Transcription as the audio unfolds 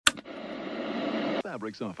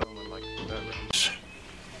breaks off. I don't like that.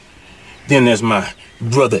 Then there's my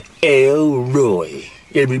brother Elroy.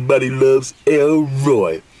 Everybody loves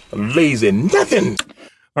Elroy. Lazy nothing.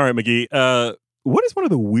 All right, McGee. What is one of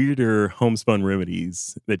the weirder homespun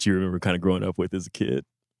remedies that you remember kind of growing up with as a kid?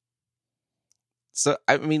 So,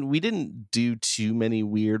 I mean, we didn't do too many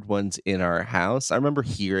weird ones in our house. I remember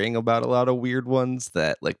hearing about a lot of weird ones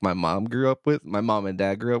that, like, my mom and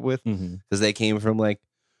dad grew up with, because they came from, like,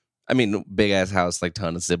 I mean, big ass house, like,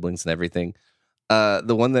 ton of siblings and everything.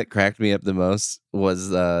 The one that cracked me up the most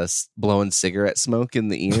was blowing cigarette smoke in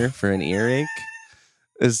the ear for an earache.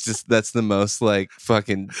 It's just, that's the most, like,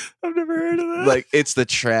 fucking, I've never heard of that. like, it's the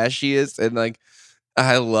trashiest, and, like,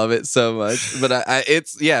 I love it so much. But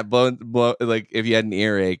blow, like, if you had an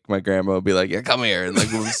earache, my grandma would be like, yeah, come here, and, like,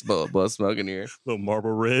 blow smoke in your ear. Little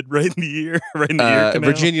marble red right in the ear, right in the ear canal.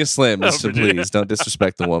 Virginia Slims, so please don't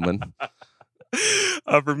disrespect the woman.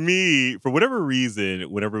 For me, for whatever reason,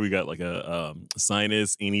 whenever we got like a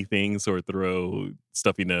sinus, anything, sore throat,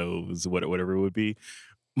 stuffy nose, whatever it would be,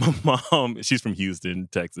 my mom, she's from Houston,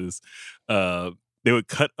 Texas. She would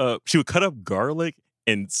cut up garlic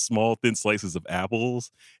and small thin slices of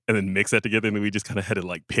apples and then mix that together, and then we just kind of had to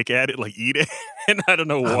like pick at it, like eat it. And I don't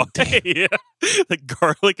know why. Yeah. Like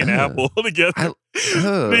garlic and apple together.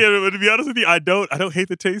 Yeah, but to be honest with you, I don't hate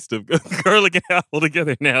the taste of garlic and apple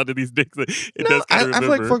together now to these days. I feel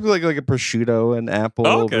like fuck with like a prosciutto and apple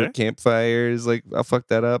over campfires. Like, I'll fuck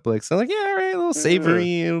that up. Like, so like, yeah, all right, a little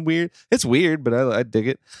savory and weird. It's weird, but I dig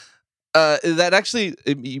it. That actually,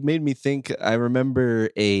 you made me think. I remember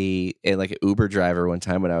a like an Uber driver one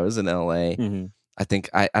time when I was in LA. I think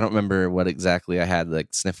I don't remember what exactly I had, like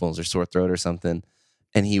sniffles or sore throat or something,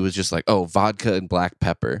 and he was just like, "Oh, vodka and black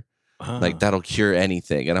pepper, like that'll cure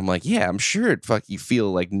anything." And I'm like, "Yeah, I'm sure it you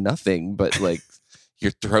feel like nothing, but like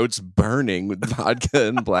your throat's burning with vodka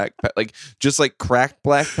and black pepper. Like just like crack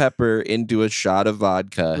black pepper into a shot of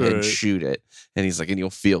vodka and shoot it." And he's like, "And you'll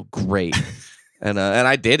feel great." And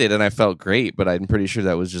I did it, and I felt great, but I'm pretty sure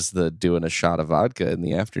that was just doing a shot of vodka in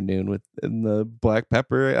the afternoon in the black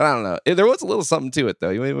pepper. I don't know. There was a little something to it,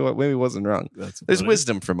 though. Maybe it wasn't wrong. There's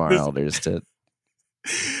wisdom from our elders to.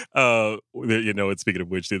 Speaking of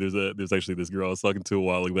which, too, there's actually this girl I was talking to a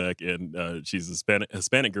while back, and she's a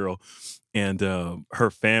Hispanic girl, and her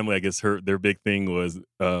family, I guess their big thing was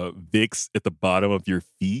Vicks at the bottom of your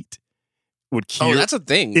feet. Would cure. Oh, that's a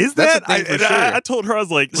thing. Is that's that? I told her, I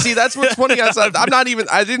was like, see, that's what's funny.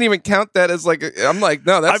 I didn't even count that as like. I'm like,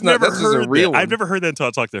 no, that's not. That's just a real. I've never heard that until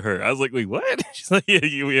I talked to her. I was like, wait, what? She's like, yeah,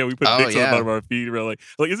 we put Vicks on the bottom of our feet. We're like,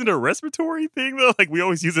 isn't it a respiratory thing though? Like we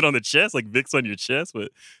always use it on the chest, like Vicks on your chest,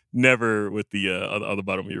 but never with the on the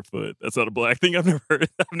bottom of your foot. That's not a black thing. I've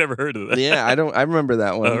never heard of that. Yeah, I don't. I remember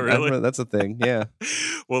that one. Oh, really? That's a thing. Yeah.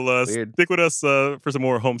 Well, stick with us for some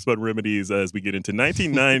more homespun remedies as we get into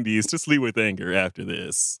 1990s to sleep with anger after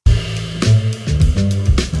this.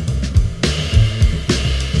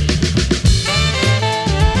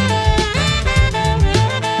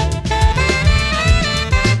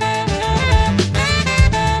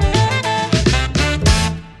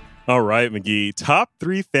 All right, McGee. Top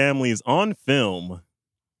 3 families on film.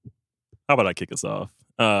 How about I kick us off?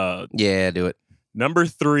 Yeah, do it. Number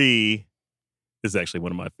 3 is actually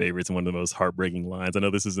one of my favorites and one of the most heartbreaking lines. I know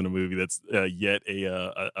this isn't a movie that's yet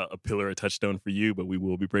a pillar, a touchstone for you, but we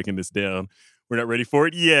will be breaking this down. We're not ready for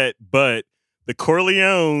it yet, but the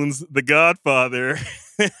Corleones, The Godfather,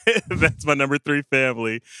 that's my number 3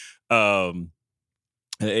 family.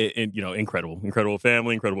 Incredible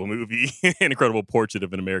family, incredible movie, an incredible portrait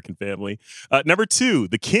of an American family. Number 2,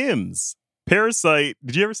 The Kims. Parasite.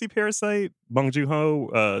 Did you ever see Parasite? Bong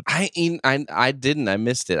Joon-ho. I didn't. I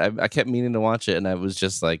missed it. I kept meaning to watch it, and I was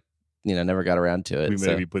just like, never got around to it. We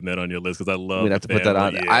may be putting that on your list because I love. We'd have to put that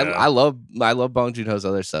on. Yeah. I love Bong Joon-ho's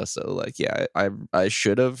other stuff. So like, yeah, I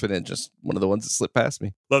should have, and it just one of the ones that slipped past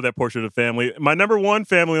me. Love that portrait of family. My number 1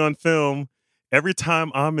 family on film. Every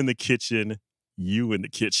time I'm in the kitchen, you in the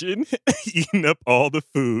kitchen eating up all the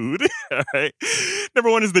food. All right. Number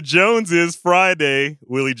 1 is the Joneses. Friday.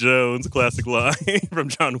 Willie Jones, classic line from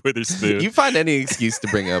John Witherspoon. You find any excuse to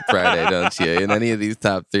bring up Friday, don't you? In any of these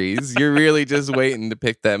top 3s, you're really just waiting to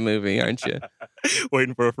pick that movie, aren't you?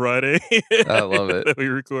 Waiting for a Friday. I love it. That we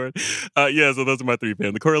record. So those are my 3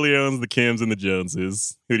 fans: the Corleones, the Kims, and the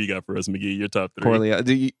Joneses. Who do you got for us, McGee? Your top 3.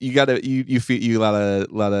 Corleone. You feel a lot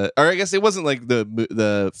of, or I guess it wasn't like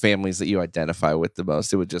the families that you identify with the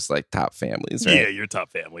most. It was just like top families, right? Yeah, your top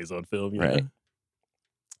families on film, right?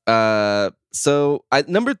 So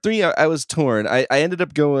number 3, I was torn. I ended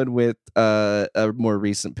up going with a more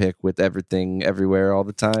recent pick with Everything Everywhere All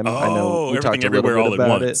the Time. Oh, I know we Everything talked a Everywhere little bit all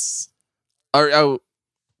about at it. once.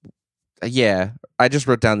 Yeah, I just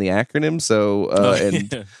wrote down the acronym. So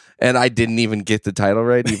and I didn't even get the title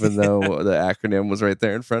right, even though the acronym was right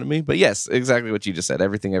there in front of me. But yes, exactly what you just said.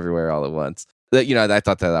 Everything, everywhere, all at once. That, I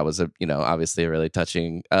thought that was obviously a really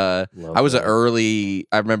touching. I was I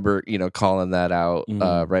remember calling that out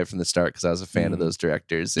right from the start because I was a fan of those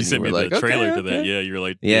directors. And you sent me the trailer to that. Yeah, you were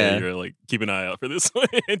like, you're like, keep an eye out for this one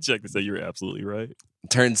and check this out. You were absolutely right.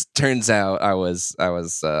 Turns out I was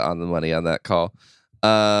on the money on that call.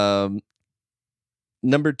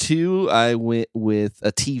 Number 2, I went with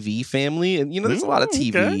a TV family, and there's a lot of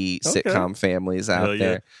TV sitcom families out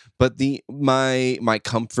there. But my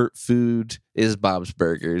comfort food is Bob's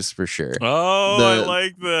Burgers for sure. I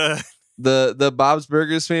like the Bob's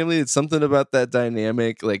Burgers family. It's something about that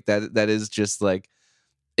dynamic, like that is just like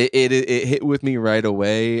it hit with me right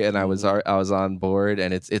away, and I was on board,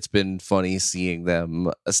 and it's been funny seeing them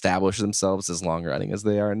establish themselves as long running as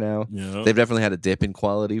they are now. Yep. They've definitely had a dip in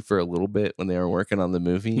quality for a little bit when they were working on the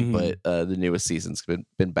movie, but the newest season's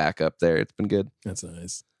been back up there. It's been good. That's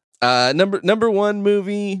nice. Number 1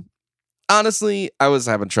 movie. Honestly, I was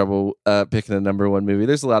having trouble picking a number 1 movie.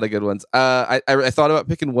 There's a lot of good ones. I thought about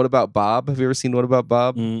picking What About Bob. Have you ever seen What About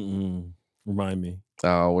Bob? Remind me.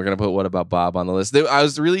 Oh, we're going to put What About Bob on the list. I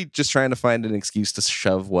was really just trying to find an excuse to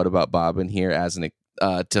shove What About Bob in here as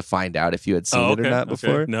to find out if you had seen it or not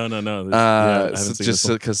before. No. Just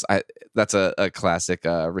because that's a classic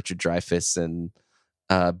Richard Dreyfuss and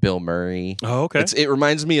Bill Murray. Oh, okay. It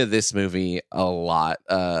reminds me of this movie a lot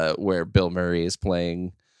where Bill Murray is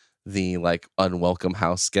playing the like unwelcome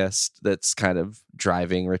house guest that's kind of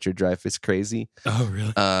driving Richard Dreyfuss crazy. Oh,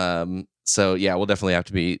 really? So yeah, we'll definitely have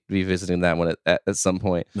to be visiting that one at some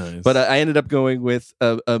point. Nice. But I ended up going with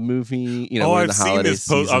a movie. I've the seen this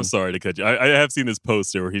post. season. I'm sorry to cut you. I have seen this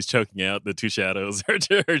poster where he's choking out the two shadows or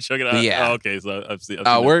choking out. Yeah. Oh, okay. So I've seen.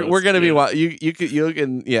 We're gonna be you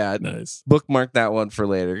can nice. Bookmark that one for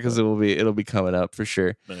later because it'll be coming up for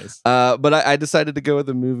sure. Nice. But I decided to go with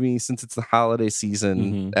a movie since it's the holiday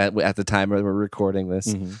season at the time we're recording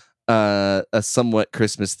this. A somewhat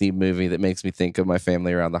Christmas themed movie that makes me think of my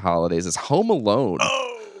family around the holidays is Home Alone.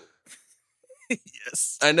 Oh,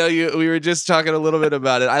 yes. I know we were just talking a little bit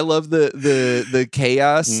about it. I love the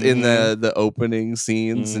chaos in the opening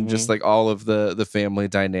scenes and just like all of the family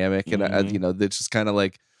dynamic and it's just kind of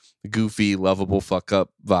like goofy, lovable fuck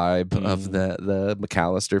up vibe of the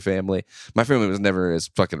McAllister family. My family was never as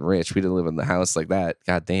fucking rich. We didn't live in the house like that.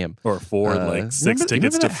 God damn. Or afford 6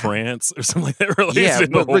 tickets to France or something like that.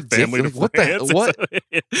 Released but the whole family to what France. What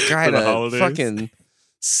kind of fucking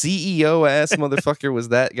CEO ass motherfucker was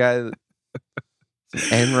that guy?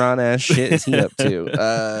 Enron ass shit is he up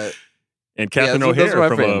to? And Catherine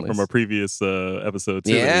O'Hara from a previous episode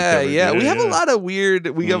too. Yeah. We have a lot of weird.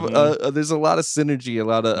 We have there's a lot of synergy, a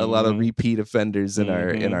lot of repeat offenders in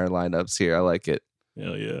our lineups here. I like it.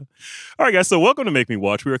 Hell yeah! All right, guys. So welcome to Make Me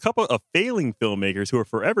Watch. We're a couple of failing filmmakers who are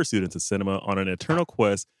forever students of cinema on an eternal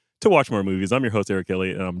quest to watch more movies. I'm your host Eric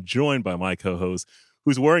Elliott, and I'm joined by my co-host,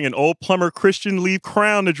 who's wearing an old plumber Christian Leaf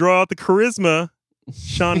crown to draw out the charisma.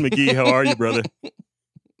 Sean McGee, how are you, brother?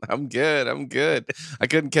 I'm good. I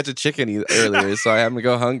couldn't catch a chicken earlier, so I had to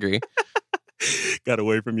go hungry. Got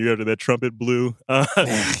away from you after that trumpet blew.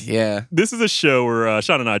 Yeah. This is a show where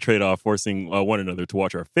Sean and I trade off, forcing one another to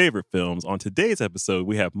watch our favorite films. On today's episode,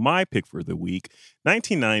 we have my pick for the week,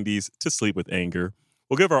 1990s To Sleep with Anger.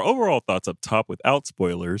 We'll give our overall thoughts up top without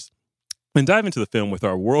spoilers, and dive into the film with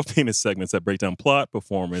our world-famous segments that break down plot,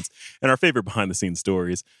 performance, and our favorite behind-the-scenes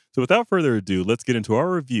stories. So without further ado, let's get into our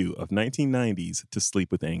review of 1990's To Sleep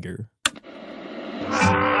with Anger. We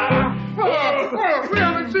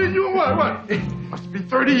haven't seen you in what? It must be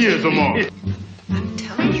 30 years or more. I'm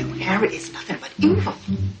telling you, Harry is nothing but evil.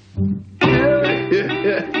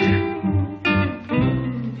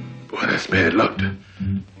 Boy, that's bad luck to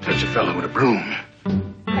touch a fella with a broom.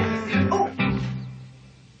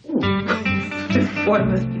 This boy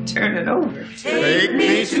must be turning over. Take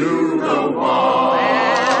me to the water.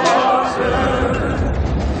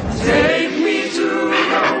 Take me to the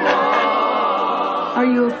water. Are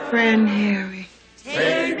you a friend, Harry?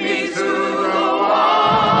 Take me to the water.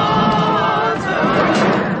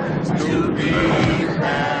 To be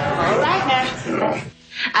married. All right, now.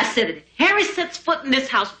 I said that if Harry sets foot in this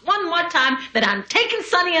house one more time, that I'm taking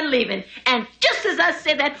Sonny and leaving. And just as I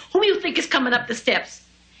said that, who you think is coming up the steps?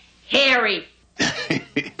 Harry.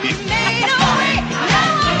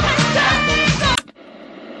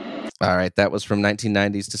 All right, that was from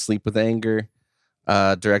 1990's To Sleep with Anger,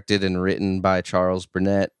 directed and written by Charles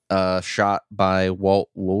Burnett, shot by Walt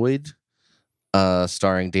Lloyd,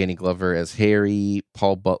 starring Danny Glover as Harry,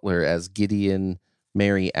 Paul Butler as Gideon,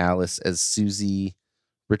 Mary Alice as Susie,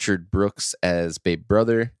 Richard Brooks as Babe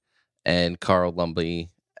Brother, and Carl Lumbly,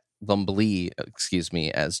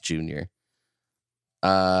 as Junior.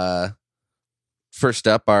 First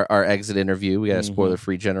up, our exit interview. We got a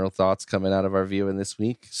spoiler-free general thoughts coming out of our viewing this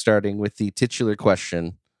week, starting with the titular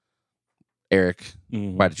question. Eric,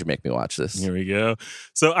 why did you make me watch this? Here we go.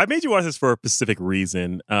 So I made you watch this for a specific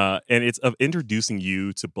reason, and it's of introducing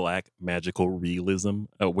you to Black magical realism,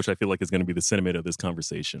 which I feel like is going to be the sentiment of this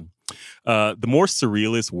conversation. The more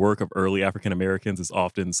surrealist work of early African Americans is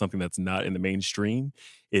often something that's not in the mainstream,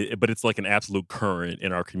 but it's like an absolute current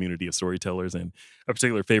in our community of storytellers, and a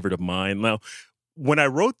particular favorite of mine. Now, when I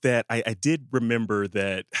wrote that, I did remember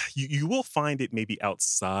that you will find it maybe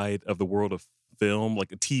outside of the world of film. Like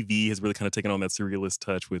TV has really kind of taken on that surrealist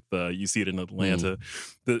touch with you see it in Atlanta.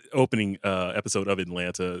 The opening episode of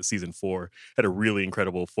Atlanta season 4 had a really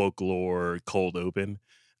incredible folklore cold open.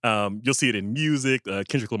 You'll see it in music.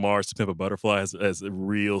 Kendrick Lamar's "To Pimp a Butterfly" has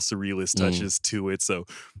real surrealist touches to it. So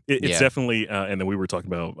it's definitely. And then we were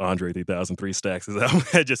talking about Andre 3003 Stacks' album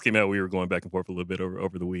that just came out. We were going back and forth a little bit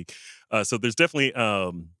over the week. So there's definitely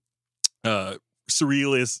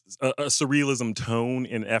surrealism tone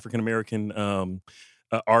in African American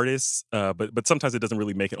artists, but sometimes it doesn't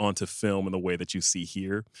really make it onto film in the way that you see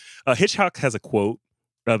here. Hitchcock has a quote: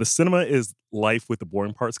 "The cinema is life with the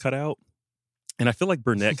boring parts cut out." And I feel like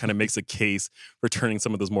Burnett kind of makes a case for turning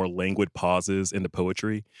some of those more languid pauses into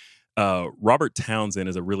poetry. Robert Townsend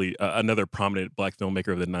is a really another prominent Black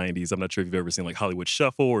filmmaker of the 90s. I'm not sure if you've ever seen like Hollywood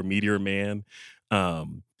Shuffle or Meteor Man.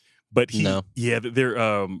 But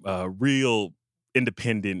they're real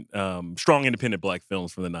independent, strong independent Black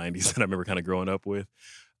films from the 90s that I remember kind of growing up with.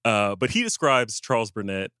 But he describes Charles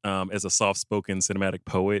Burnett as a soft-spoken cinematic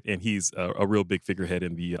poet, and he's a real big figurehead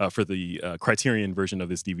in the for the Criterion version of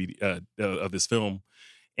this DVD of this film.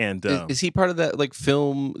 And is he part of that like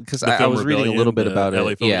film? Because I was reading a little bit about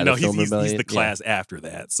it. Yeah, no, he's the class after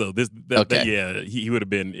that. So he would have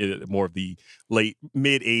been more of the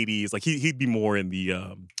mid '80s. Like he'd be more in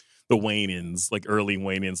the Wayans, like early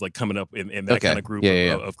Wayans, like coming up in that kind of group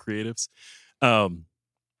of creatives.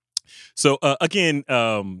 So again,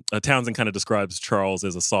 Townsend kind of describes Charles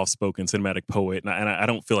as a soft-spoken cinematic poet, and I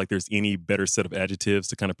don't feel like there's any better set of adjectives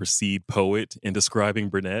to kind of precede poet in describing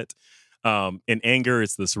Burnett. In Anger,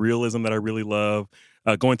 it's this realism that I really love.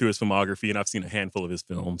 Going through his filmography, and I've seen a handful of his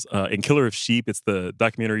films. In Killer of Sheep, it's the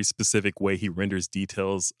documentary-specific way he renders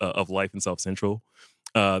details of life in South Central.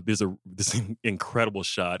 There's this incredible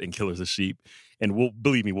shot in Killers of Sheep, and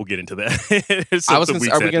believe me, we'll get into that. I was gonna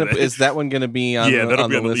say, is that one going to be on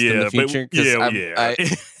the list in the future?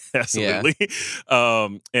 Absolutely.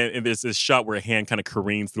 And there's this shot where a hand kind of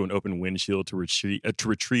careens through an open windshield to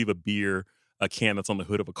retrieve a beer, a can that's on the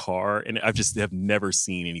hood of a car, and I just have never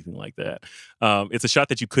seen anything like that. It's a shot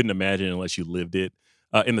that you couldn't imagine unless you lived it.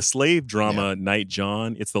 In the slave drama Night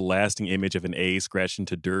John, it's the lasting image of an A scratched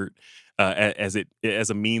into dirt as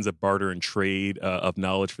a means of barter and trade of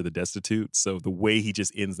knowledge for the destitute. So the way he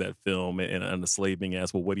just ends that film and the slave being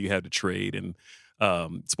asked, well, what do you have to trade? And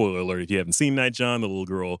spoiler alert, if you haven't seen Night John, the little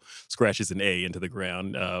girl scratches an A into the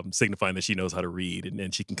ground, signifying that she knows how to read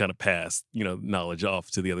and she can kind of pass, knowledge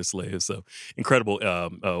off to the other slaves. So incredible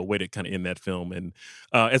way to kind of end that film. And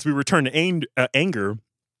as we return to Anger,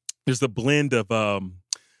 there's the blend of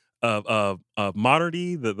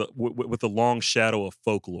modernity with the long shadow of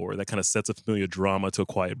folklore that kind of sets a familiar drama to a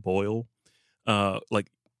quiet boil.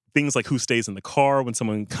 Like things like who stays in the car when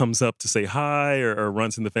someone comes up to say hi or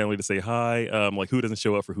runs in the family to say hi, like who doesn't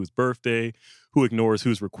show up for whose birthday, who ignores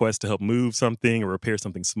whose request to help move something or repair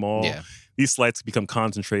something small. Yeah. These slights become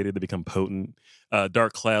concentrated, they become potent.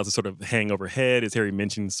 Dark clouds that sort of hang overhead, as Harry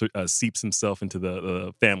mentioned, seeps himself into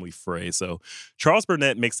the family fray. So Charles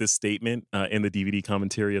Burnett makes this statement in the DVD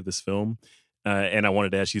commentary of this film, and I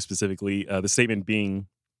wanted to ask you specifically, the statement being,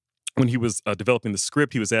 when he was developing the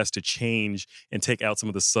script, he was asked to change and take out some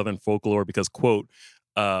of the Southern folklore because, quote,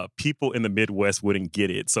 people in the Midwest wouldn't get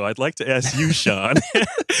it. So I'd like to ask you, Sean,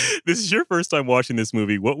 this is your first time watching this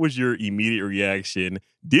movie. What was your immediate reaction?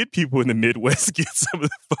 Did people in the Midwest get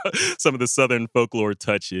some of the Southern folklore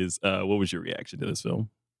touches? What was your reaction to this film?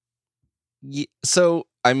 Yeah, so,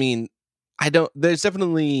 I mean, there's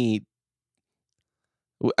definitely,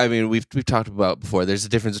 we've talked about before, there's a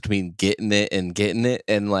difference between getting it,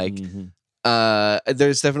 and like,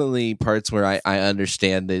 there's definitely parts where I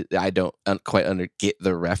understand that I don't quite get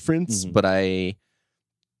the reference, but I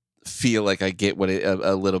feel like I get what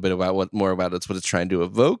a little bit about what it's trying to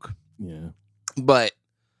evoke. Yeah, but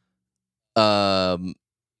I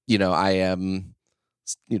am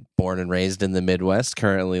born and raised in the Midwest,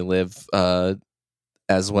 currently live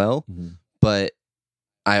as well, but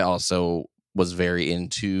I also was very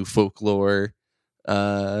into folklore,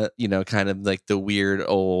 kind of like the weird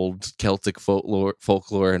old Celtic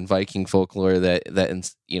folklore and Viking folklore that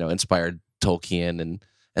inspired Tolkien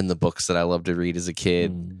and the books that I loved to read as a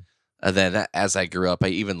kid. And then as I grew up, I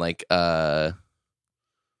even like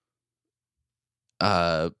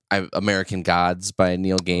American Gods by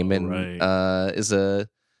Neil Gaiman is a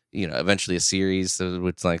eventually a series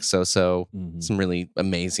with like some really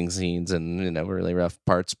amazing scenes and really rough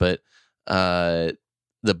parts, but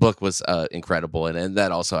the book was incredible, and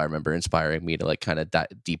that also I remember inspiring me to like kind of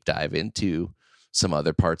deep dive into some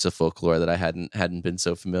other parts of folklore that I hadn't been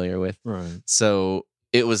so familiar with. Right. So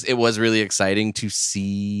it was really exciting to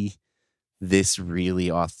see this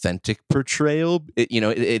really authentic portrayal.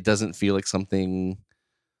 It doesn't feel like something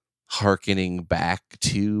hearkening back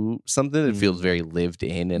to something. It feels very lived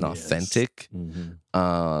in and authentic,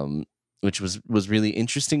 which was really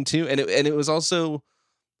interesting too. And it was also,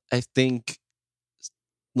 I think,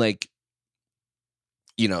 like,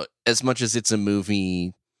 as much as it's a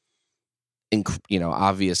movie,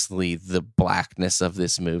 obviously the blackness of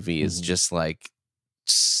this movie is just like,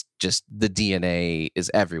 just the DNA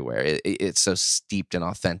is everywhere. It's so steeped and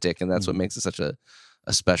authentic, and that's what makes it such a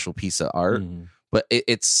special piece of art. But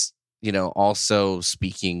it's also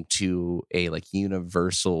speaking to a like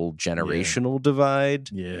universal generational divide.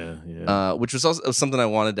 Which was also something I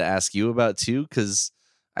wanted to ask you about too, because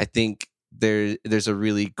I think there's a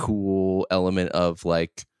really cool element of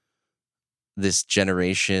like this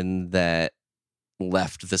generation that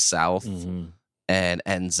left the South and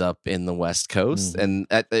ends up in the West Coast, and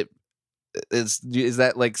is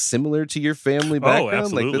that like similar to your family background?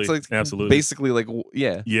 Absolutely. Like that's like absolutely basically like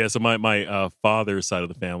yeah. So my father's side of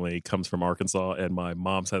the family comes from Arkansas, and my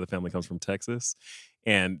mom's side of the family comes from Texas,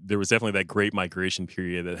 and there was definitely that great migration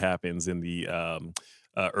period that happens in the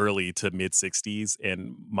early to mid 60s,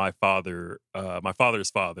 and my father's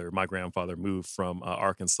father, my grandfather, moved from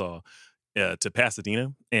Arkansas to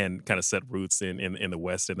Pasadena and kind of set roots in the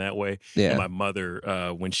West in that way. And my mother,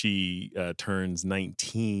 when she turns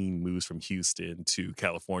 19, moves from Houston to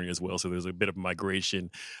California as well. So there's a bit of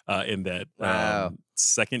migration in that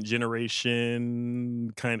second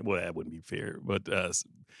generation kind of. Well, that wouldn't be fair, but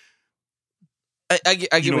I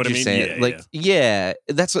get what you're saying.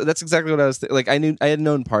 That's exactly what I was like. I had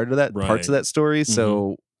known parts of that story,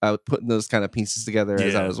 so I was putting those kind of pieces together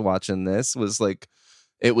as I was watching this. Was like,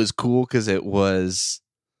 it was cool because it was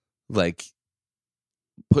like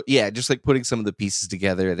just like putting some of the pieces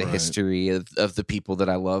together, the history of the people that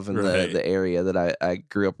I love and the area that I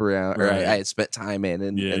grew up around, or I had spent time in,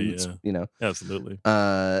 and absolutely.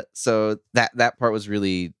 So that part was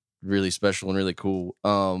really, really special and really cool.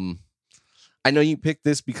 I know you picked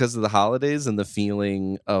this because of the holidays and the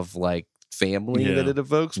feeling of like family that it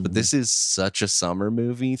evokes, but this is such a summer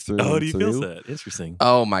movie through. Oh, do you feel that? Interesting.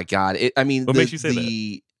 Oh my God. What makes you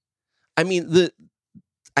say that?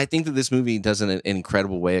 I think that this movie does an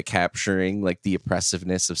incredible way of capturing like the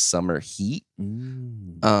oppressiveness of summer heat.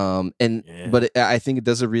 But I think it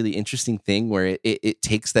does a really interesting thing where it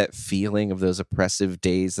takes that feeling of those oppressive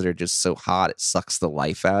days that are just so hot, it sucks the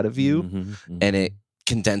life out of you, and it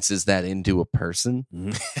condenses that into a person.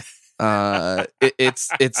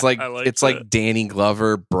 It's like Danny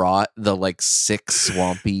Glover brought the like sick,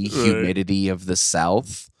 swampy humidity of the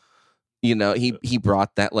South. He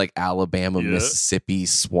brought that like Alabama, Mississippi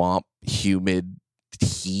swamp humid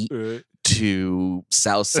heat to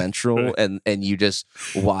South Central, and you just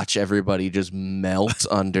watch everybody just melt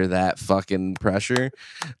under that fucking pressure.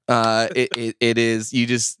 It is, you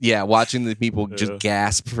just watching the people just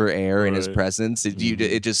gasp for air in his presence.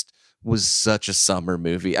 It just was such a summer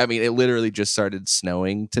movie. I mean, it literally just started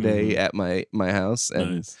snowing today at my house,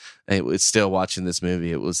 and it was still watching this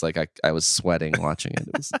movie. It was like I was sweating watching it.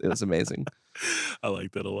 It was amazing. I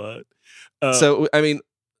like that a lot. So I mean,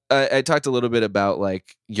 I talked a little bit about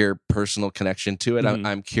like your personal connection to it.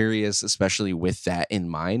 I'm curious, especially with that in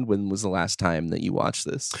mind. When was the last time that you watched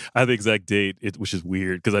this? I have the exact date, which is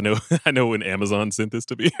weird because I know when Amazon sent this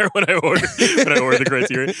to me or when I ordered the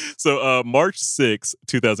Criterion. So March 6,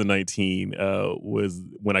 2019 was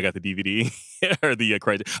when I got the DVD or the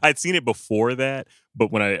Criterion. I'd seen it before that,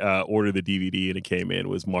 but when I ordered the DVD and it came in, it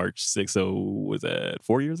was March 6. So was that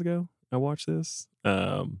 4 years ago I watched this?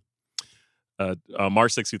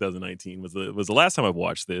 March 6, 2019 was the last time I've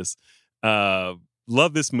watched this.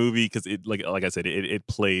 Love this movie because it, like I said, it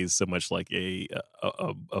plays so much like a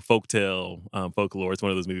folktale, folklore. It's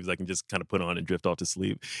one of those movies I can just kind of put on and drift off to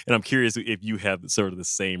sleep. And I'm curious if you have sort of the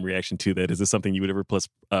same reaction to that. Is this something you would ever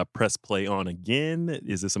press play on again?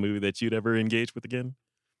 Is this a movie that you'd ever engage with again?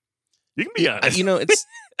 You can be honest. It's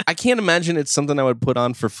I can't imagine it's something I would put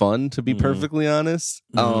on for fun, to be perfectly honest.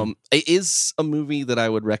 It is a movie that I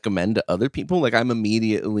would recommend to other people. Like, I'm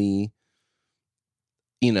immediately,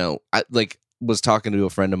 I was talking to a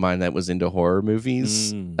friend of mine that was into horror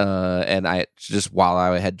movies, and I just, while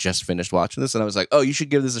I had just finished watching this, and I was like, oh, you should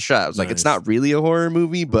give this a shot. I was like, it's not really a horror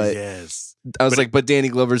movie, but I was but Danny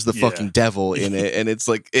Glover's the fucking devil in it, and it's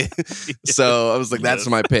like, so I was like, that's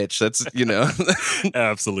my pitch. That's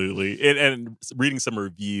Absolutely. And reading some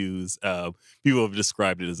reviews, people have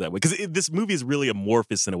described it as that way, because this movie is really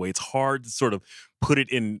amorphous in a way. It's hard to sort of put it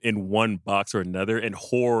in one box or another, and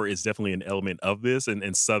horror is definitely an element of this,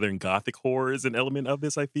 and Southern Gothic horror is an element of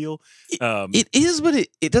this, I feel. It is, but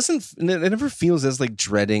it doesn't, it never feels as like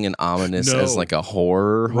dreading and ominous as like a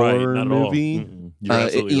horror movie. You're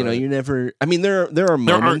absolutely right. You never, I mean, there are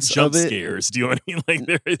moments jump of it. scares. Do you know what I mean? Like,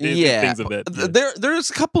 there are things of that.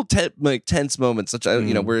 There's a couple tense moments, which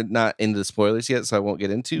we're not into the spoilers yet, so I won't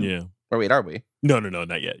get into. Yeah. Or wait, are we? No,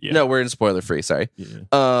 not yet. Yeah. No, we're in spoiler free. Sorry.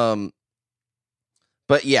 Yeah.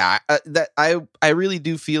 But yeah, that I really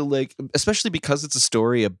do feel like, especially because it's a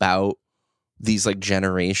story about these like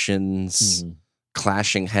generations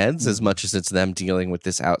clashing heads, as much as it's them dealing with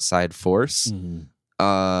this outside force.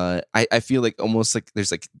 I feel like almost like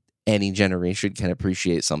there's like any generation can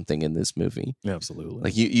appreciate something in this movie. Absolutely.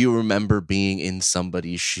 Like you remember being in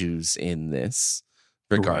somebody's shoes in this,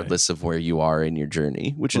 regardless of where you are in your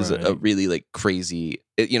journey, which is a really like crazy.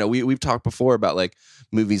 We've talked before about like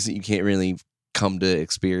movies that you can't really come to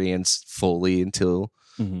experience fully until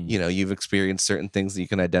you've experienced certain things that you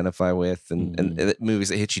can identify with, and movies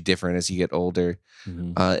that hit you different as you get older.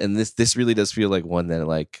 And this really does feel like one that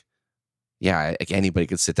like anybody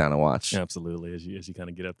could sit down and watch. Absolutely, as you kind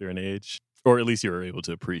of get up there in age, or at least you're able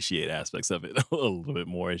to appreciate aspects of it a little bit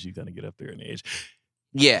more as you kind of get up there in age.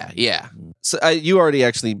 Yeah. So you already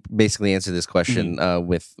actually basically answered this question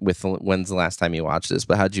with when's the last time you watched this,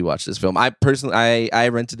 but how'd you watch this film? I personally, I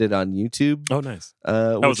rented it on YouTube. Oh, nice.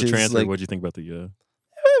 How was the transfer? Like, what'd you think about the?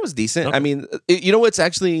 It was decent. Okay. I mean, what's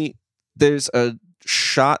actually, there's a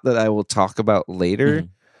shot that I will talk about later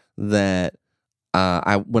that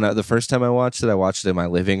the first time I watched it in my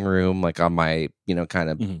living room, like on my kind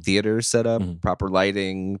of theater setup, proper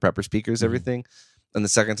lighting, proper speakers, everything. And the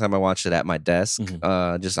second time I watched it at my desk,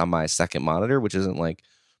 just on my second monitor, which isn't like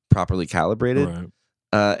properly calibrated. Right.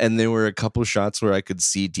 And there were a couple shots where I could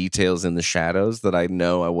see details in the shadows that I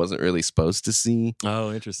know I wasn't really supposed to see.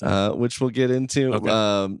 Oh, interesting. Which we'll get into.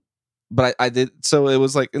 Okay. But I did. So it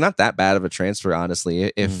was like not that bad of a transfer,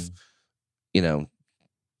 honestly. If there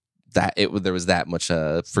was that much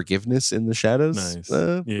forgiveness in the shadows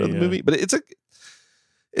of the movie. But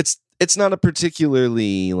it's not a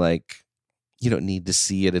particularly like. You don't need to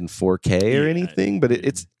see it in 4K or anything, but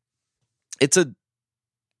it's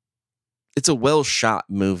a well shot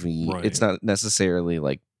movie. Right. It's not necessarily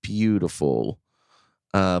like beautiful,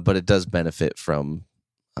 but it does benefit from.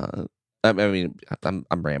 I mean, I'm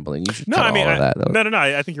rambling. You should cut all of that. No.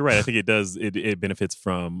 I think you're right. I think it does. It benefits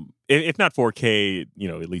from, if not 4K,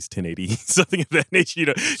 at least 1080, something of that nature.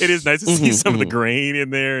 It is nice to see some of the grain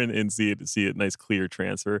in there and see it nice clear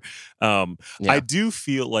transfer. I do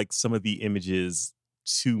feel like some of the images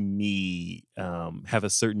to me have a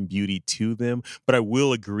certain beauty to them, but I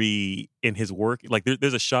will agree in his work. Like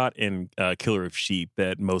there's a shot in Killer of Sheep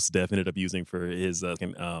that Mos Def ended up using for his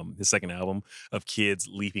second album of kids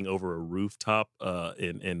leaping over a rooftop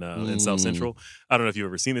in South Central. I don't know if you've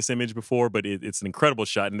ever seen this image before, but it's an incredible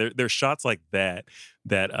shot, and there's shots like that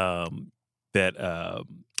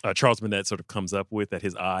Charles Burnett sort of comes up with, that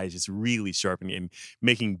his eyes just really sharpening and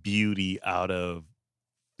making beauty out of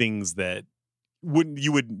things that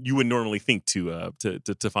you would normally think to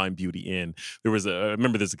find beauty in. There was I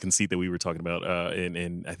remember there's a conceit that we were talking about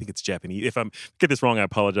in I think it's Japanese. If I get this wrong, I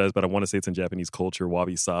apologize, but I want to say it's in Japanese culture,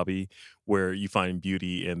 wabi sabi, where you find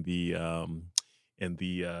beauty in the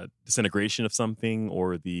disintegration of something,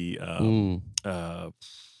 or the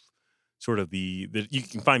sort of the you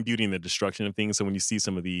can find beauty in the destruction of things. So when you see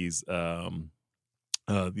some of these rundown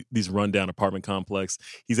apartment complex,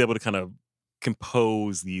 he's able to kind of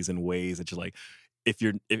compose these in ways that you're like,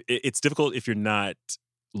 it's difficult if you're not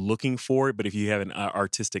looking for it, but if you have an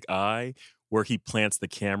artistic eye, where he plants the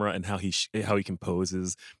camera and how he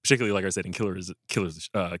composes, particularly like I said in Killer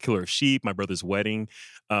of Sheep, My Brother's Wedding,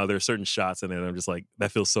 there are certain shots in there that I'm just like,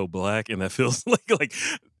 that feels so black and that feels like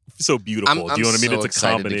so beautiful. Do you know what I mean? So it's a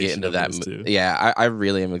combination to get into that. Yeah, I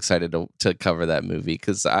really am excited to cover that movie,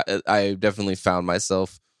 because I definitely found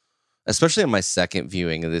myself, especially on my second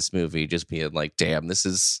viewing of this movie, just being like, damn, this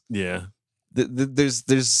is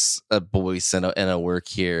there's a voice and a work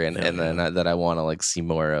here, and that I want to like see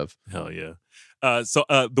more of. Hell yeah. So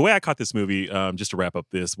the way I caught this movie, just to wrap up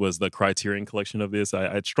this, was the Criterion collection of this.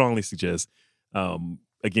 I'd strongly suggest,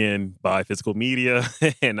 again, buy physical media,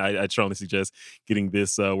 and I'd strongly suggest getting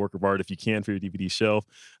this work of art if you can for your DVD shelf.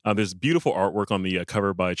 There's beautiful artwork on the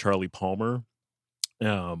cover by Charlie Palmer.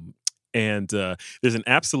 And there's an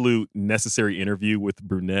absolute necessary interview with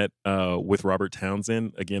Brunette with Robert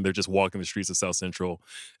Townsend. Again, they're just walking the streets of South Central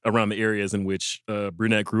around the areas in which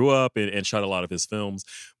Brunette grew up and shot a lot of his films.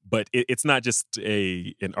 But it's not just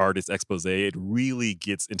an artist expose. It really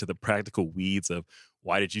gets into the practical weeds of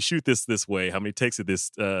why did you shoot this way? How many takes did this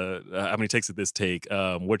take?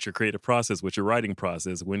 What's your creative process? What's your writing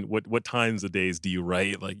process? What times of days do you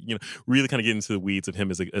write? Like, really kind of get into the weeds of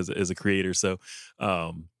him as a creator. So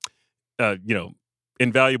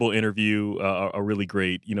invaluable interview, a really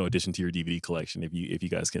great, addition to your DVD collection if you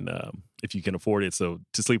guys can if you can afford it. So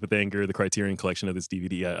To Sleep with Anger, the Criterion collection of this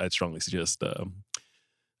DVD, I'd strongly suggest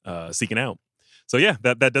seeking out. So yeah,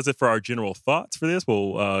 that does it for our general thoughts for this.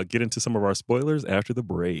 We'll get into some of our spoilers after the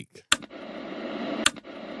break.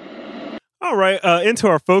 All right, into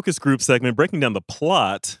our focus group segment, breaking down the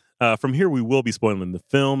plot. From here, we will be spoiling the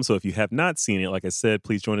film. So if you have not seen it, like I said,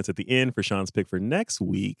 please join us at the end for Sean's pick for next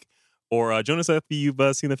week. Or join us after you've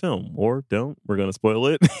seen the film. Or don't. We're going to spoil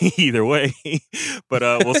it. Either way. But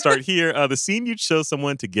we'll start here. The scene you'd show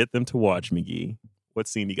someone to get them to watch, McGee. What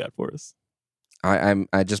scene you got for us?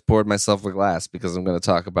 I just poured myself a glass because I'm going to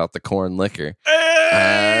talk about the corn liquor.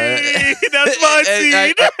 Hey! That's my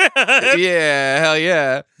scene! Yeah, hell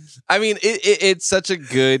yeah. I mean, it's such a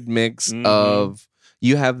good mix of...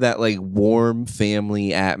 You have that like warm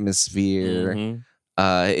family atmosphere. Mm-hmm.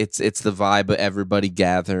 It's the vibe of everybody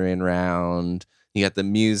gathering around. You got the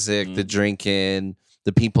music, the drinking,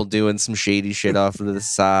 the people doing some shady shit off to the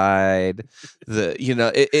side.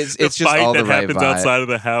 It's just all the right vibe. The fight that happens outside of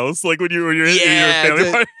the house, like when you're in your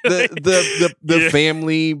family party. The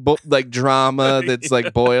family like drama that's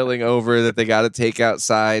like boiling over that they got to take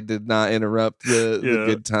outside to not interrupt the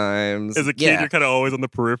good times. As a kid, you're kind of always on the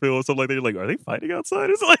peripheral or something like that. You're like, are they fighting outside?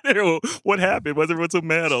 It's like, what happened? Why is everyone so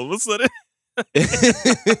mad all of a sudden?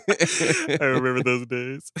 I remember those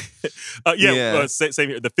days. Same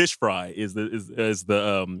here. The fish fry is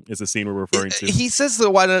the scene we're referring to. He says that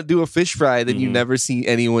why not do a fish fry? Then you never see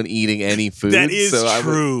anyone eating any food. That is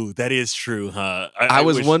true. That is true, huh? I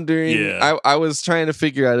was wondering. Yeah. I was trying to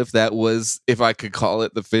figure out if I could call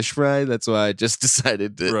it the fish fry. That's why I just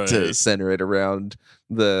decided to center it around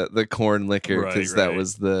the corn liquor because that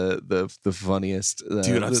was the funniest.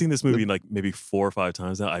 Dude, I've seen this movie like maybe 4 or 5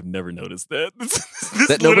 times now. I've never noticed that.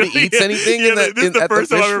 That nobody eats anything. This is the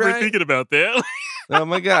first time I've ever been thinking about that. Oh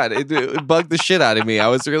my god, it bugged the shit out of me. I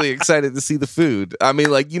was really excited to see the food. I mean,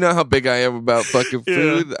 like, you know how big I am about fucking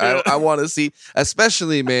food. Yeah. I want to see,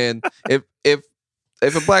 especially, man, if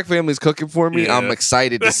a black family's cooking for me, I'm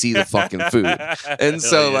excited to see the fucking food. And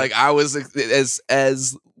so, like, I was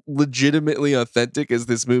as legitimately authentic as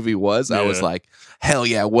this movie was, I was like, hell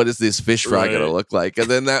yeah, what is this fish fry gonna look like? And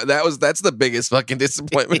then that's the biggest fucking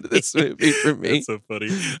disappointment of this movie for me. That's so funny.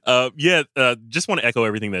 Just want to echo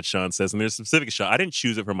everything that Sean says, and there's a specific shot. I didn't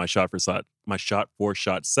choose it for my shot for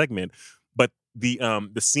shot segment, but the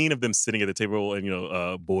scene of them sitting at the table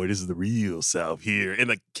and boy, this is the real South here, and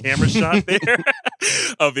the camera shot there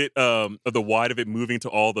of the wide of it moving to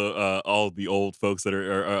all the old folks that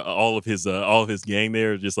are all of his gang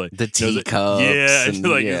there, just like the teacups,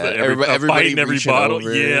 everybody every bottle.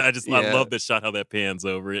 Over. I love that shot, how that pans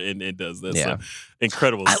over and does this. So,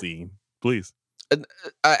 incredible scene. Please.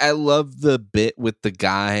 I love the bit with the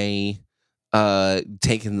guy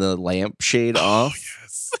taking the lampshade off.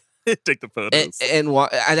 Yes. Take the photos, and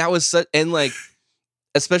that was such, and like,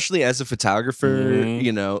 especially as a photographer,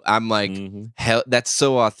 I'm like, hell, that's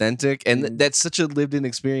so authentic, and that's such a lived-in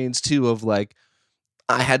experience too. Of like,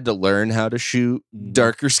 I had to learn how to shoot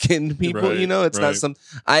darker skinned people. It's not some.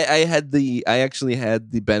 I actually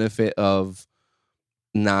had the benefit of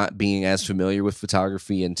not being as familiar with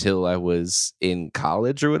photography until I was in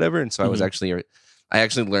college or whatever, and so I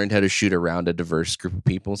actually learned how to shoot around a diverse group of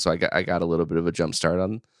people. So I got a little bit of a jump start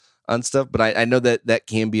on stuff, but I know that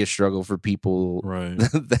can be a struggle for people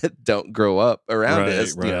that don't grow up around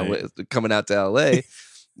it. Coming out to LA,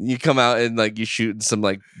 you come out and like you shoot some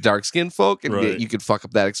like dark skinned folk, and you could fuck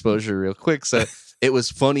up that exposure real quick. So it was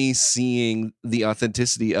funny seeing the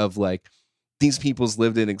authenticity of like these people's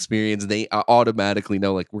lived in experience. They automatically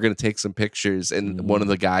know, like, we're gonna take some pictures, and one of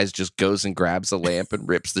the guys just goes and grabs a lamp and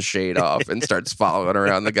rips the shade off and starts following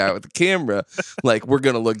around the guy with the camera. Like, we're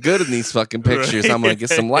gonna look good in these fucking pictures. I'm gonna get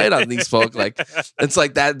some light on these folk. Like, it's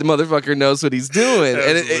like that the motherfucker knows what he's doing,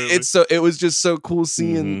 and it was just so cool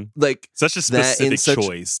seeing like such a specific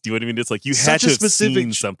choice. Do you know what I mean? It's like you had to have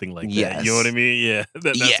seen something like that. You know what I mean? Yeah.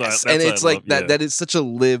 That's and it's like that. That is such a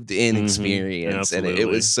lived-in experience, and it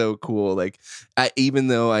was so cool. Like, even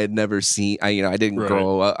though I had never seen, I didn't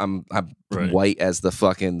grow up. I'm white as the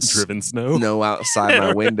fucking driven snow outside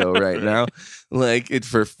my window right now. Like, it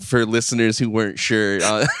for listeners who weren't sure.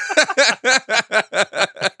 I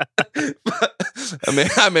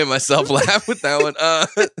made myself laugh with that one.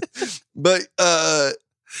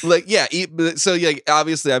 Like, yeah. So yeah,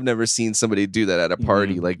 obviously I've never seen somebody do that at a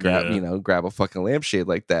party, like grab a fucking lampshade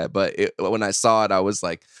like that. But when I saw it, I was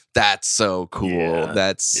like, that's so cool. Yeah,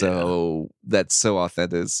 that's so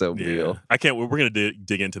authentic. It's so real. I can't. We're gonna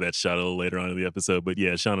dig into that shot a little later on in the episode. But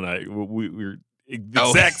yeah, Sean and I, we're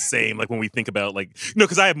exact same. Like when we think about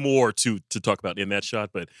because I have more to talk about in that shot.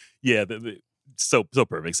 But yeah, so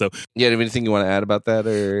perfect. So yeah, anything you want to add about that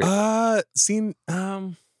or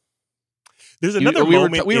there's another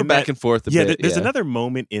moment. We were back and forth a bit. There's another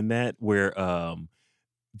moment in that where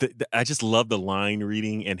I just love the line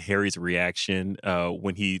reading and Harry's reaction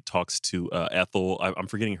when he talks to Ethel. I'm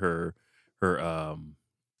forgetting her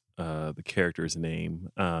the character's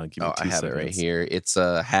name. Give me 2 I have seconds. it right here. It's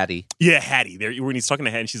Hattie. Yeah, Hattie. There, when he's talking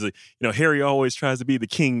to Hattie, she's like, Harry always tries to be the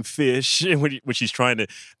kingfish, and when she's trying to,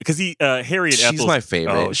 because Harry and Ethel. She's my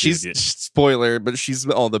favorite. Oh, she's spoiler, but she's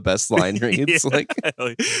all the best line reads. But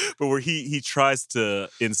where he tries to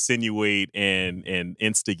insinuate and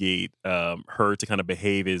instigate her to kind of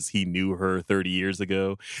behave as he knew her 30 years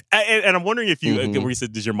ago, and I'm wondering if where he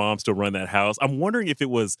said, "Does your mom still run that house?" I'm wondering if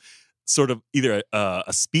it was sort of either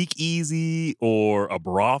a speakeasy or a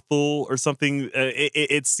brothel or something.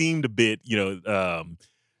 It seemed a bit,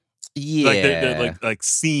 like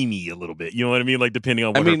seamy a little bit. You know what I mean? Like depending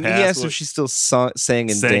on what her past. He asked if she still sang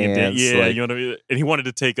and danced. Yeah, you know what I mean. And he wanted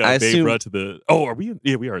to take Babe Bruh to the. Oh, are we?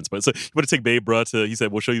 Yeah, we are in spot. So he wanted to take Babe Bruh to. He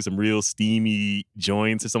said, "We'll show you some real steamy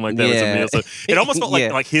joints or something like that." Yeah. Or something else. So it almost felt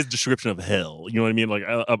like his description of hell. You know what I mean? Like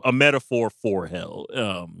a metaphor for hell.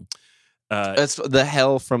 That's the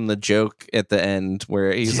hell from the joke at the end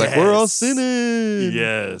where he's like, "We're all sinning."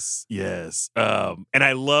 Yes. And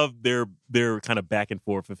I love their kind of back and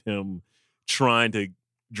forth of him trying to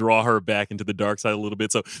draw her back into the dark side a little bit.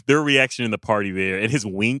 So their reaction in the party there and his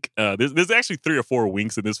wink. There's actually 3 or 4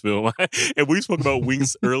 winks in this film. And we spoke about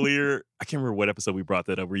winks earlier. I can't remember what episode we brought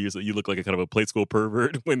that up where you look like a kind of a play school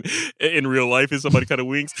pervert when in real life if somebody kind of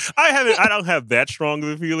winks. I don't have that strong of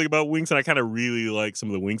a feeling about winks, and I kind of really like some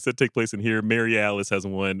of the winks that take place in here. Mary Alice has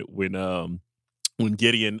one when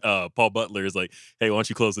Gideon, Paul Butler is like, "Hey, why don't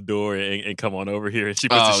you close the door and come on over here?" And she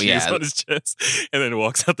puts the shoes on his chest and then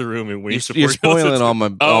walks out the room and winks. You're spoiling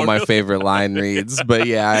all my favorite line reads, but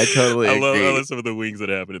yeah, I totally agree. I love some of the wings that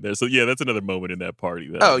happen in there. So yeah, that's another moment in that party.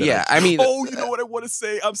 You know what I want to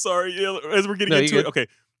say? I'm sorry. As we're getting into it, okay.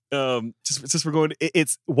 Just we're going.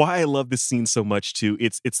 It's why I love this scene so much too.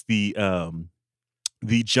 It's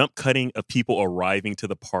the jump cutting of people arriving to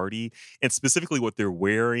the party and specifically what they're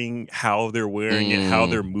wearing, how they're wearing it, how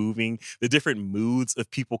they're moving, the different moods of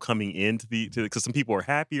people coming into because some people are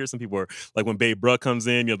happier, some people are like when Babe Bruh comes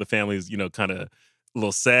in, the family's, kind of a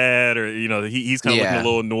little sad or, he's kind of looking a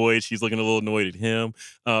little annoyed. She's looking a little annoyed at him.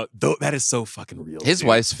 Though that is so fucking real. His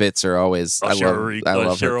wife's fits are always, I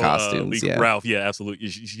love her costumes. Ralph, yeah, absolutely.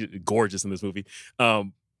 She's gorgeous in this movie.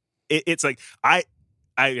 It's like,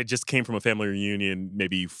 I just came from a family reunion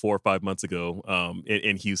maybe 4 or 5 months ago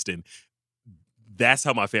in Houston. That's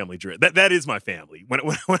how my family dress. That is my family. When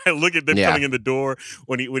I look at them coming in the door,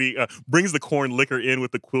 when he brings the corn liquor in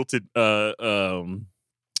with the quilted blanket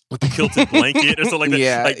or something like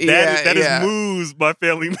that. That is moves my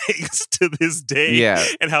family makes to this day.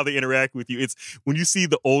 And how they interact with you. It's when you see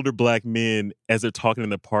the older black men as they're talking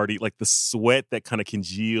in the party, like the sweat that kind of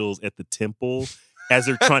congeals at the temple. As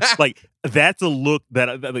they're trying, like that's a look that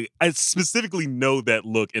I specifically know that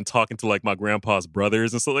look in talking to like my grandpa's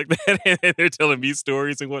brothers and stuff like that, and they're telling me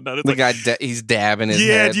stories and whatnot. It's the guy, he's dabbing his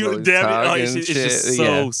head. It's just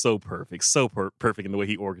so perfect, perfect in the way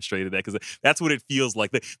he orchestrated that because that's what it feels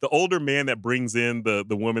like. The older man that brings in the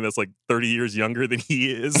woman that's like 30 years younger than he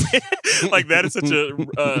is, like that is such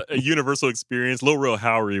a universal experience. Lil Rel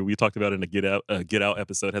Howery, we talked about in a Get Out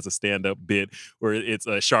episode, has a stand up bit where it's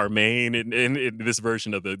Charmaine and in this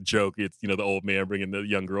version of the joke, it's the old man bringing the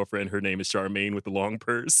young girlfriend. Her name is Charmaine with the long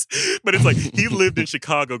purse. But it's like he lived in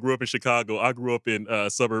Chicago, grew up in Chicago. I grew up in a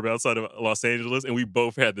suburb outside of Los Angeles, and we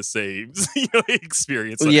both had the same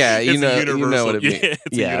experience. So yeah, it's you know what it means.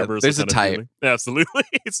 It's a universal. There's a type. Feeling. Absolutely.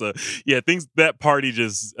 So things that party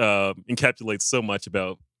just encapsulates so much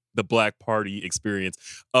about the Black Party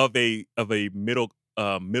experience of a middle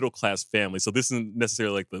class family. So this isn't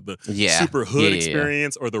necessarily like the super hood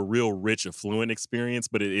experience or the real rich affluent experience,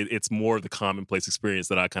 but it's more of the commonplace experience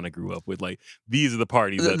that I kind of grew up with. Like these are the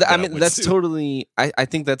parties. I mean, that's totally. I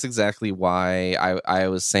think that's exactly why I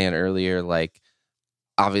was saying earlier. Like,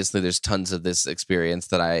 obviously, there's tons of this experience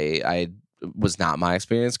that I was not my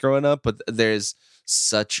experience growing up, but there's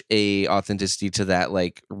such a authenticity to that.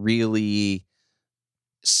 Like, really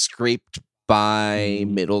scraped by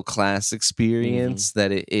middle class experience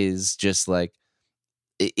that it is just like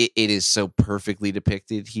it is so perfectly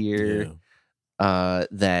depicted here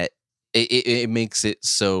that it makes it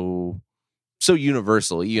so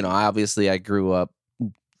universal. Obviously I grew up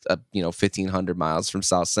 1,500 miles from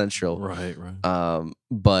South Central, right.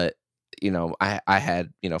 But I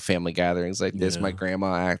had family gatherings like this. My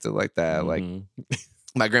grandma acted like that. Like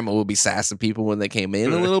my grandma would be sassing people when they came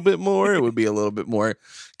in a little bit more. It would be a little bit more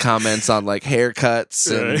comments on like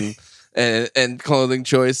haircuts and clothing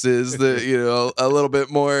choices. That a little bit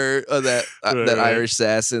more of that Irish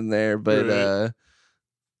sass in there. But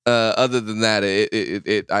other than that,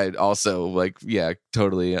 it I also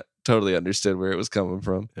totally understood where it was coming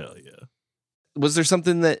from. Hell yeah! Was there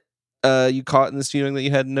something that you caught in this viewing that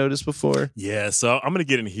you hadn't noticed before? Yeah, so I'm going to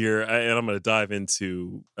get in here and I'm going to dive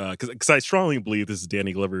into because I strongly believe this is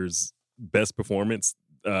Danny Glover's best performance,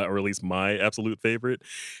 or at least my absolute favorite.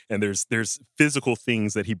 And there's physical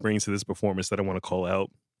things that he brings to this performance that I want to call out.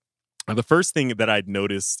 The first thing that I'd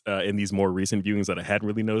noticed in these more recent viewings that I hadn't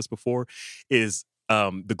really noticed before is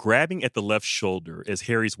the grabbing at the left shoulder as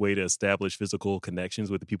Harry's way to establish physical connections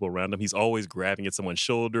with the people around him. He's always grabbing at someone's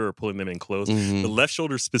shoulder or pulling them in close. The left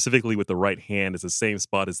shoulder, specifically with the right hand, is the same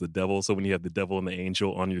spot as the devil. So when you have the devil and the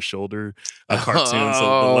angel on your shoulder, a cartoon,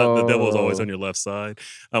 so the devil is always on your left side.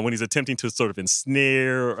 When he's attempting to sort of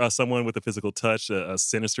ensnare someone with a physical touch, a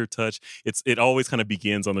sinister touch, it always kind of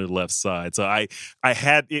begins on the left side. So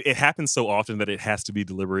it happens so often that it has to be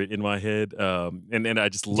deliberate in my head, and I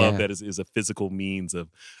just love that as a physical means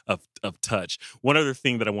of touch. One other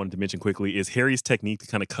thing that I wanted to mention quickly is Harry's technique to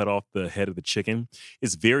kind of cut off the head of the chicken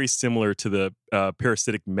is very similar to the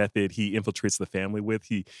parasitic method he infiltrates the family with.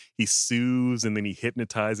 He soothes and then he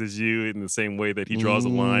hypnotizes you in the same way that he draws a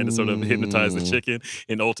line to sort of hypnotize the chicken,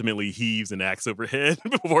 and ultimately heaves and acts overhead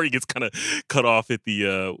before he gets kind of cut off at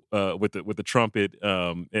the with the trumpet.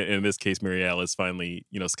 And in this case, Mary Alice finally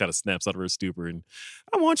kind of snaps out of her stupor and,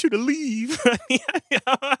 I want you to leave.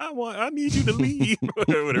 I need you to leave.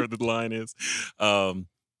 Whatever the line is.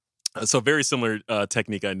 So very similar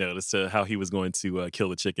technique I noticed to how he was going to kill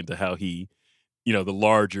the chicken to how he, the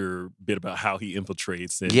larger bit about how he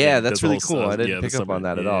infiltrates. And, that's really cool. I didn't pick up on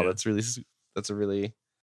that at all. That's a really.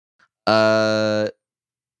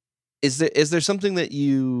 Is there something that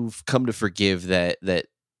you've come to forgive that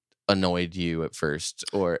annoyed you at first,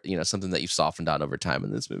 or something that you've softened on over time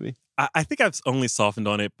in this movie? I think I've only softened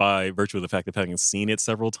on it by virtue of the fact of having seen it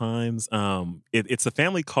several times. It's a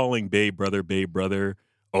family calling babe brother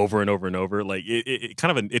over and over and over. Like it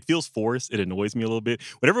kind of it feels forced. It annoys me a little bit.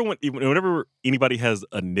 Whenever anybody has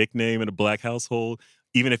a nickname in a Black household,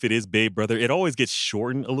 even if it is babe brother, it always gets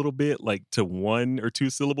shortened a little bit, like to 1 or 2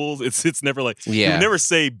 syllables. It's never like you would never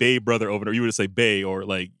say babe brother over and over. You would say bae or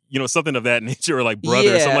like something of that nature, or like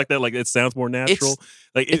brother or something like that. Like it sounds more natural.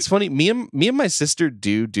 It's funny. Me and my sister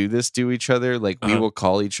do this to each other. Like we will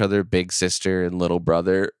call each other big sister and little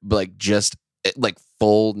brother, but like just like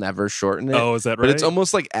full, never shorten it. Oh, is that right? But it's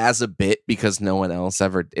almost like as a bit because no one else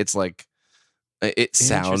ever. It's like. It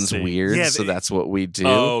sounds weird, so that's what we do.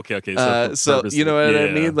 Oh, okay. So you know what I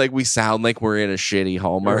mean? Like we sound like we're in a shitty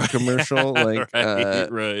Hallmark commercial. Like,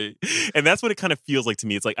 right. And that's what it kind of feels like to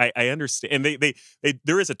me. It's like I understand, and they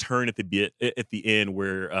there is a turn at the end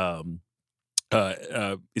where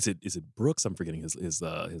is it Brooks? I'm forgetting his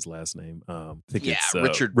last name. I think it's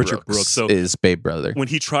Richard Brooks. So is babe brother when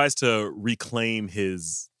he tries to reclaim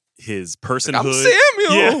his personhood. I'm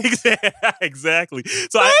Samuel. Yeah, exactly.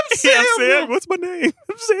 So I'm Sam. What's my name?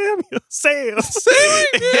 I'm Samuel. Sam.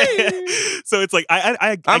 So it's like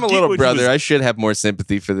I'm a little brother. I should have more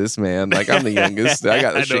sympathy for this man. Like I'm the youngest. I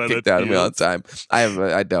got the shit kicked out of me all the time. I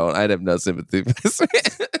have no sympathy for this man.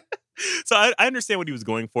 So I understand what he was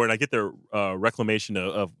going for, and I get the reclamation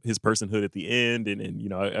of his personhood at the end, and you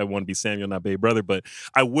know I want to be Samuel, not Babe Brother, but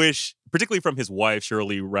I wish, particularly from his wife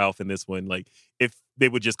Shirley Ralph in this one, like if they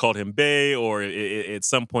would just called him Bay, or at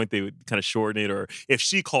some point they would kind of shorten it, or if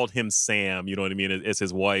she called him Sam, you know what I mean, as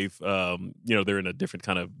his wife, you know they're in a different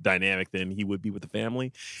kind of dynamic than he would be with the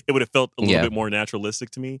family. It would have felt a little bit more naturalistic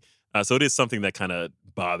to me. So it is something that kind of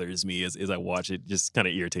bothers me as I watch it. Just kind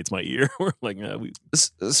of irritates my ear. Like,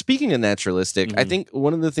 speaking of naturalistic, I think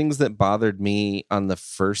one of the things that bothered me on the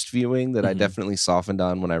first viewing that I definitely softened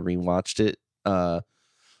on when I rewatched it,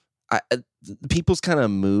 people's kind of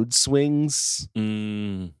mood swings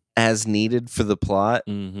as needed for the plot.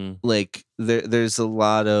 Like there's a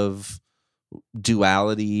lot of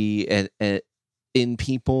duality and in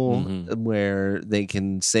people where they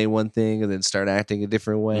can say one thing and then start acting a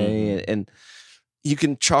different way, and you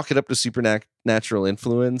can chalk it up to supernatural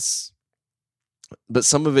influence, but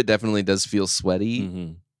some of it definitely does feel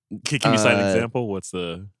sweaty. Can you cite an example? What's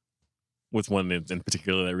one in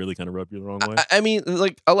particular that really kind of rubbed you the wrong way? I mean,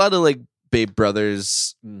 like a lot of like Babe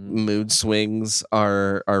Brothers mood swings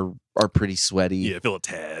are pretty sweaty. Yeah, I feel a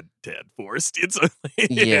tad forced. I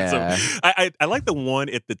like the one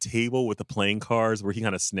at the table with the playing cards where he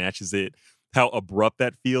kind of snatches it. How abrupt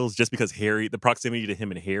that feels, just because Harry, the proximity to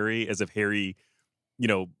him and Harry, as if Harry, you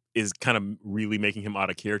know, is kind of really making him out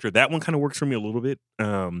of character. That one kind of works for me a little bit.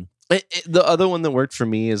 The other one that worked for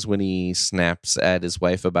me is when he snaps at his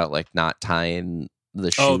wife about like not tying the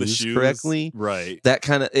shoes correctly. Right. That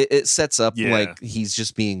kind of it sets up like he's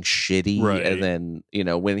just being shitty, and then you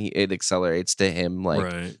know when it accelerates to him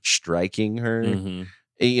like striking her.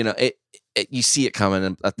 You know, you see it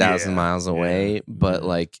coming 1,000 miles away, but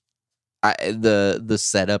like the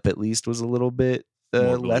setup at least was a little bit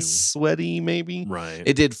less sweaty. Maybe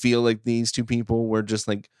it did feel like these two people were just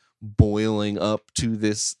like boiling up to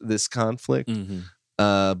this conflict.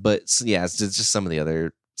 But yeah, it's just some of the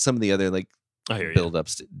other like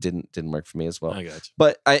build-ups didn't work for me as well. I got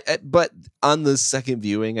you. But on the second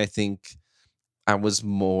viewing, I think I was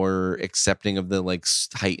more accepting of the like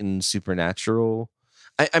heightened supernatural.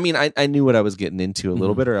 I mean, I knew what I was getting into a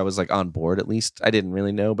little bit, or I was like on board at least. I didn't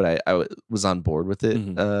really know, but I was on board with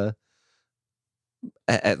it.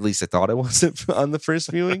 At least I thought I wasn't on the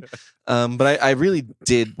first viewing. But I really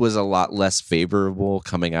was a lot less favorable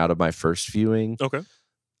coming out of my first viewing. Okay.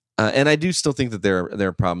 And I do still think that there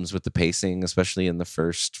are problems with the pacing, especially in the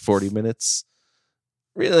first 40 minutes.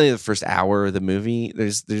 Really, the first hour of the movie,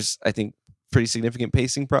 there's I think pretty significant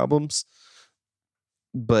pacing problems.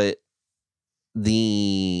 But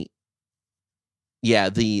the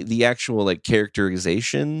actual like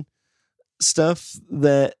characterization stuff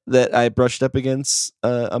that I brushed up against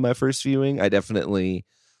on my first viewing, I definitely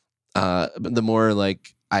the more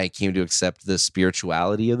like I came to accept the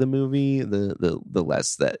spirituality of the movie, the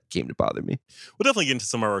less that came to bother me. We'll definitely get into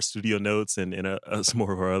some of our studio notes and some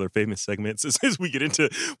more of our other famous segments as we get into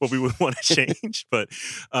what we would want to change. But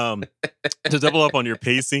to double up on your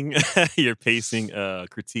pacing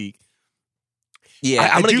critique.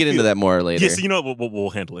 Yeah, I'm going to get into that more later. Yeah, so you know what,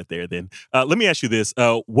 we'll handle it there then. Let me ask you this.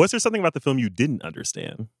 Was there something about the film you didn't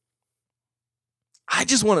understand? I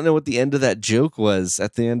just want to know what the end of that joke was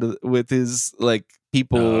at the end with his like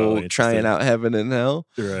people trying out heaven and hell.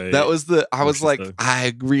 Right. That was I was like,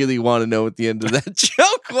 I really want to know what the end of that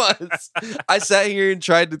joke was. I sat here and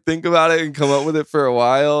tried to think about it and come up with it for a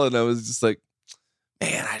while, and I was just like,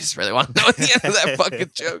 man, I just really want to know what the end of that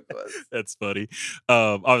fucking joke was. That's funny.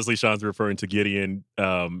 Obviously, Sean's referring to Gideon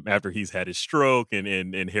after he's had his stroke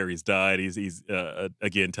and Harry's died. He's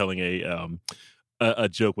again telling a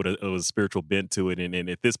joke with a spiritual bent to it, and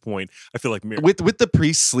at this point, I feel like with the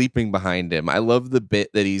priest sleeping behind him. I love the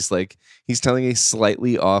bit that he's telling a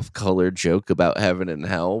slightly off-color joke about heaven and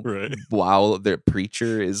hell, while their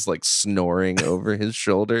preacher is like snoring over his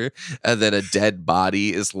shoulder, and then a dead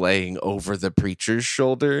body is laying over the preacher's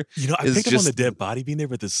shoulder. You know, I picked up on the dead body being there,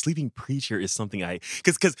 but the sleeping preacher is something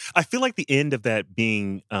because I feel like the end of that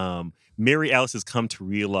being Mary Alice has come to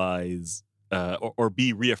realize or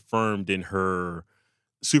be reaffirmed in her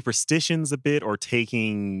superstitions a bit, or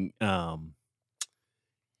taking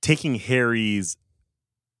Harry's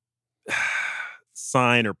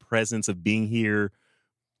sign or presence of being here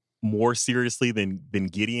more seriously than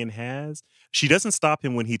Gideon has. She doesn't stop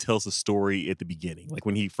him when he tells the story at the beginning, like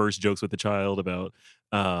when he first jokes with the child about,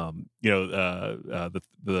 the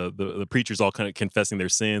preachers all kind of confessing their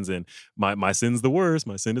sins, and my sin's the worst.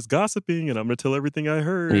 My sin is gossiping, and I'm going to tell everything I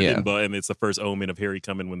heard. Yeah. And it's the first omen of Harry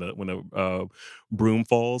coming when the broom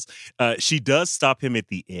falls. She does stop him at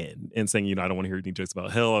the end and saying, I don't want to hear any jokes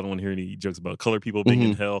about hell. I don't want to hear any jokes about colored people being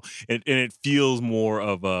in hell. And it feels more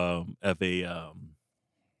of a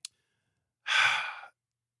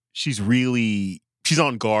she's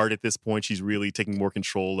on guard at this point. She's really taking more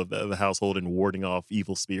control of the household and warding off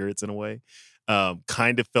evil spirits in a way.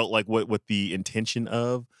 Kind of felt like what the intention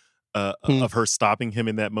of her stopping him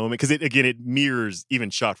in that moment, because it mirrors, even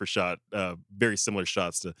shot for shot, very similar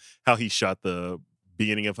shots to how he shot the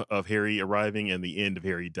beginning of Harry arriving and the end of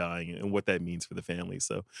Harry dying, and what that means for the family.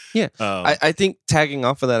 So yeah, I think tagging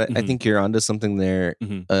off of that, I think you're onto something there.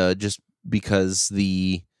 Just because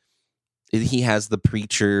he has the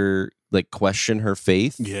preacher like question her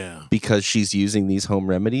faith, because she's using these home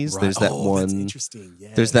remedies. Right. There's that one. That's interesting.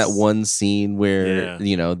 Yes. There's that one scene where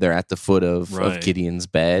they're at the foot of Gideon's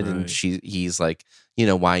bed, and he's like,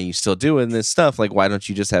 why are you still doing this stuff? Like, why don't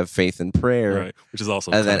you just have faith and prayer? Right. Which is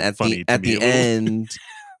also and then at the end.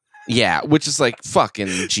 Yeah, which is like fucking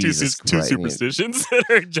Jesus Christ. Two superstitions that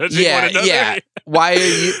are judging one another. Yeah. Why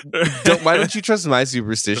don't you trust my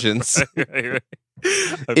superstitions? Right.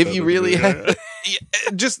 If you really have,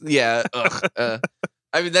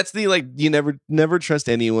 I mean, that's the you never trust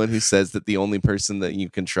anyone who says that the only person that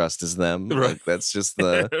you can trust is them. Right. Like, that's just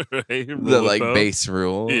the base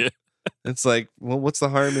rule. Yeah. It's like, well, what's the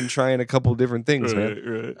harm in trying a couple different things,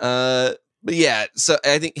 man? Right. But yeah, so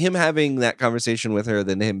I think him having that conversation with her,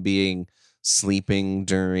 then him being sleeping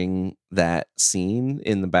during that scene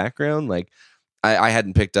in the background, like I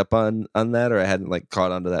hadn't picked up on that, or I hadn't like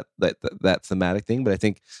caught onto that thematic thing. But I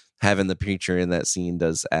think having the preacher in that scene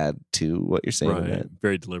does add to what you're saying. Right.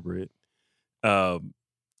 Very deliberate. So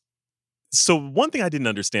one thing I didn't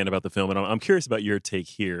understand about the film, and I'm curious about your take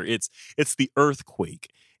here. It's the earthquake.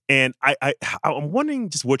 And I'm wondering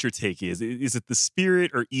just what your take is. Is it the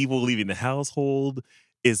spirit or evil leaving the household?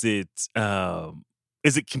 Is it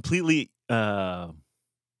completely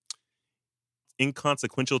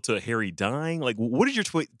inconsequential to Harry dying? Like, what is your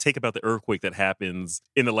take about the earthquake that happens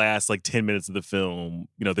in the last 10 minutes of the film?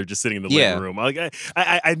 They're just sitting in the living room. Like,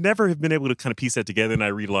 I never have been able to kind of piece that together, and I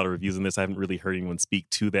read a lot of reviews on this. I haven't really heard anyone speak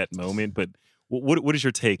to that moment. But what is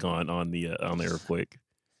your take on the earthquake?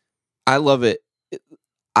 I love it.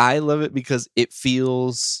 I love it because it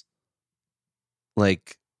feels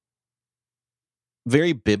like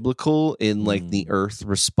very biblical in the earth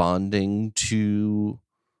responding to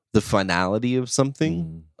the finality of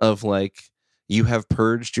something, of you have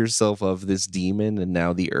purged yourself of this demon, and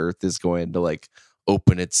now the earth is going to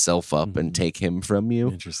open itself up and take him from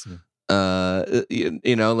you. Interesting.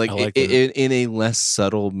 In a less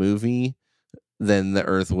subtle movie than the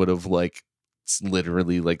earth would have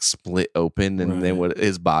literally split open, and then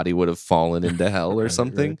his body would have fallen into hell or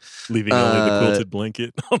something, leaving only the quilted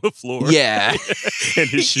blanket on the floor. Yeah. And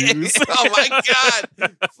his shoes. Oh my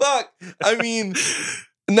god. Fuck. I mean,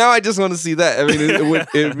 now I just want to see that. I mean, it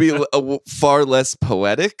would be far less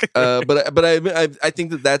poetic, but I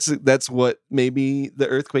think that's what maybe the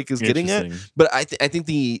earthquake is getting at. But I think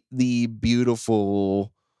the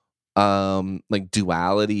beautiful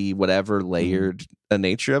duality, whatever layered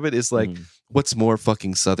nature of it is what's more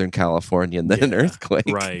fucking Southern Californian than an earthquake,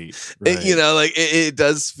 right? It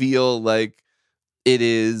does feel like it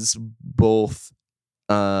is both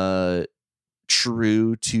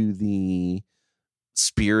true to the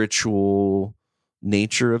spiritual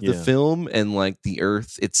nature of the film, and the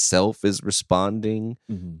earth itself is responding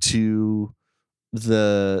to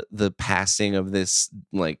the passing of this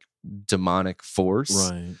demonic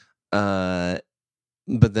force, right?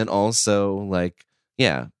 But then also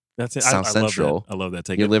that's it. South Central. I love that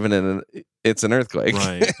take. You're living in it's an earthquake,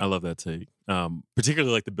 right? I love that take.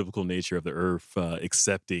 Particularly the biblical nature of the earth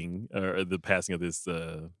accepting the passing of this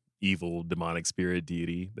evil demonic spirit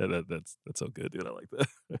deity. That's so good, dude. I like that.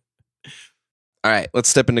 All right, let's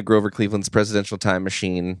step into Grover Cleveland's presidential time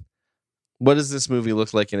machine. What does this movie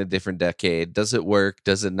look like in a different decade? Does it work?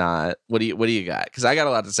 Does it not? What do you got? Because I got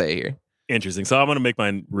a lot to say here. Interesting. So I'm going to make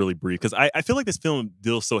mine really brief, because I feel like this film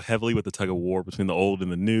deals so heavily with the tug of war between the old and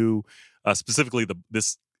the new, specifically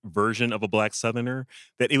this version of a Black Southerner,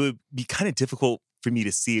 that it would be kind of difficult for me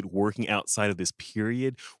to see it working outside of this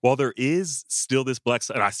period. While there is still this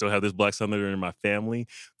and I still have this Black Southerner in my family,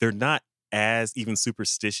 they're not as even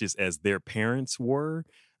superstitious as their parents were.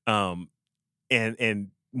 And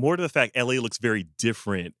more to the fact LA looks very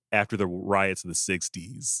different after the riots of the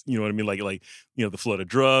 60s. You know what I mean? Like, the flood of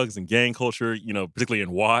drugs and gang culture, particularly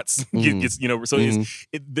in Watts. It's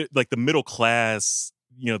like the middle class,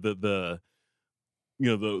 the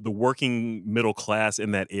working middle class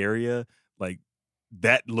in that area, like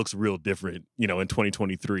that looks real different, in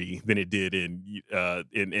 2023 than it did in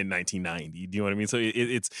 1990. Do you know what I mean? So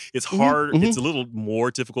it's hard. It's a little more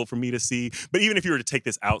difficult for me to see. But even if you were to take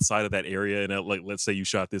this outside of that area and let's say you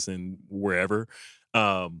shot this in wherever,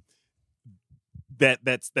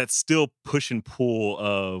 that's still push and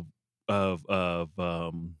pull of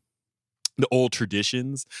the old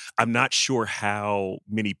traditions. I'm not sure how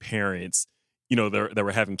many parents, that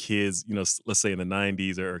were having kids, let's say in the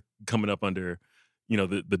 90s or coming up under,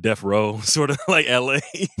 the death row, sort of like LA.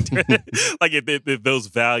 Like if those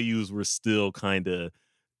values were still kind of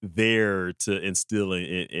there to instill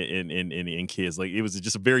in kids. Like it was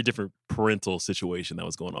just a very different parental situation that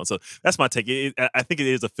was going on. So that's my take. I think it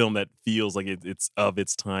is a film that feels like it's of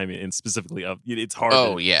its time, and specifically it's hard.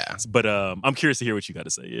 Oh yeah. But I'm curious to hear what you got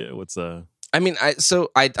to say. Yeah. What's I mean, I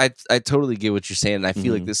totally get what you're saying. And I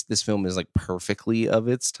feel like this film is like perfectly of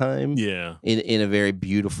its time. Yeah. In a very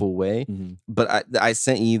beautiful way. Mm-hmm. But I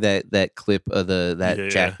sent you that clip of that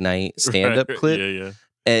Jack Knight stand-up clip. Yeah.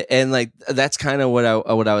 And like that's kind of what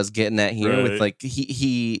I was getting at here with like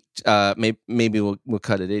he maybe we'll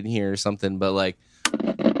cut it in here or something, but like I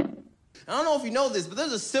don't know if you know this, but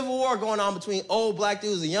there's a civil war going on between old black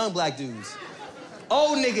dudes and young black dudes.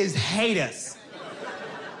 Old niggas hate us.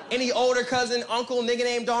 Any older cousin, uncle, nigga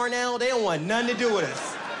named Darnell, they don't want nothing to do with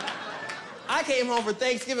us. I came home for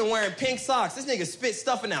Thanksgiving wearing pink socks. This nigga spit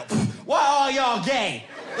stuffing out. Why all y'all gay?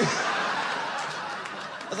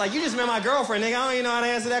 I was like, you just met my girlfriend, nigga. I don't even know how to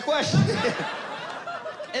answer that question.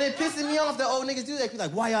 And it pisses me off that old niggas do that. Be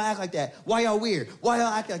like, why y'all act like that? Why y'all weird? Why y'all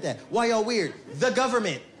act like that? Why y'all weird? The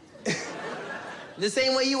government. The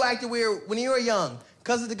same way you acted weird when you were young,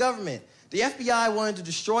 because of the government. The FBI wanted to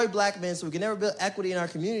destroy black men so we could never build equity in our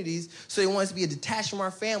communities, so they wanted us to be detached from our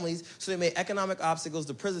families, so they made economic obstacles.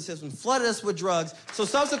 The prison system flooded us with drugs, so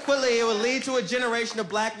subsequently it would lead to a generation of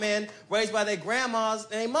black men raised by their grandmas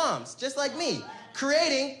and their moms, just like me,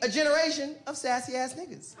 creating a generation of sassy-ass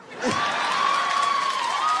niggas.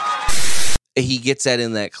 He gets that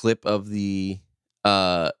in that clip of the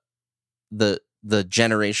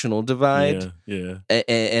generational divide. Yeah.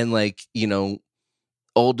 And like,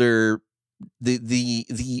 older...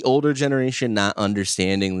 The older generation not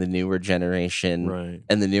understanding the newer generation, right.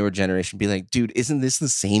 And the newer generation be like, dude, isn't this the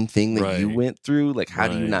same thing that you went through? Like, how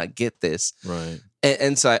do you not get this? Right.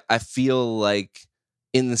 And so I feel like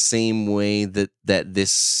in the same way that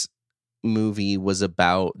this movie was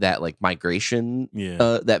about that like migration,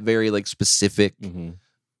 that very like specific,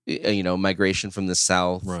 migration from the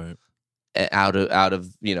South, right, out of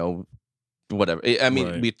whatever. I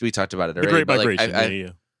mean, we talked about it already. The Great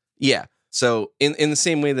Migration, yeah. So in the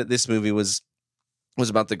same way that this movie was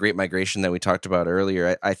about the Great Migration that we talked about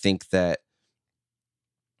earlier, I think that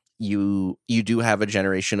you do have a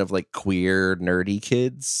generation of like queer nerdy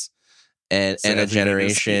kids and a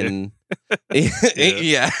generation and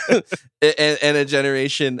a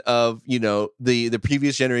generation of the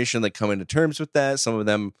previous generation like coming to terms with that, some of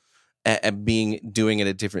them doing it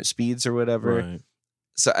at different speeds or whatever. Right.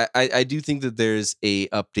 So I do think that there's a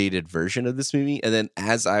updated version of this movie. And then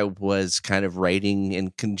as I was kind of writing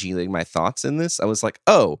and congealing my thoughts in this, I was like,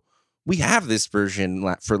 oh, we have this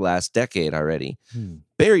version for last decade already.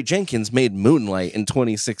 Barry Jenkins made Moonlight in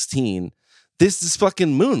 2016. This is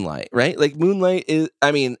fucking Moonlight, right? Like Moonlight is,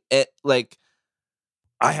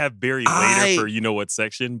 I have Barry later for what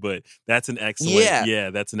section, but that's an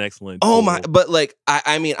excellent. That's an excellent. Oh my! But like,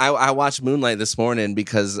 I watched Moonlight this morning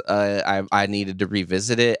because I needed to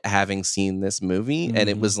revisit it, having seen this movie, and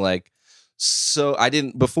it was like, so I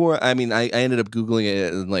didn't before. I mean, I ended up Googling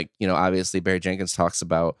it, and like obviously Barry Jenkins talks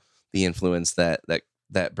about the influence that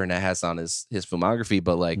Burnett has on his filmography,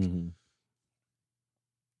 but like,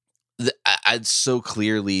 I so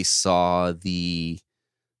clearly saw the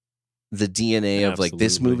DNA of like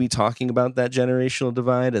this movie talking about that generational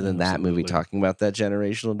divide, and then that movie talking about that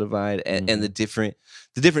generational divide, and the different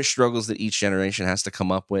struggles that each generation has to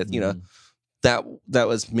come up with. That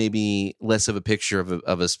was maybe less of a picture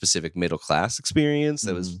of a specific middle class experience.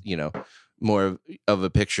 That was more of a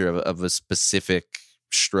picture of a specific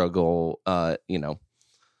struggle.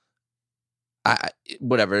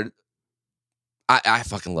 Whatever. I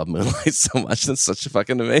fucking love Moonlight so much. It's such a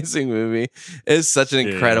fucking amazing movie. It's such an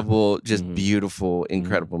incredible, just beautiful,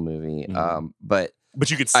 incredible movie. But But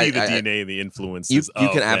you could see the DNA and the influences. You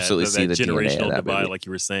can absolutely see the generational DNA divide, like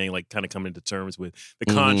you were saying, like kind of coming to terms with the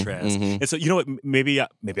contrast. And so, you know what? Maybe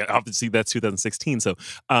obviously that's 2016. So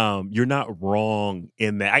you're not wrong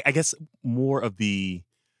in that. I guess more of the.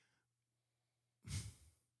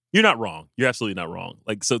 You're not wrong. You're absolutely not wrong.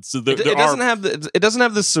 Like so, it doesn't have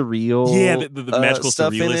the surreal, the magical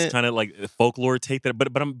stuff surrealist kind of like folklore take that. But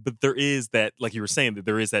there is that, like you were saying, that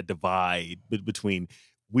there is that divide between.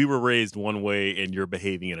 We were raised one way and you're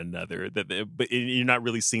behaving in another. But you're not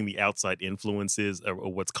really seeing the outside influences or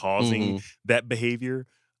what's causing that behavior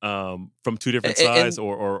from two different sides,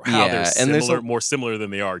 or how they're similar, more similar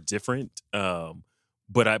than they are different.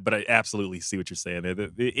 But I absolutely see what you're saying there.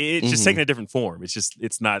 It's just taking a different form.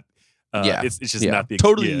 It's not. It's just not the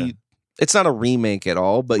totally. It's not a remake at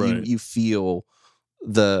all. But you feel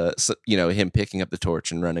him picking up the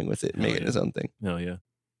torch and running with it, and making his own thing. Oh yeah.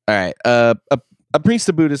 All right. A priest,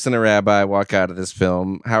 a Buddhist, and a rabbi walk out of this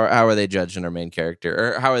film. How are they judging our main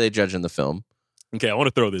character, or how are they judging the film? Okay, I want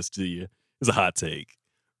to throw this to you. It's a hot take.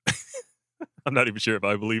 I'm not even sure if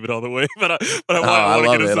I believe it all the way, but I want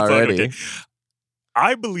to get us already. Okay.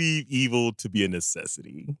 I believe evil to be a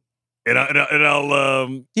necessity, and I'll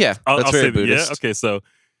that's very Buddhist. Yeah, okay, so.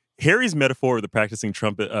 Harry's metaphor of the practicing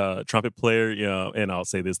trumpet player, and I'll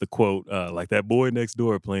say this, the quote, like that boy next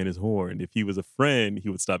door playing his horn. If he was a friend, he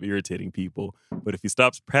would stop irritating people. But if he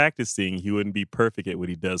stops practicing, he wouldn't be perfect at what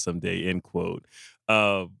he does someday, end quote.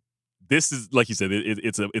 This is, like you said,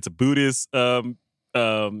 it's a Buddhist pillar,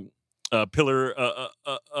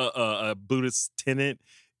 a Buddhist tenet.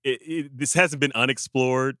 This hasn't been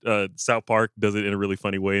unexplored. South Park does it in a really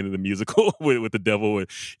funny way in the musical with the devil.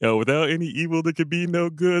 Without any evil, there could be no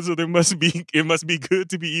good. So it must be good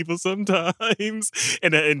to be evil sometimes.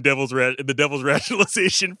 And the devil's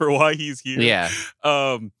rationalization for why he's here. Yeah.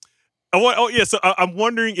 So I'm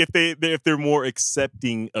wondering if they're more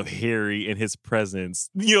accepting of Harry and his presence.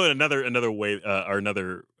 Another way or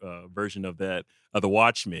another version of that. The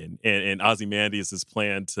Watchmen and Ozymandias'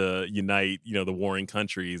 plan to unite, the warring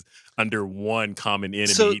countries under one common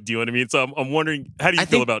enemy. Do you know what I mean? So I'm wondering, how do you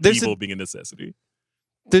feel about evil being a necessity?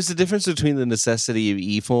 There's a difference between the necessity of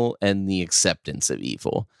evil and the acceptance of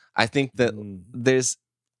evil. I think that there's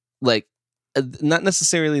not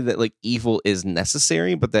necessarily that like evil is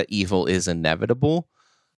necessary, but that evil is inevitable.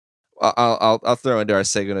 I'll throw into our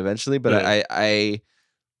segment eventually, but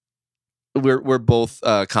We're both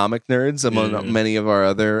comic nerds among many of our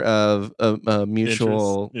other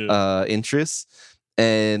mutual interests.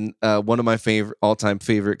 And one of my all-time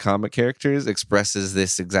favorite comic characters expresses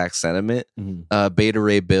this exact sentiment. Beta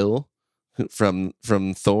Ray Bill from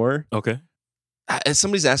Thor. Okay.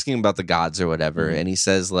 Somebody's asking about the gods or whatever, and he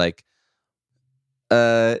says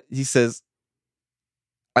I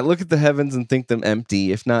look at the heavens and think them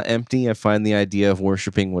empty. If not empty, I find the idea of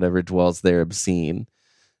worshiping whatever dwells there obscene.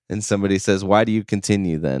 And somebody says, why do you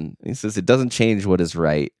continue then? And he says, it doesn't change what is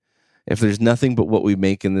right. If there's nothing but what we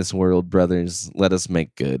make in this world, brothers, let us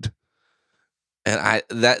make good. And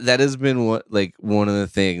that has been one of the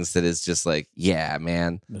things that is just like, yeah,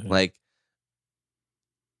 man. Mm-hmm. Like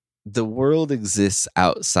the world exists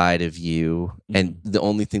outside of you, and the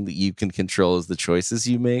only thing that you can control is the choices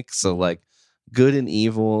you make. So like good and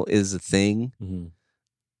evil is a thing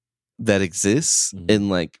that exists, and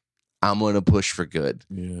like I'm going to push for good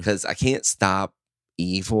because I can't stop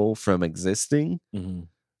evil from existing,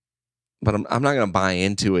 but I'm not going to buy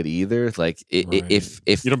into it either. Like if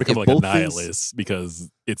you don't become like a nihilist because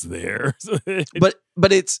it's there,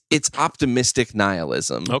 but it's optimistic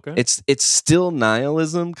nihilism. Okay, it's still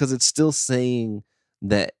nihilism because it's still saying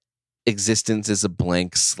that existence is a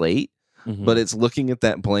blank slate, but it's looking at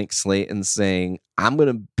that blank slate and saying, I'm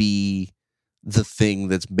going to be the thing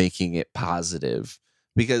that's making it positive.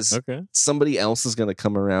 Because somebody else is going to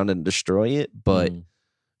come around and destroy it, but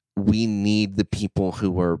we need the people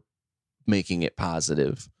who are making it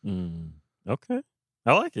positive. Okay.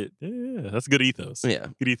 I like it. Yeah, that's good ethos. Yeah.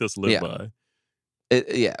 Good ethos to live by.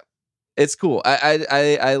 It's cool.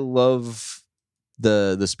 I love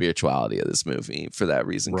the spirituality of this movie for that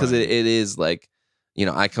reason. Because it is like,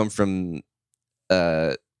 I come from,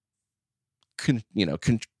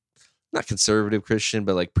 not conservative Christian,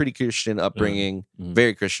 but like pretty Christian upbringing,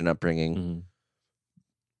 very Christian upbringing.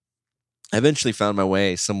 I eventually found my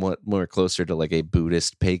way somewhat more closer to like a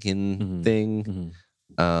Buddhist pagan thing.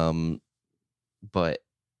 But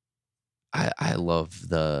I love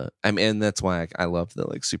and that's why I love the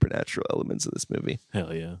like supernatural elements of this movie.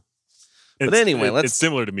 Hell yeah. But anyway, it's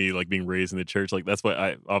similar to me, like being raised in the church. Like that's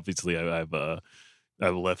why I've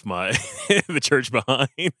I've left my the church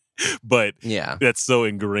behind. But that's so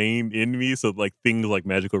ingrained in me. So like things like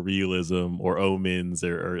magical realism or omens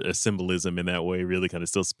or a symbolism in that way really kind of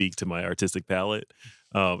still speak to my artistic palette.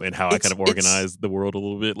 And how I kind of organize the world a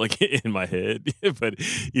little bit, like in my head. But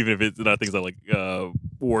even if it's not things I like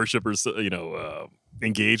worship or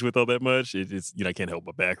engage with all that much, it's I can't help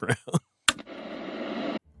my background.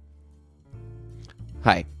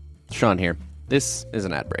 Hi, Sean here. This is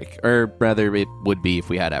an ad break, or rather, it would be if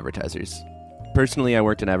we had advertisers. Personally, I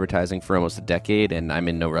worked in advertising for almost a decade, and I'm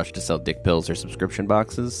in no rush to sell dick pills or subscription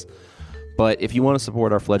boxes. But if you want to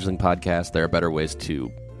support our fledgling podcast, there are better ways to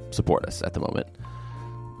support us at the moment.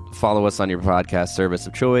 Follow us on your podcast service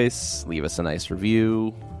of choice, leave us a nice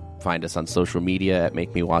review, find us on social media at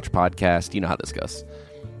Make Me Watch Podcast. You know how this goes.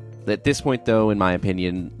 At this point, though, in my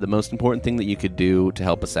opinion, the most important thing that you could do to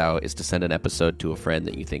help us out is to send an episode to a friend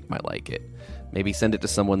that you think might like it. Maybe send it to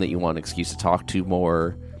someone that you want an excuse to talk to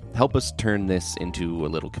more. Help us turn this into a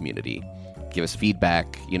little community. Give us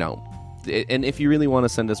feedback, And if you really want to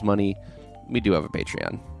send us money, we do have a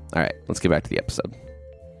Patreon. All right, let's get back to the episode.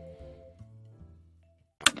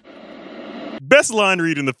 Best line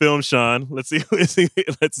read in the film, Sean. Let's see if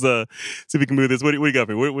we can move this. What do you got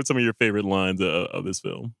for me? What's some of your favorite lines of this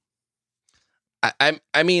film? I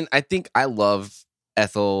mean, I think I love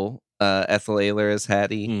Ethel Ayler as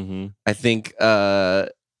Hattie. Mm-hmm. I think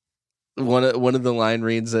one of the line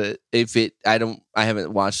reads that I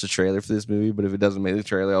haven't watched the trailer for this movie, but if it doesn't make the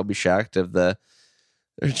trailer, I'll be shocked. What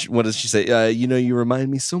does she say? You remind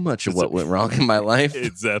me so much of what went wrong in my life.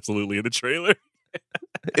 It's absolutely in the trailer.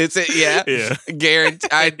 It's it, yeah. Guarantee.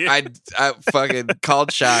 I fucking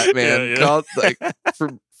called shot, man. Yeah. Called like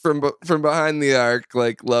from behind the arc.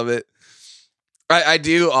 Like, love it. I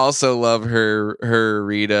do also love her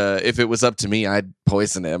Rita. If it was up to me, I'd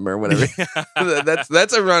poison him or whatever.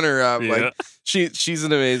 that's a runner up. Yeah. Like she's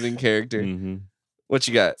an amazing character. Mm-hmm. What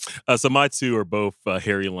you got? So my two are both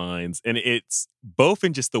Harry lines, and it's both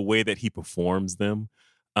in just the way that he performs them.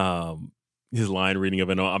 His line reading of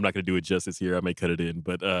it. I'm not going to do it justice here. I may cut it in,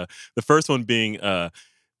 but the first one being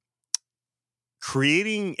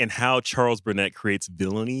creating and how Charles Burnett creates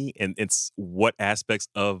villainy, and it's what aspects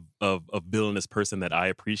of villainous person that I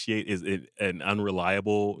appreciate is an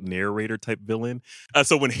unreliable narrator type villain.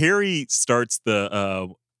 So when Harry starts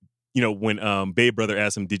when Babe Brother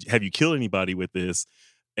asks him, have you killed anybody with this?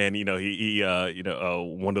 And he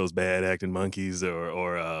one of those bad acting monkeys,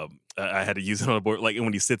 or I had to use it on the board. Like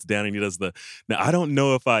when he sits down and he does now I don't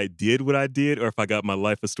know if I did what I did or if I got my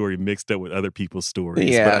life story mixed up with other people's stories.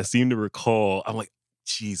 Yeah. But I seem to recall, I'm like,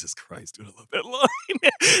 Jesus Christ, dude, I love that line.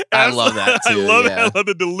 I love that too. I love it. I love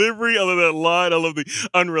the delivery. I love that line. I love the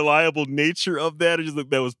unreliable nature of that.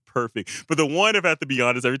 That was perfect. But the one, if I have to be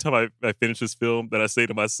honest, every time I finish this film, that I say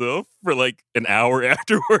to myself for like an hour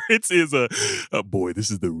afterwards is boy, this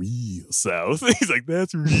is the real South. He's like,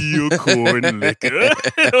 that's real corn liquor.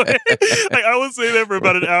 Like I would say that for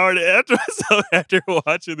about an hour and a half myself after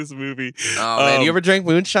watching this movie. Oh man, you ever drank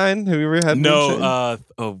moonshine? Have you ever had moonshine? No,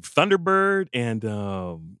 Thunderbird and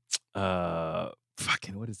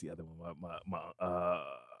fucking what is the other one? I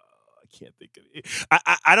can't think of it.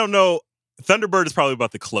 I don't know. Thunderbird is probably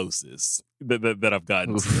about the closest that I've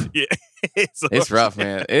gotten. Yeah, it's rough,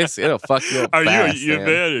 man. It'll fuck you up. Are fast, you a man.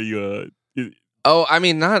 fan? Are you? Oh, I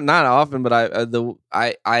mean, not often, but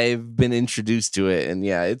I've been introduced to it, and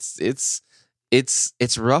yeah,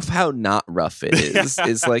 it's rough how not rough it is.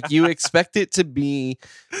 It's like you expect it to be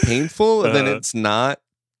painful, and then it's not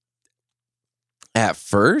at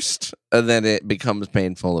first, and then it becomes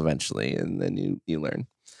painful eventually, and then you learn.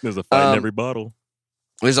 There's a fight in every bottle.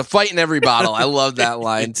 There's a fight in every bottle. I love that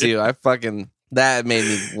line too. That made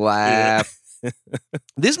me laugh. Yeah.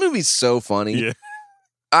 This movie's so funny. Yeah.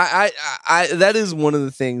 I that is one of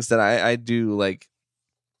the things that I do like.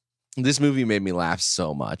 This movie made me laugh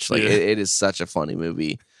so much. Like it is such a funny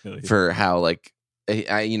movie for how like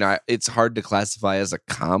it's hard to classify as a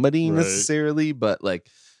comedy necessarily, but like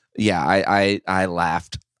I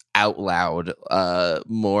laughed out loud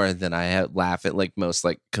more than I had laugh at like most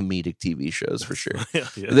like comedic TV shows for sure.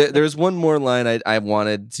 There's one more line I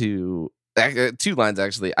wanted to two lines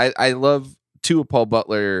actually. I love two of Paul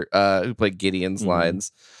Butler who played Gideon's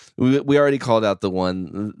lines. We already called out the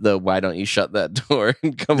why don't you shut that door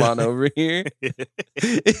and come on over here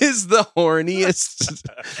is the horniest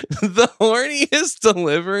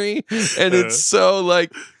delivery, and it's so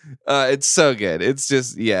like it's so good. It's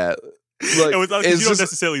just like, you don't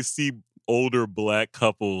necessarily see older black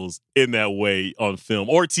couples in that way on film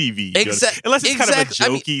or TV, unless it's kind of a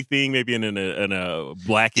jokey thing, maybe in a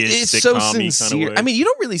blackish it's sitcom so sincere kind of way. I mean, you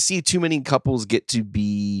don't really see too many couples get to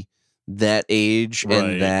be that age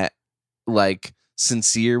and that like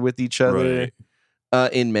sincere with each other.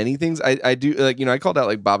 In many things, I do like, I called out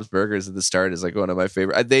like Bob's Burgers at the start as like one of my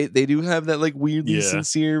favorite. They do have that like weirdly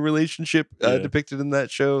sincere relationship depicted in that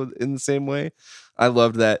show in the same way. I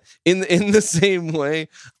loved that. In the same way,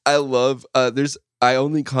 I love. I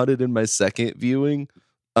only caught it in my second viewing.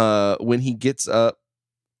 When he gets up,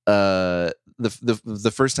 the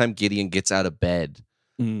first time Gideon gets out of bed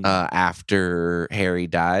after Harry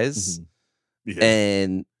dies,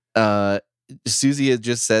 and Susie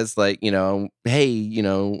just says like,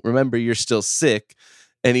 hey, remember you're still sick,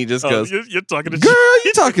 and he just goes, "You're talking to girl,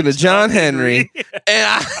 you're talking to John Henry,"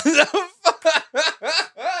 and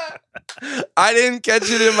I didn't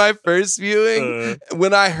catch it in my first viewing.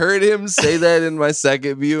 When I heard him say that in my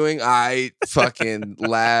second viewing, I fucking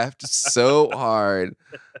laughed so hard.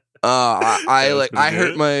 I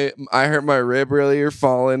hurt my rib earlier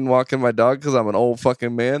falling walking my dog because I'm an old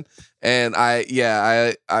fucking man, and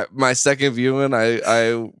I my second viewing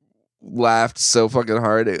I laughed so fucking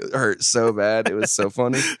hard it hurt so bad. It was so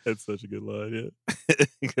funny. That's such a good line.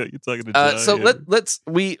 Yeah, you're talking to John. So let's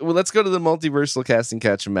go to the multiversal casting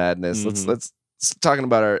couch of madness. Let's talking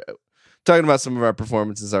about some of our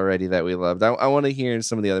performances already that we loved. I want to hear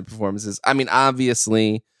some of the other performances. I mean,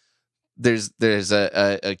 obviously, there's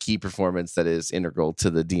a key performance that is integral to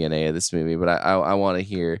the DNA of this movie, but I want to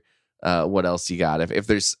hear what else you got. If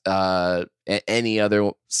there's any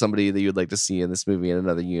other somebody that you'd like to see in this movie in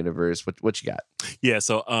another universe, what you got? Yeah,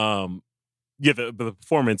 so the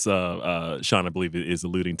performance Sean, I believe, is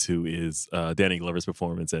alluding to is Danny Glover's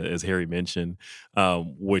performance, as Harry mentioned,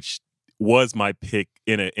 which was my pick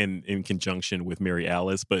in conjunction with Mary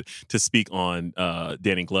Alice. But to speak on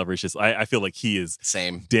Danny Glover, it's just I feel like he is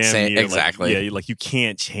same near, exactly. Like you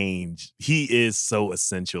can't change. He is so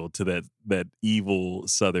essential to that evil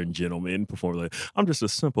Southern gentleman performer. Like, I'm just a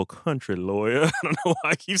simple country lawyer. I don't know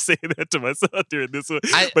why I keep saying that to myself during this one,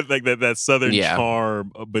 but like that Southern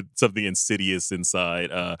charm, but something insidious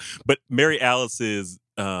inside. But Mary Alice's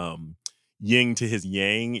yin to his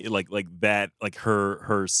yang, like that, like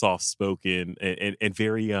her soft spoken and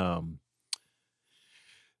very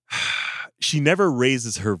she never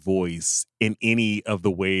raises her voice in any of the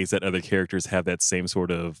ways that other characters have that same sort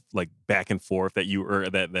of like back and forth that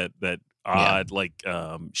that odd like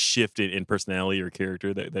shift in personality or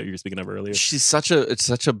character that you were speaking of earlier. She's such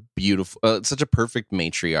a beautiful, such a perfect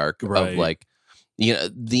matriarch of like,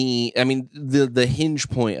 the hinge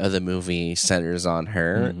point of the movie centers on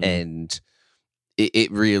her, and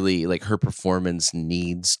it really, like, her performance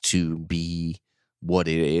needs to be what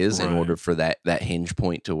it is in order for that hinge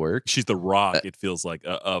point to work. She's the rock, it feels like,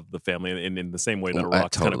 of the family, and in the same way that a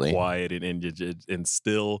rock's kind of quiet and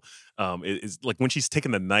still, is like when she's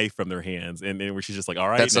taking the knife from their hands, and where she's just like, all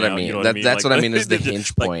right, that's now, what I mean. You know what I mean? That's like, what I mean is the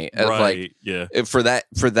hinge point. For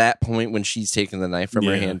that point when she's taking the knife from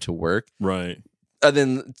her hand to work, right. And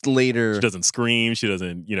then later, she doesn't scream, she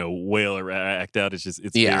doesn't, wail or act out. It's just,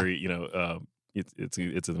 very, it's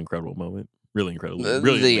an incredible moment. Really incredible.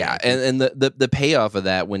 Really, and the payoff of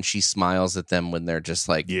that when she smiles at them when they're just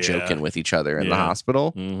like joking with each other in the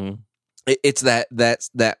hospital. It's that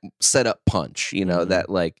setup punch, that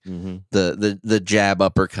like the jab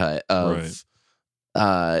uppercut of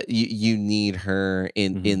you need her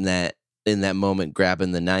in that moment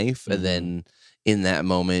grabbing the knife, and then in that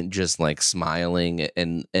moment just like smiling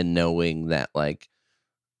and knowing that like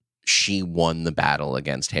she won the battle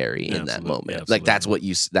against Harry in that moment. Like that's what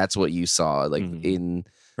you saw. Like in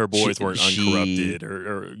her boys weren't uncorrupted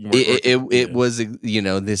or it was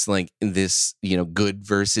this good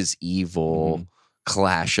versus evil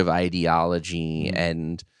clash of ideology,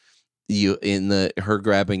 and her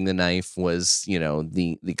grabbing the knife was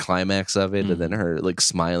the climax of it, and then her like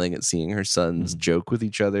smiling at seeing her sons joke with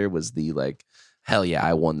each other was the like, hell yeah,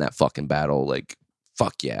 I won that fucking battle. Like,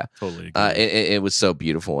 fuck yeah. Totally. It was so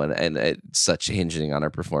beautiful and it's such hinging on her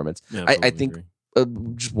performance. Yeah, I think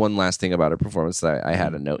just one last thing about her performance that I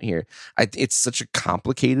had a note here. It's such a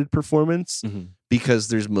complicated performance because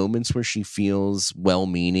there's moments where she feels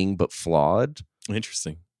well-meaning but flawed.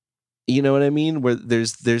 Interesting. You know what I mean? Where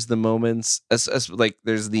there's the moments like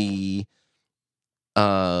there's the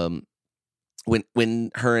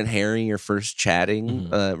when her and Harry are first chatting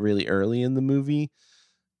really early in the movie,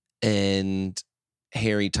 and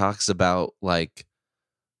Harry talks about like,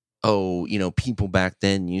 people back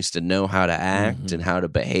then used to know how to act and how to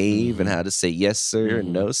behave and how to say yes sir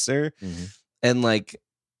and no sir, and like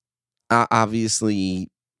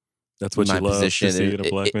obviously that's what you love to see in a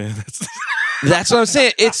black man. That's what I'm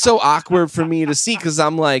saying. It's so awkward for me to see because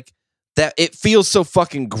I'm like, that it feels so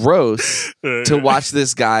fucking gross to watch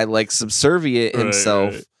this guy like subservient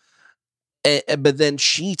himself But then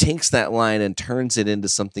she takes that line and turns it into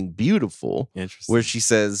something beautiful. Interesting. Where she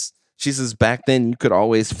says, back then you could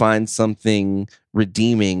always find something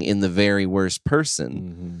redeeming in the very worst person.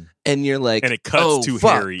 Mm-hmm. And you're like, and it cuts to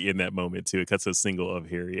Harry in that moment too. It cuts to a single of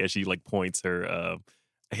Harry as she like points her, I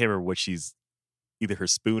can't remember what she's, either her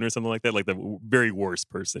spoon or something like that, like the very worst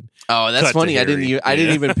person. Oh, that's funny. I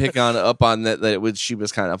didn't even pick up on that it was, she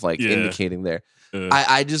was kind of like indicating there.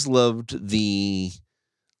 I just loved the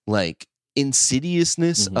like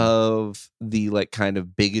insidiousness of the like kind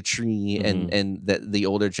of bigotry and that the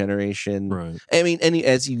older generation. Right. I mean,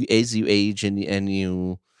 as you age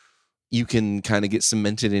and you can kind of get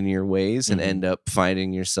cemented in your ways and end up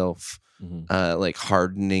finding yourself like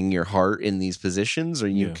hardening your heart in these positions, or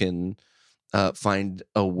you can find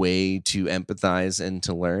a way to empathize and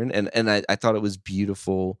to learn. And I thought it was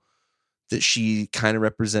beautiful that she kind of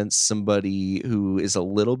represents somebody who is a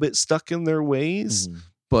little bit stuck in their ways,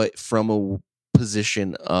 but from a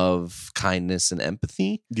position of kindness and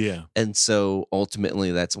empathy. Yeah. And so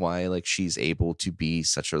ultimately that's why like she's able to be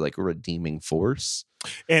such a like redeeming force.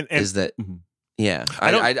 And is that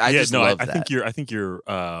I just love that. I think you're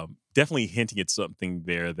definitely hinting at something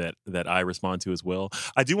there that I respond to as well.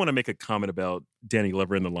 I do want to make a comment about Danny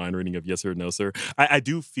Glover and the line reading of Yes Sir, No Sir. I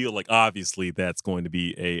do feel like obviously that's going to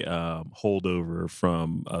be a holdover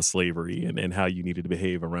from slavery and how you needed to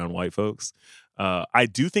behave around white folks. I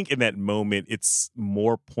do think in that moment it's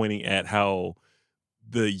more pointing at how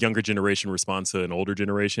the younger generation responds to an older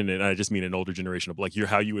generation, and I just mean an older generation of like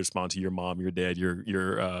how you respond to your mom, your dad, your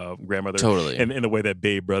grandmother, totally, and the way that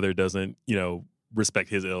Babe brother doesn't respect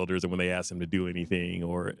his elders, and when they ask him to do anything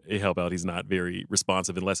or help out, he's not very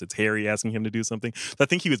responsive unless it's Harry asking him to do something. So I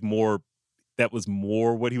think that was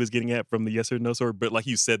more what he was getting at from the Yes or No Sir. But like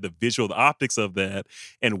you said, the visual, the optics of that,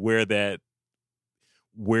 and where those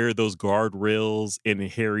guardrails in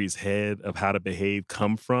Harry's head of how to behave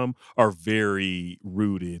come from are very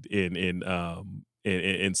rooted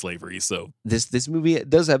in slavery. So this movie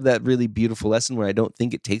does have that really beautiful lesson where I don't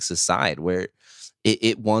think it takes a side, where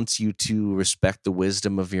it wants you to respect the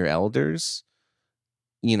wisdom of your elders,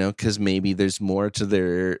 because maybe there's more to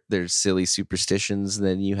their silly superstitions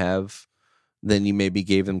than you maybe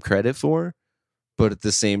gave them credit for. But at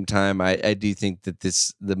the same time, I do think that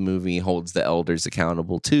the movie holds the elders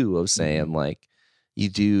accountable too, of saying like, you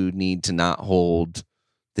do need to not hold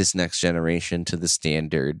this next generation to the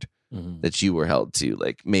standard that you were held to.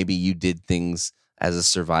 Like maybe you did things as a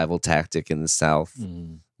survival tactic in the South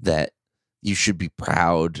that you should be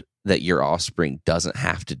proud that your offspring doesn't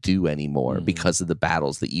have to do anymore because of the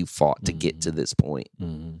battles that you fought to get to this point.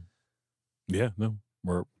 Yeah, no,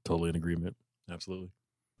 we're totally in agreement. Absolutely.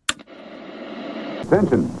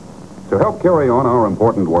 Attention. To help carry on our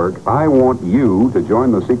important work, I want you to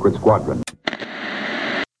join the secret squadron.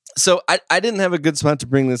 So I didn't have a good spot to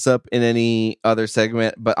bring this up in any other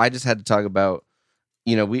segment, but I just had to talk about,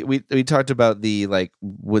 we talked about the, like,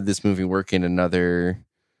 would this movie work in another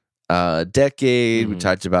decade? We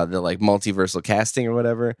talked about the, like, multiversal casting or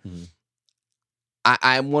whatever.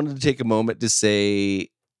 I wanted to take a moment to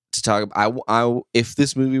talk about, if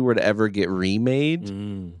this movie were to ever get remade,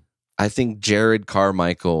 I think Gerard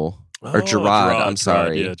Carmichael Carmichael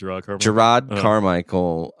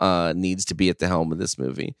needs to be at the helm of this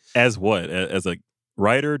movie. As what? As a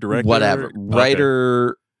writer, director, whatever,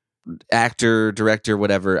 writer, actor, director,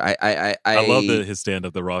 whatever. I love his stand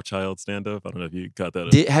up, the Rothschild stand up. I don't know if you got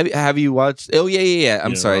that. Have you watched? Oh yeah.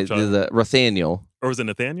 I'm sorry, the Rothaniel. Or was it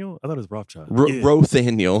Nathaniel? I thought it was Rothschild.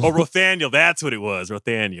 Rothaniel. Oh, Rothaniel. That's what it was.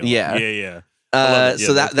 Rothaniel. Yeah.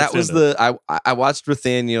 So that was I watched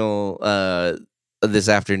Rothaniel this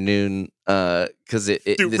afternoon because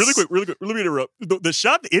really quick, let me interrupt.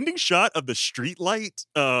 The ending shot of the street light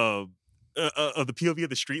of the POV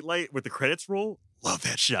of the street light with the credits roll. Love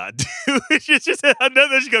that shot, dude. I know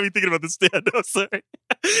that you got me thinking about the stand up. Sorry.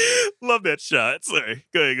 Love that shot. Sorry.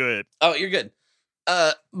 Go ahead. Oh, you're good.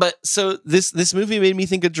 But so this movie made me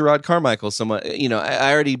think of Gerard Carmichael so much.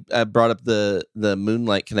 I already brought up the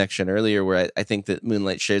Moonlight connection earlier, where I think that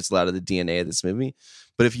Moonlight shares a lot of the DNA of this movie.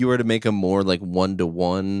 But if you were to make a more like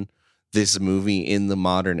 1-to-1 this movie in the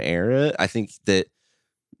modern era, I think that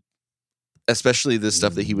especially the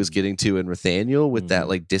stuff that he was getting to in Rothaniel with that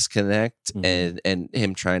like disconnect and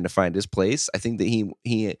him trying to find his place, I think that he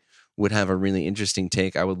would have a really interesting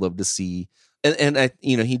take. I would love to see. And I,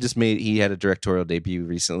 he had a directorial debut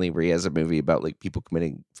recently where he has a movie about like people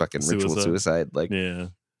committing fucking ritual suicide. Like, yeah.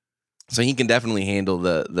 So he can definitely handle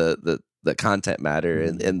the content matter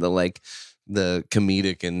and the like the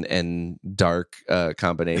comedic and dark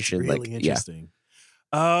combination. It's really interesting.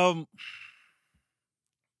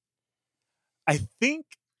 I think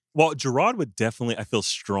Well, Gerard would definitely, I feel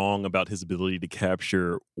strong about his ability to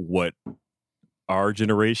capture what our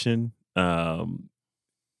generation, our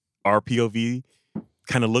POV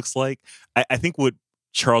kind of looks like. I think what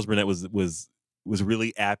Charles Burnett was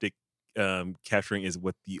really apt at capturing is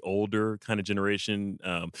what the older kind of generation,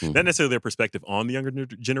 not necessarily their perspective on the younger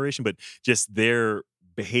generation, but just their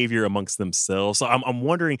behavior amongst themselves. So I'm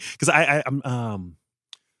wondering, because I'm so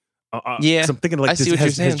I'm thinking like,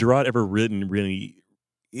 has Gerard ever written really?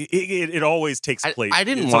 It always takes place. I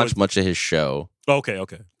didn't watch much of his show. Okay.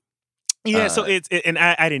 Yeah, so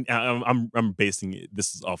I didn't. I'm basing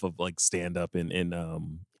this is off of like stand up and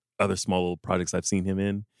other small little projects I've seen him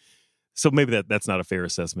in. So maybe that's not a fair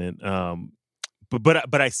assessment.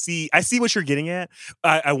 But I see what you're getting at.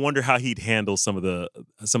 I wonder how he'd handle some of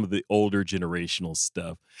the older generational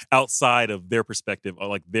stuff outside of their perspective, or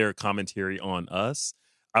like their commentary on us.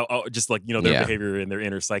 I'll just like, their behavior and their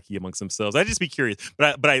inner psyche amongst themselves. I'd just be curious.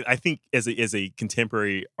 But I think as a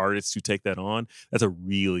contemporary artist who take that on, that's a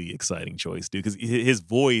really exciting choice, dude. Because his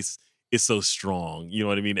voice is so strong. You know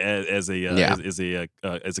what I mean? As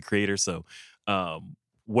a creator. So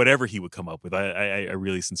whatever he would come up with, I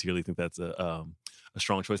really sincerely think that's a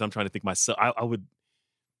strong choice. I'm trying to think myself. I would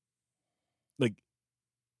like.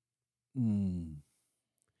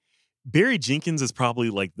 Barry Jenkins is probably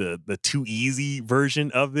like the too easy version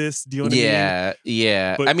of this. Do you know what I mean?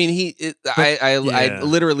 Yeah. But, I mean, I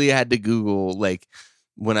literally had to Google, like,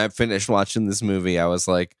 when I finished watching this movie, I was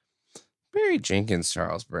like, Barry Jenkins,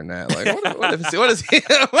 Charles Burnett. Like, what has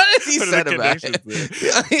he said about it?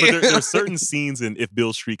 But there's certain scenes in If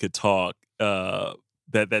Beale Street Could Talk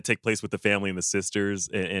that take place with the family and the sisters,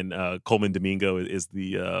 and Coleman Domingo is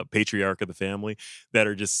the patriarch of the family, that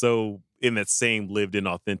are just so in that same lived-in,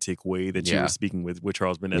 authentic way that you were speaking with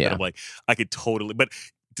Charles Burnett. That I'm like, I could totally, but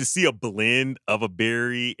to see a blend of a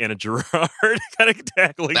Barry and a Gerard kind of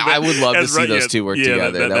tackling that, I would love to see those two work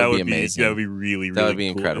together. That would be amazing. That would be really, really that would be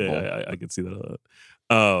cool. incredible. Yeah, I could see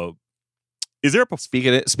that. Is there a speak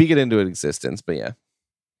it into existence? But yeah.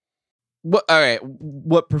 All right.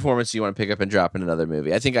 What performance do you want to pick up and drop in another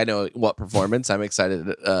movie? I think I know what performance. I'm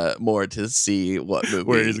excited more to see what movie.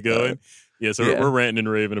 Where he's going. We're ranting and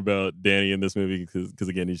raving about Danny in this movie because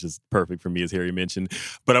again, he's just perfect for me, as Harry mentioned.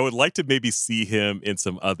 But I would like to maybe see him in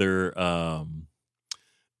some other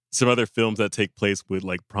films that take place with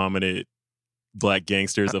like prominent Black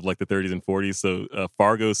gangsters of like the 30s and 40s. So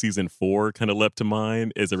Fargo season 4 kind of leapt to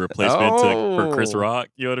mind as a replacement for Chris Rock.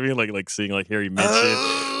 You know what I mean? Like seeing like Harry mention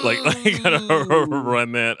like kind of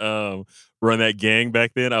run that gang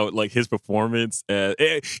back then. I would like his performance.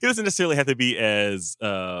 It doesn't necessarily have to be as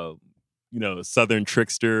Southern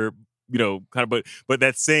trickster, kind of, but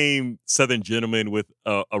that same Southern gentleman with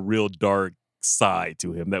a real dark side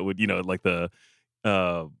to him that would, like the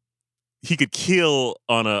he could kill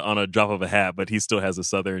on a drop of a hat, but he still has a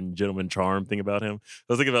Southern gentleman charm thing about him.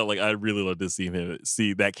 I was thinking about like, I'd really love to see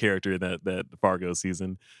that character in that Fargo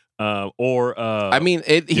season. He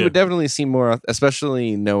would definitely seem more,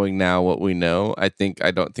 especially knowing now what we know. I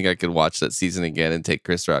don't think I could watch that season again and take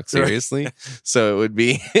Chris Rock seriously. So it would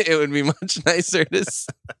be much nicer to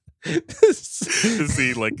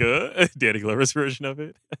see like a Danny Glover's version of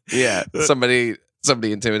it. Yeah, somebody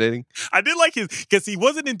intimidating. I did like his, because he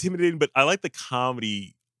wasn't intimidating, but I like the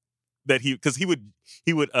comedy that he would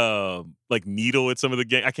like needle at some of the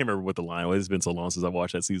gang. I can't remember what the line was. It's been so long since I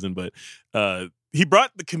watched that season, but he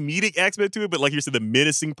brought the comedic aspect to it. But like you said, the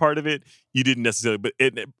menacing part of it, you didn't necessarily.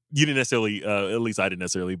 At least I didn't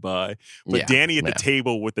necessarily buy. But Danny at the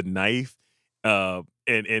table with the knife.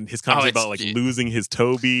 And his comments about like losing his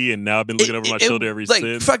Toby, and now I've been looking over my shoulder every like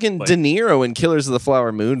since. Fucking De Niro in Killers of the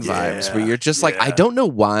Flower Moon vibes, where you're just like, I don't know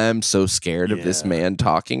why I'm so scared of this man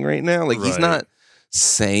talking right now. Like he's not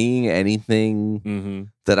saying anything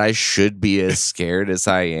that I should be as scared as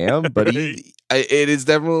I am, but it is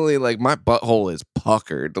definitely like my butthole is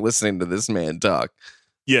puckered listening to this man talk.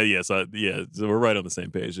 So we're right on the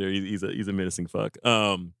same page there. He's a menacing fuck.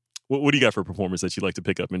 What do you got for a performance that you'd like to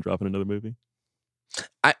pick up and drop in another movie?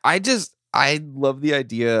 I love the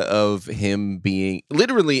idea of him being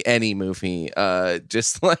literally any movie.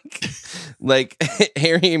 Just like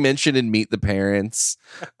Harry mentioned in Meet the Parents.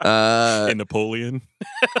 In Napoleon.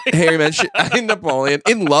 Harry mentioned in Napoleon.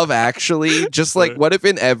 In Love Actually. Just like, what if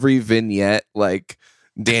in every vignette, like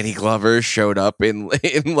Danny Glover showed up in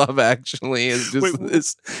Love Actually? Is just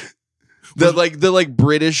this. the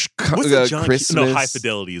British Christmas. No, High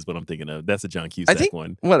Fidelity is what I'm thinking of. That's a John Cusack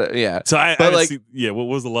one. Yeah. So what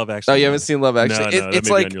was the Love Actually? Oh, you haven't seen Love Actually? No, it's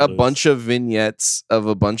like a bunch of vignettes of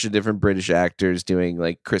a bunch of different British actors doing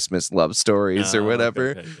like Christmas love stories or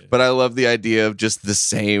whatever. Okay, yeah. But I love the idea of just the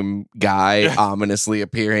same guy ominously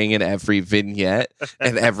appearing in every vignette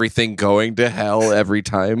and everything going to hell every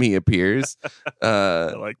time he appears.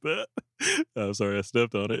 I like that. I'm sorry, I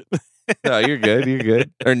stepped on it. No, you're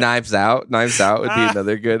good. Or Knives Out. Knives Out would be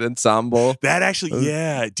another good ensemble. That actually,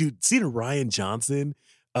 yeah, dude. Seeing Ryan Johnson.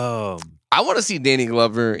 I want to see Danny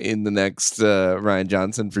Glover in the next Ryan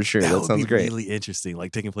Johnson for sure. That sounds great. Really interesting.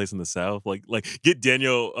 Like taking place in the South. Like get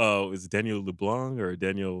Daniel. Is it Daniel LeBlanc or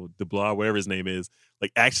Daniel DeBlanc, whatever his name is?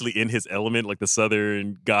 Like actually in his element, like the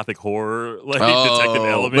Southern Gothic horror, like detective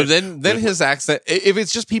element. But then his accent. If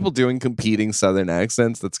it's just people doing competing Southern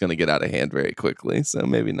accents, that's going to get out of hand very quickly. So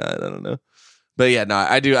maybe not. I don't know. But yeah, no,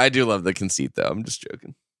 I do love the conceit though. I'm just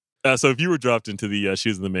joking. So if you were dropped into the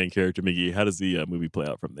shoes of the main character, Miggy, how does the movie play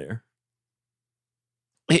out from there?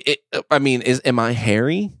 I mean, am I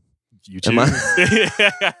Harry? You choose.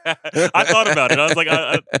 I thought about it. I was like,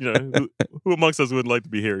 who amongst us would like to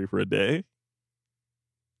be Harry for a day?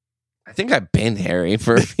 I think I've been Harry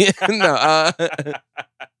for no.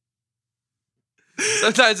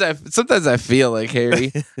 Sometimes I feel like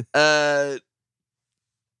Harry. I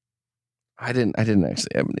didn't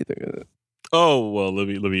actually have anything with it. Oh well, let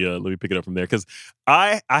me pick it up from there because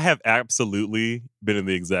I have absolutely been in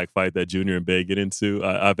the exact fight that Junior and Bay get into.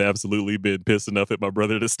 I've absolutely been pissed enough at my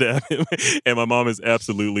brother to stab him, and my mom has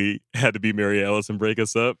absolutely had to be Mary Alice and break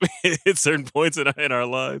us up at certain points in our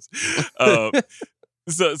lives.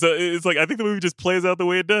 So it's like I think the movie just plays out the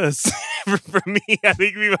way it does. For me, I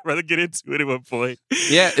think we might rather get into it at one point.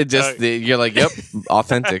 Yeah, it just you're like, yep,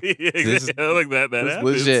 authentic. Yeah, exactly. Like that happens.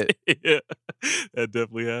 Legit. Yeah, that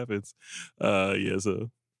definitely happens. So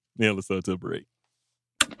let's start to a break.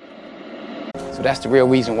 So that's the real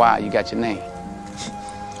reason why you got your name.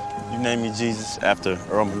 You named me Jesus after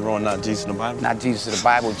Earl Monroe, not Jesus in the Bible? Not Jesus of the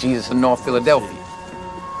Bible, Jesus of North Philadelphia.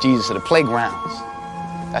 Jesus of the playgrounds.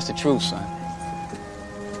 That's the truth, son.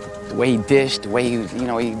 The way he dished, the way he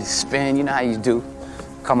spin, you know how you do.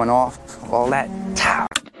 Coming off, all that.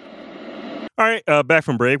 All right, back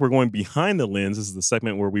from break. We're going behind the lens. This is the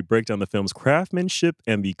segment where we break down the film's craftsmanship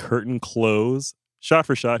and the curtain close. Shot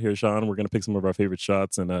for shot here, Sean. We're going to pick some of our favorite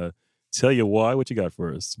shots and tell you why. What you got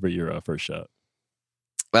for us for your first shot?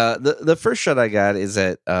 The first shot I got is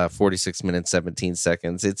at 46 minutes, 17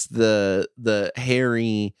 seconds. It's the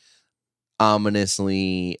Harry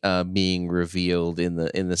ominously being revealed in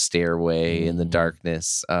the stairway in the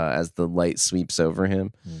darkness as the light sweeps over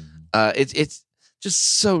him. It's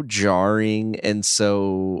just so jarring and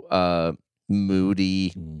so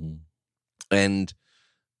moody, and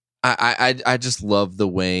I just love the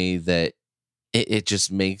way that it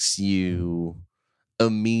just makes you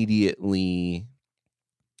immediately,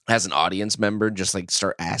 as an audience member, just like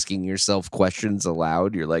start asking yourself questions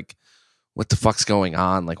aloud. You're like, what the fuck's going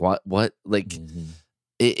on? Like what like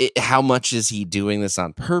how much is he doing this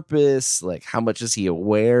on purpose? Like how much is he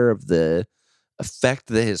aware of the effect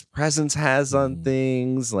that his presence has on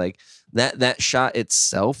things? Like that shot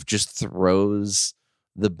itself just throws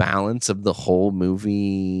the balance of the whole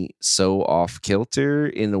movie so off kilter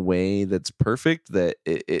in a way that's perfect, that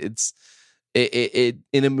it's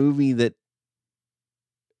in a movie that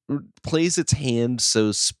plays its hand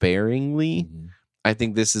so sparingly. I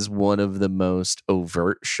think this is one of the most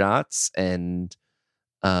overt shots, and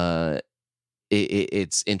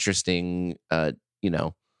it's interesting,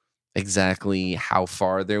 exactly how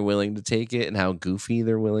far they're willing to take it and how goofy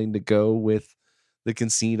they're willing to go with the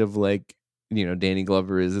conceit of, like, Danny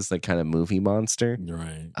Glover is this like kind of movie monster,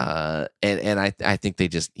 right? And I think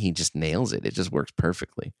he just nails it. It just works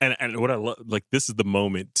perfectly. And what I love, like, this is the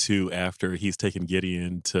moment too after he's taken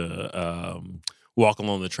Gideon to walk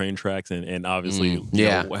along the train tracks and obviously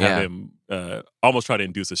have him almost try to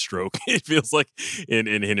induce a stroke. It feels like in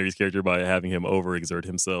Henry's character by having him overexert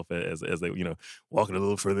himself as they walking a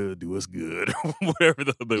little further to do us good, whatever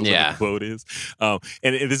the quote is. And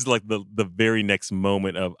this is like the very next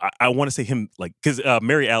moment of I want to say him, like, because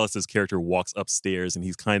Mary Alice's character walks upstairs and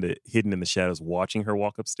he's kind of hidden in the shadows watching her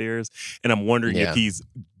walk upstairs, and I'm wondering if he's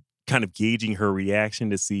kind of gauging her reaction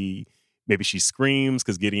to see maybe she screams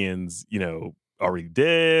because Gideon's already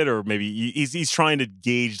dead, or maybe he's trying to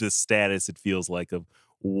gauge the status, it feels like, of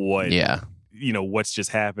what what's just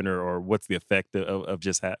happened, or what's the effect of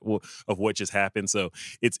what just happened. So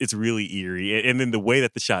it's really eerie, and then the way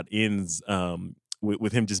that the shot ends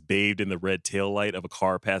with him just bathed in the red tail light of a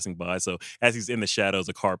car passing by. So as he's in the shadows,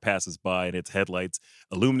 a car passes by and its headlights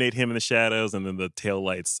illuminate him in the shadows, and then the tail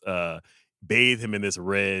lights bathe him in this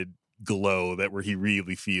red glow where he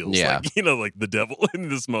really feels like like the devil in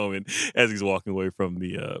this moment as he's walking away from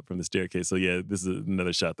the staircase. So yeah, this is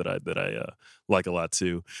another shot that I like a lot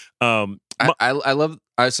too. I love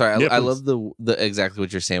I love the exactly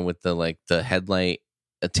what you're saying with the headlight,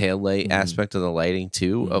 a tail light aspect of the lighting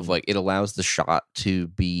too, of like it allows the shot to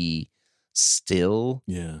be still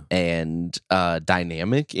and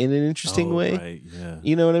dynamic in an interesting way. Right, yeah.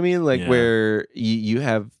 You know what I mean? Like where you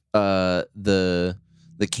have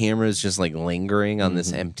the camera is just like lingering on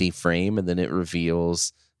this empty frame, and then it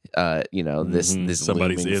reveals this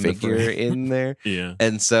somebody's looming figure in there.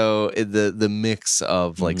 And so the mix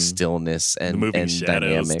of like stillness and the moving and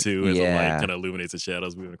shadows dynamic, too, as the light kind of illuminates the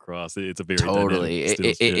shadows moving across. It's a very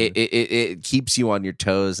dynamic it keeps you on your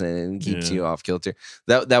toes and keeps you off kilter.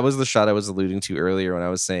 That was the shot I was alluding to earlier when I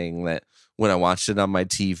was saying that when I watched it on my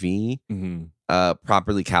TV,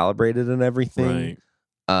 properly calibrated and everything,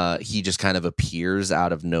 he just kind of appears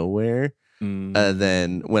out of nowhere.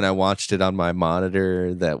 Then when I watched it on my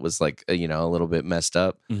monitor that was like a little bit messed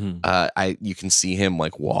up, you can see him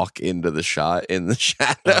like walk into the shot in the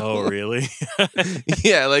shadow. Oh, really?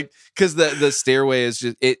 Yeah, like because the stairway is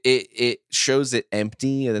just it shows it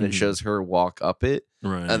empty, and then it shows her walk up it.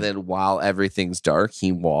 Right. And then while everything's dark,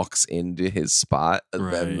 he walks into his spot,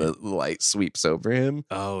 and then the light sweeps over him.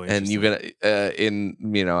 Oh, and you're gonna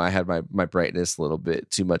I had my brightness a little bit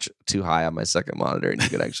too high on my second monitor, and you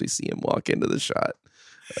can actually see him walk into the shot.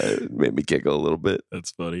 It made me giggle a little bit. That's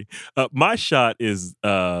funny. My shot is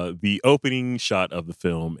the opening shot of the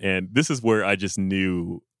film, and this is where I just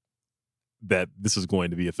knew that this was going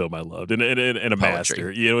to be a film I loved and a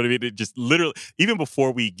master. You know what I mean? It just literally, even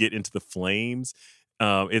before we get into the flames.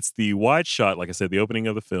 It's the wide shot, like I said, the opening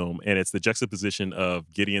of the film, and it's the juxtaposition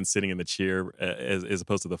of Gideon sitting in the chair as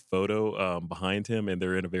opposed to the photo behind him, and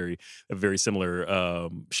they're in a very similar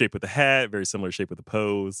shape with the hat, very similar shape with the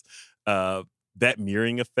pose. That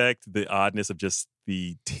mirroring effect, the oddness of just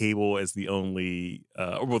the table as the only,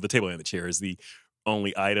 the table and the chair is the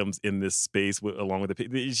only items in this space along with the.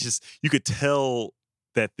 It's just you could tell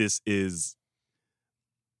that this is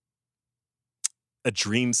a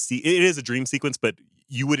dream. It is a dream sequence, but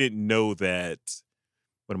you wouldn't know that.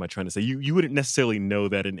 What am I trying to say? You wouldn't necessarily know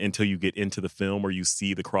that until you get into the film or you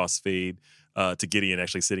see the crossfade to Gideon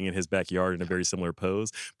actually sitting in his backyard in a very similar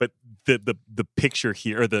pose. But the picture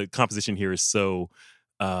here, or the composition here, is so.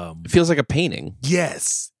 It feels like a painting.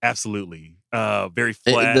 Yes, absolutely. Very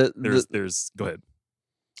flat. There's. Go ahead.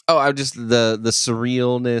 Oh, I just the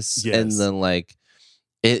surrealness and the like.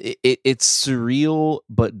 It's surreal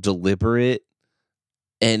but deliberate.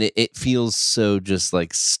 And it feels so just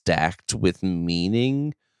like stacked with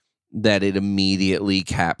meaning that it immediately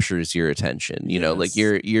captures your attention. You know, like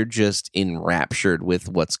you're just enraptured with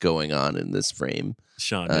what's going on in this frame.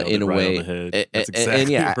 Sean, in a way, on the head. That's exactly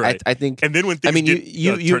and yeah, right. I think. And then when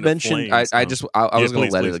you mentioned, flames, I was going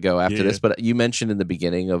to let it go after this, but you mentioned in the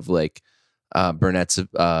beginning of like Burnett's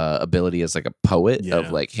ability as like a poet,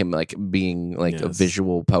 of like him like being like a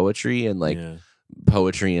visual poetry and like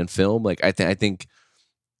poetry and film. Like I think.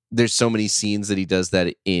 There's so many scenes that he does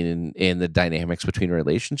that in the dynamics between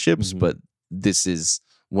relationships, but this is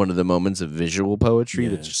one of the moments of visual poetry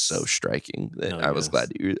that's just so striking that I was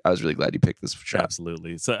really glad you picked this shot.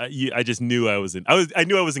 Absolutely. So I just knew I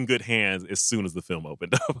knew I was in good hands as soon as the film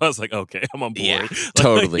opened up. I was like, okay, I'm on board. Yeah,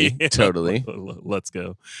 totally. Let's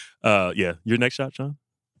go. Your next shot, Sean?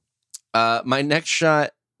 My next shot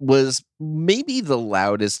was maybe the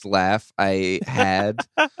loudest laugh I had.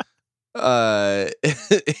 And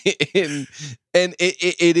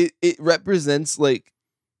it represents like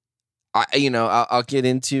I'll get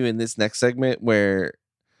into in this next segment where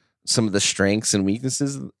some of the strengths and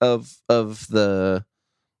weaknesses of the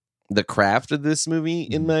craft of this movie,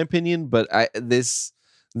 in my opinion. But this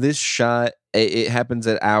shot, it happens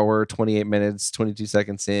at hour 28 minutes 22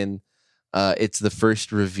 seconds in. It's the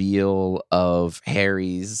first reveal of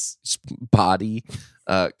Harry's body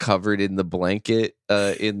covered in the blanket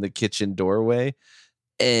in the kitchen doorway.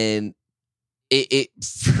 And it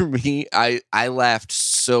for me, I laughed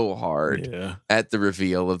so hard at the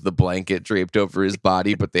reveal of the blanket draped over his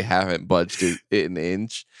body, but they haven't budged it an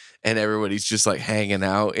inch. And everybody's just like hanging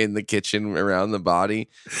out in the kitchen around the body.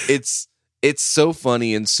 It's so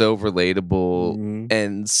funny and so relatable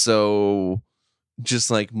and so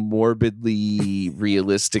just like morbidly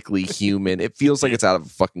realistically human. It feels like it's out of a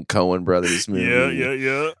fucking Coen Brothers movie.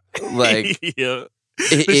 Yeah. Like yeah.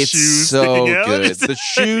 It's so good. The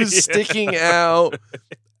shoes sticking out.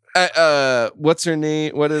 What's her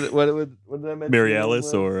name? What did I mention? Mary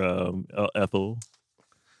Alice or Ethel?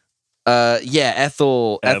 Yeah,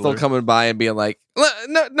 Ethel Adler. coming by and being like,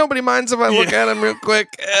 no, nobody minds if I look at him real quick.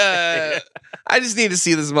 I just need to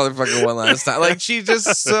see this motherfucker one last time. Like, she's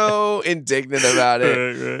just so indignant about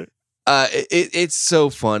it. Right. It's so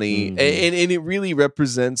funny, and it really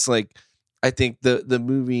represents, like, I think the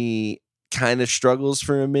movie kind of struggles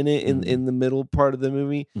for a minute in the middle part of the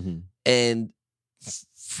movie, and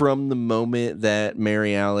from the moment that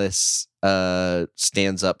Mary Alice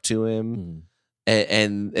stands up to him.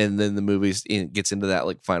 And then the movie gets into that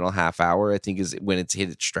like final half hour, I think, is when it's hit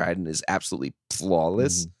its stride and is absolutely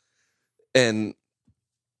flawless. And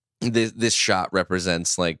this shot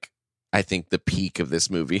represents, like, I think the peak of this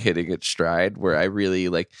movie hitting its stride, where I really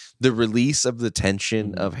like the release of the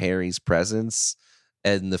tension of Harry's presence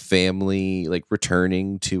and the family like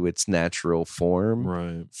returning to its natural form.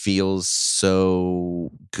 Right. Feels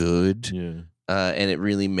so good. Yeah. And it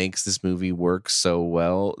really makes this movie work so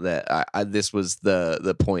well that this was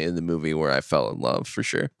the point in the movie where I fell in love for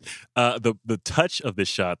sure. The touch of this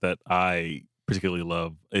shot that I particularly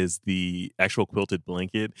love is the actual quilted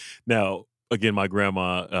blanket. Now, again, my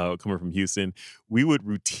grandma, coming from Houston, we would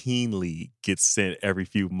routinely get sent every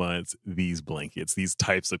few months these blankets, these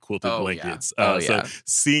types of quilted blankets. So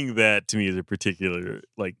seeing that to me is a particular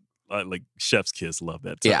like chef's kiss. Love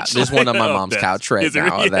that touch. Yeah, there's one on my mom's couch right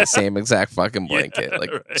now. That same exact fucking blanket.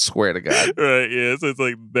 Swear to God. Right. Yeah. So it's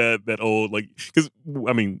like that old, like, because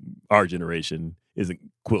I mean, our generation isn't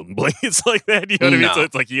quilting blankets like that. You know what I mean? So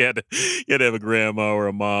it's like you had to have a grandma or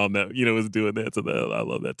a mom that was doing that. So I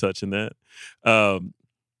love that touch in that. So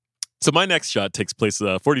my next shot takes place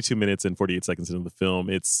 42 minutes and 48 seconds into the film.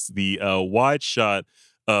 It's the wide shot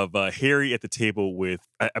of Harry at the table with,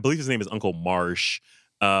 I believe his name is Uncle Marsh.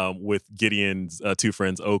 With Gideon's two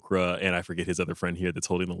friends, Okra, and I forget his other friend here that's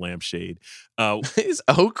holding the lampshade. Is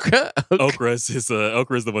Okra? Okra is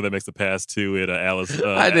the one that makes the pass to it. Alice.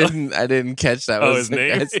 I didn't catch that. His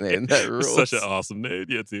name. That rules. Such an awesome name.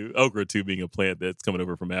 Yeah, too. Okra too being a plant that's coming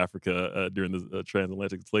over from Africa during the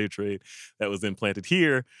transatlantic slave trade that was then planted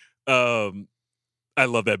here. I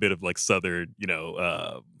love that bit of like Southern,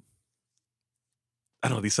 I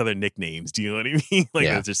don't know, these Southern nicknames. Do you know what I mean?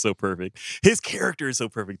 It's just so perfect. His character is so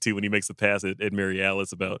perfect too when he makes the pass at Mary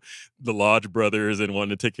Alice about the Lodge brothers and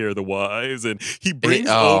wanting to take care of the wives, and he brings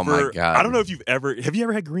over. My God. I don't know if have you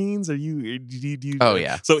ever had greens? Are you? Do you oh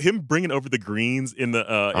yeah. So him bringing over the greens in the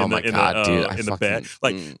the bag,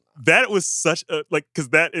 like. That was such a, like, because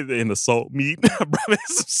that is in the salt meat. I brought me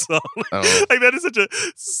some salt. Like, that is such a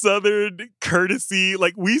Southern courtesy.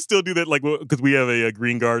 Like, we still do that, like, because we have a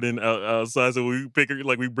green garden outside, so we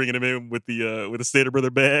we bringing them in with the Stater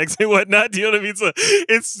Brother bags and whatnot. Do you know what I mean? So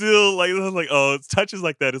it's still like, it's touches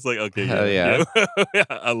like that. It's like, okay, yeah.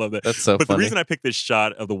 I love that. That's so But funny. the reason I picked this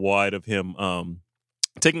shot of the wide of him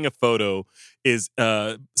taking a photo is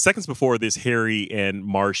seconds before this, Harry and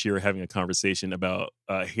Marsh here are having a conversation about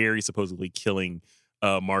Harry supposedly killing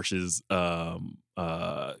Marsh's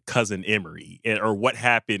cousin Emery, or what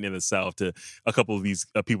happened in the South to a couple of these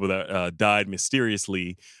people that died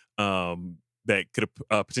mysteriously that could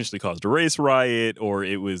have potentially caused a race riot, or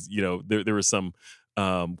it was, there was some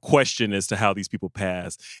question as to how these people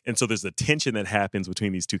pass. And so there's a tension that happens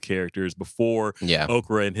between these two characters before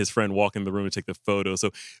Okra and his friend walk in the room to take the photo.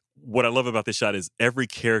 So what I love about this shot is every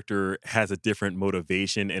character has a different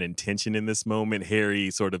motivation and intention in this moment.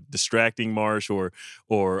 Harry sort of distracting Marsh or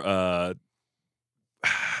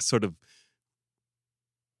sort of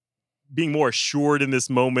being more assured in this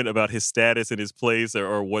moment about his status and his place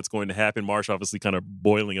or what's going to happen. Marsh obviously kind of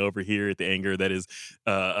boiling over here at the anger that is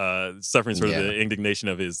suffering sort of the indignation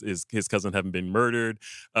of his cousin having been murdered.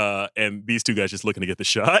 And these two guys just looking to get the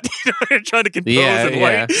shot. They're trying to compose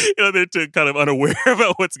they're kind of unaware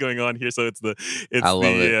about what's going on here. So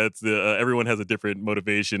everyone has a different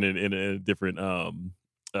motivation and a different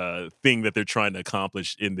thing that they're trying to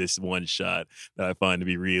accomplish in this one shot that I find to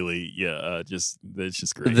be really it's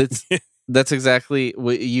just great. That's exactly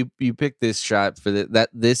what you picked this shot for that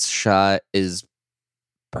this shot is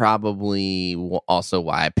probably also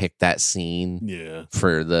why I picked that scene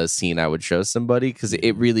for the scene I would show somebody, because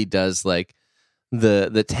it really does, like,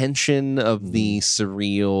 the tension of the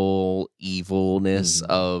surreal evilness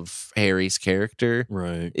of Harry's character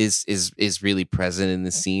is really present in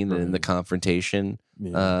the scene and in the confrontation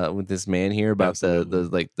with this man here about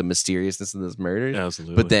the mysteriousness of those murders.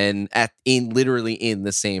 Absolutely. But then literally in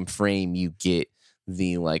the same frame you get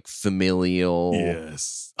the like familial,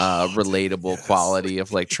 relatable quality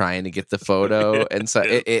of like trying to get the photo, and so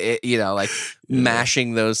it you know, like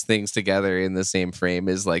mashing those things together in the same frame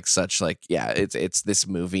is like such like it's this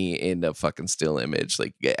movie in a fucking still image.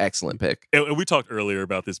 Like excellent pick. And we talked earlier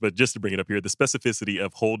about this, but just to bring it up here, the specificity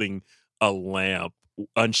of holding a lamp,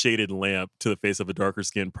 unshaded lamp, to the face of a darker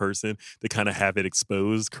skinned person to kind of have it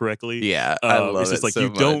exposed correctly. Yeah, I love it's just it like so you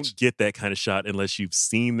much. Don't get that kind of shot unless you've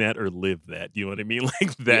seen that or lived that. You know what I mean?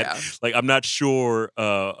 Like that. Yeah. Like I'm not sure.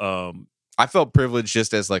 I felt privileged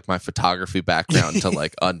just as like my photography background to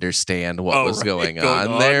like understand what was going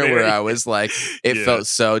on there, where I was like, it felt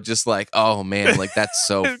so just like, oh man, like that's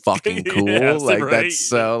so fucking cool. Like that's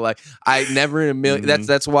so like I never in a million.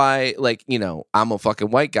 That's why, like, you know, I'm a fucking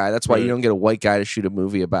white guy. That's why you don't get a white guy to shoot a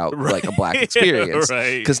movie about like a black experience,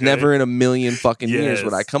 because never in a million fucking years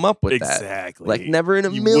would I come up with that. Like never in a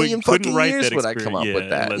million fucking years would I come up with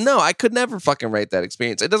that. No, I could never fucking write that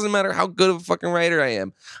experience. It doesn't matter how good of a fucking writer I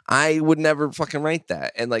am. I would never fucking write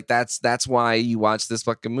that. And like that's why you watch this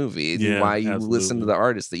fucking movie, why you listen to the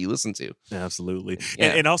artists that you listen to. Absolutely.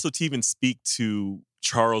 And also to even speak to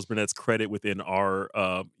Charles Burnett's credit within our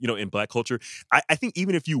you know, in Black culture, I think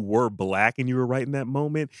even if you were Black and you were right in that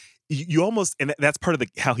moment, you almost, and that's part of the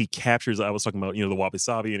how he captures, I was talking about, you know, the wabi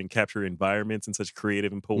sabi and capture environments in such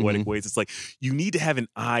creative and poetic ways. It's like you need to have an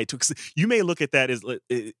eye to, because you may look at that as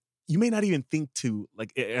you may not even think to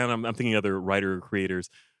like, and I'm thinking other writer or creators.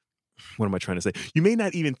 What am I trying to say? You may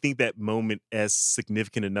not even think that moment as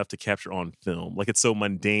significant enough to capture on film. Like it's so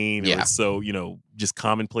mundane, or it's so, you know, just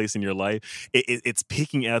commonplace in your life. It's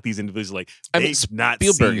picking out these individuals. Like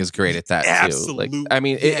Spielberg is great at that too. Like, I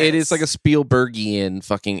mean, it is like a Spielbergian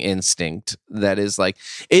fucking instinct that is like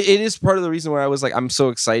it is part of the reason where I was like, I'm so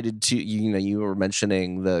excited to, you know, you were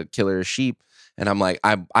mentioning The Killer of Sheep. And I'm like,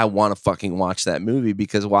 I want to fucking watch that movie,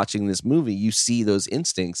 because watching this movie, you see those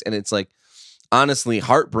instincts, and it's like, honestly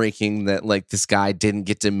heartbreaking that like this guy didn't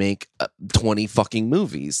get to make 20 fucking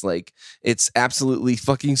movies. Like it's absolutely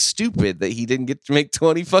fucking stupid that he didn't get to make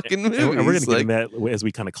 20 fucking movies. And we're gonna get in that as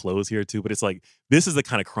we kind of close here too. But it's like, this is the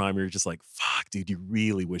kind of crime where you're just like, fuck, dude, you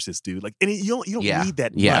really wish this dude like, and you don't need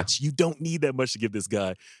that much. You don't need that much to give this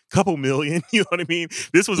guy a couple million. You know what I mean?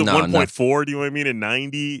 This was a 1.4. Do you know what I mean? In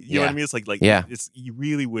 90. You know what I mean? It's like it's, you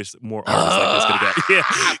really wish more artists like this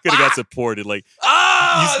could have got supported. Like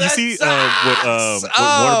you see what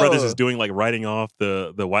Warner Brothers is doing, like writing off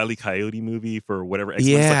the Wile E. Coyote movie for whatever. Like,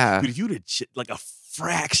 dude, if you would have like a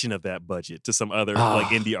fraction of that budget to some other like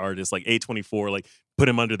indie artist, like A24, like put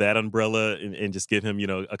him under that umbrella and just give him, you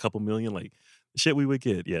know, a couple million, like shit we would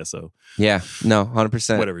get. Yeah, so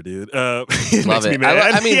 100%. Whatever, dude. It Love it.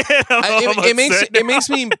 I mean, it makes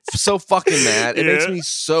me so fucking mad. It makes me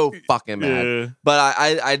so fucking mad. But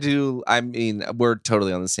I do. I mean, we're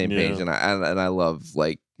totally on the same page, and I love,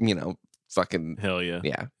 like, you know, fucking hell yeah.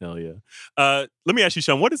 Let me ask you,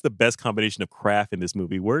 Sean, what is the best combination of craft in this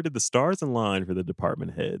movie? Where did the stars align for the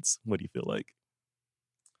department heads? What do you feel like?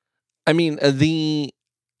 I mean,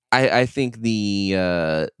 I think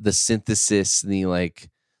the synthesis,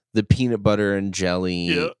 the peanut butter and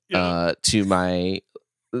jelly to my,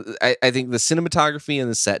 I think the cinematography and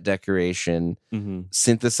the set decoration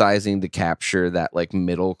synthesizing to capture that like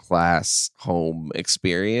middle class home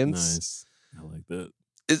experience. Nice. I like that.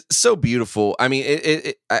 It's so beautiful. I mean,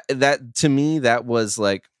 that to me, that was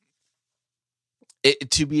like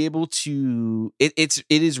to be able to. It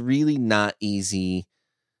is really not easy.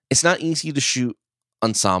 It's not easy to shoot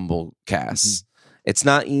ensemble casts. It's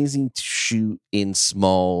not easy to shoot in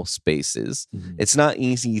small spaces. It's not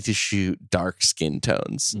easy to shoot dark skin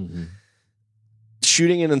tones.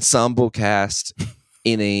 Shooting an ensemble cast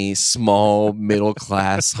in a small middle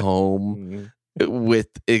class home. With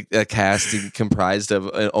a casting comprised of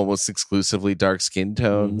almost exclusively dark skin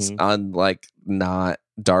tones on like not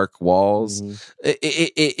dark walls,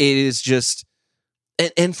 it is just,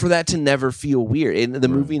 and for that to never feel weird, and the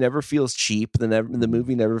movie never feels cheap. The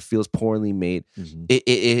movie never feels poorly made. It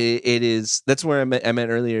is. That's where I meant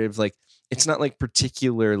earlier. It's like, it's not like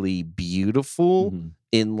particularly beautiful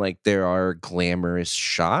in like there are glamorous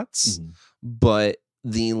shots, but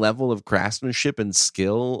the level of craftsmanship and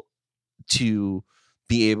skill to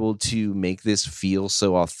be able to make this feel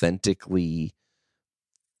so authentically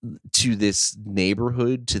to this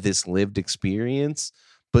neighborhood, to this lived experience,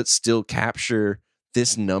 but still capture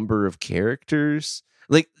this number of characters,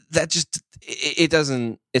 like that, just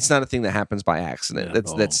it's not a thing that happens by accident.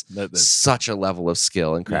 That's such a level of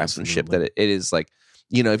skill and craftsmanship that it is like,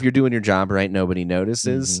 you know, if you're doing your job right, nobody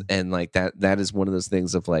notices. And like that is one of those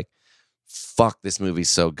things of like, fuck, this movie's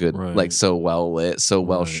so good, like so well lit, so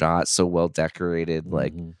well shot, so well decorated.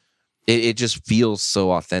 Like it just feels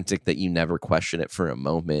so authentic that you never question it for a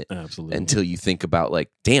moment. Absolutely. Until you think about like,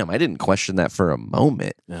 damn, I didn't question that for a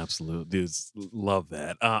moment. Absolutely. Dudes, love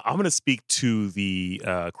that. I'm going to speak to the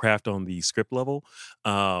craft on the script level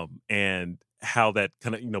and how that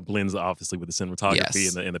kind of blends obviously with the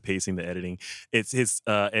cinematography and the pacing, the editing. It's his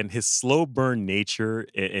and his slow burn nature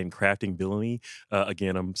and crafting villainy.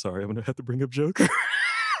 Again, I'm sorry, I'm going to have to bring up Joker.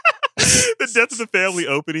 The death of the family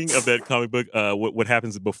opening of that comic book. What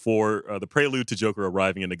happens before the prelude to Joker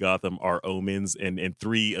arriving into Gotham are omens and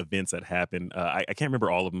 3 events that happen. I can't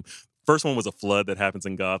remember all of them. First one was a flood that happens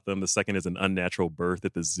in Gotham. The second is an unnatural birth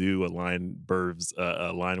at the zoo. A lion births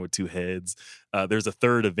a lion with 2 heads. There's a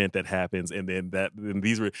third event that happens, and then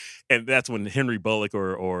that's when Henry Bullock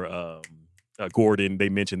or Gordon, they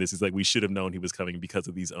mentioned this. He's like, we should have known he was coming because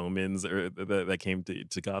of these omens that came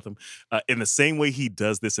to Gotham. In the same way he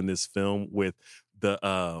does this in this film with the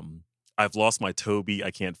I've lost my Toby,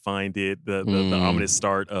 I can't find it. The ominous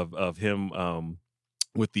start of him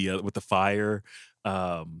with the fire,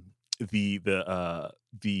 the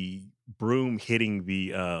broom hitting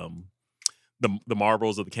the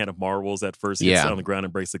marbles of the can of marbles that first hits on the ground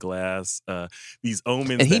and breaks the glass. These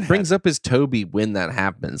omens, and he brings up his Toby when that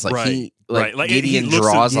happens. Like Like Gideon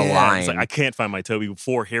draws a line. Like, I can't find my Toby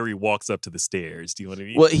before Harry walks up to the stairs. Do you know what I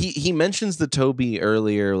mean? Well, he mentions the Toby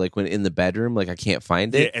earlier, like when in the bedroom, like I can't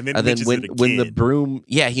find it. Yeah, and then when the broom,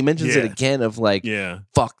 he mentions it again of like,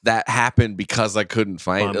 fuck, that happened because I couldn't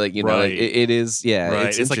find it. Like like it is,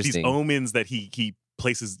 it's like interesting. these omens that he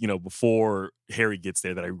places, before Harry gets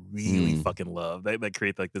there that I really fucking love. That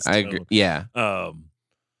create like this tone. I agree. Yeah.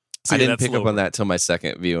 I didn't pick up on that till my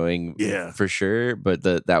second viewing, for sure. But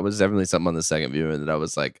that was definitely something on the second viewing that I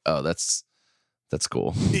was like, oh, that's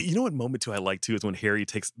cool. You know what moment too I like too is when Harry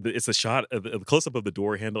it's a shot of the close up of the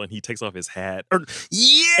door handle and he takes off his hat. And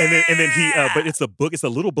then he but it's the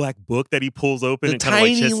little black book that he pulls open, the and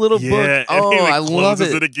tiny kind of little book. Oh, I love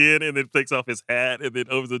it. Again, and then takes off his hat and then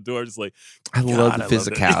opens the door. Just like, I love the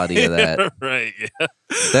physicality of that. Right?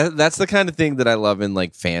 Yeah. That's the kind of thing that I love in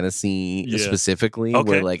like fantasy specifically,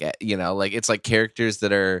 where like like it's like characters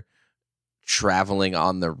that are traveling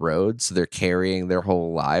on the road, so they're carrying their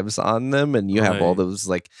whole lives on them, and you have all those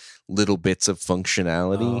like little bits of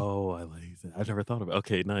functionality. Oh, I like that. I've never thought about.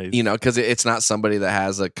 Okay, nice. Because it's not somebody that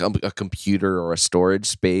has a computer or a storage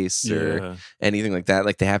space or anything like that.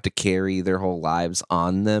 Like they have to carry their whole lives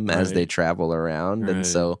on them as they travel around, and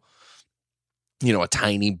so a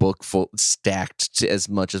tiny book stacked as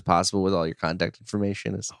much as possible with all your contact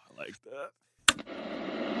information is. Oh, I like that.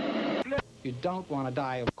 You don't want to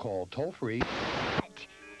die of cold. Toll free.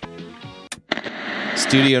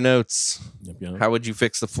 Studio notes. Yep. How would you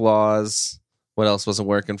fix the flaws? What else wasn't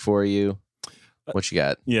working for you? What you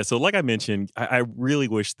got? Yeah, so like I mentioned, I really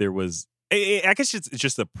wish there was. I guess it's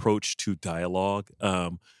just approach to dialogue. I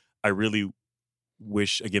really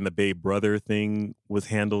wish, again, the Babe brother thing was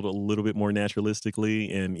handled a little bit more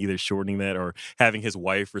naturalistically, and either shortening that or having his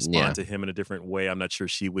wife respond to him in a different way. I'm not sure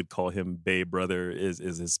she would call him Babe brother is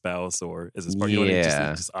his spouse or is his partner. You know what I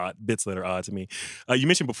mean? Just odd bits that are odd to me. You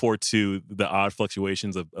mentioned before too the odd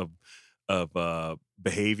fluctuations of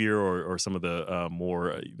behavior or some of the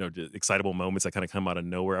more excitable moments that kind of come out of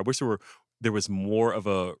nowhere. I wish there was more of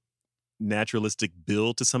a naturalistic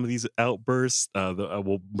build to some of these outbursts.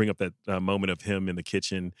 We'll bring up that moment of him in the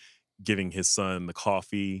kitchen giving his son the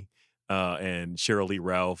coffee, and Cheryl Lee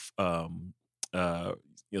Ralph, saying,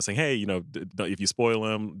 "Hey, if you spoil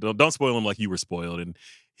him, don't spoil him like you were spoiled." And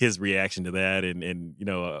his reaction to that, and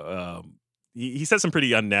he said some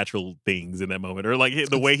pretty unnatural things in that moment, or like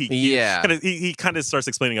the way he kind of starts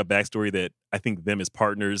explaining a backstory that I think them as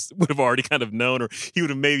partners would have already kind of known, or he would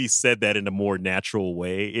have maybe said that in a more natural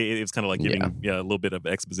way. It was kind of like giving a little bit of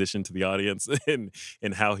exposition to the audience and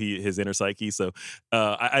how his inner psyche. So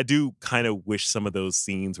I do kind of wish some of those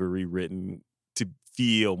scenes were rewritten to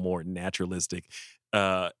feel more naturalistic,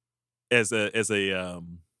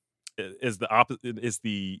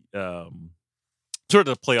 sort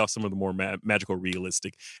of play off some of the more magical,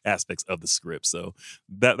 realistic aspects of the script. So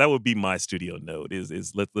that would be my studio note.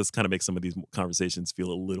 Is let's kind of make some of these conversations feel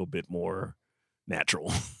a little bit more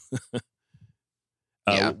natural.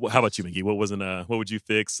 How about you, Mickey? What would you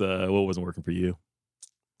fix? What wasn't working for you?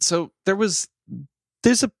 So there's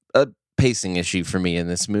a pacing issue for me in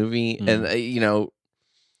this movie, and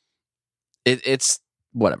it's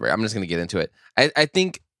whatever. I'm just gonna get into it. I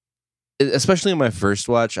think, especially in my first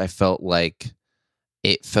watch, I felt like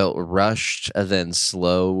it felt rushed, and then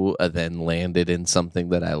slow, and then landed in something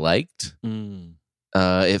that I liked.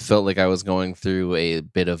 It felt like I was going through a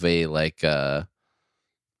bit of a like, oh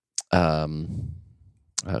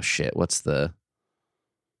shit, what's the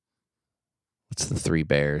What's the three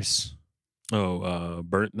bears? Oh,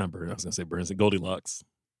 not Burnt. I was gonna say Burns and Goldilocks.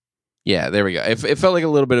 Yeah, there we go. It felt like a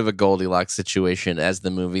little bit of a Goldilocks situation as the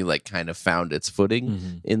movie like kind of found its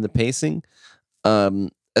footing in the pacing.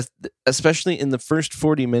 Especially in the first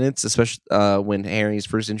 40 minutes, especially when Harry's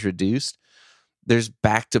first introduced, there's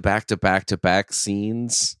back to back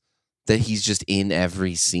scenes that he's just in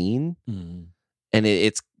every scene.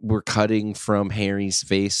 And we're cutting from Harry's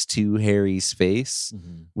face to Harry's face.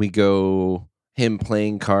 We go him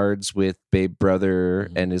playing cards with Babe Brother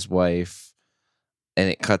and his wife, and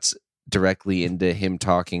it cuts directly into him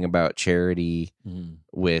talking about charity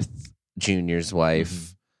with Junior's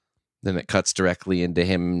wife. Then it cuts directly into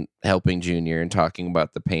him helping Junior and talking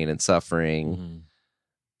about the pain and suffering.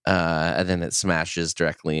 And then it smashes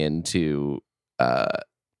directly into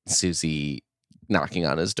Susie knocking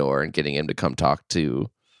on his door and getting him to come talk to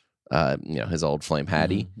his old flame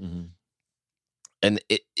Hattie. And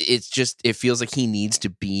it feels like he needs to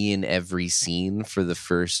be in every scene for the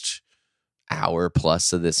first hour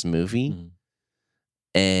plus of this movie.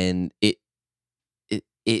 And it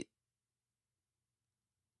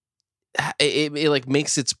like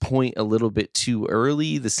makes its point a little bit too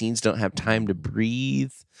early. The scenes don't have time to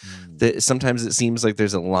breathe. Sometimes it seems like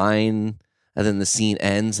there's a line and then the scene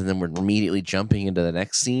ends and then we're immediately jumping into the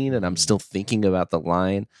next scene and I'm still thinking about the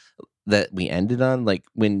line that we ended on. Like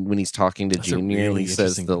when he's talking to Junior and he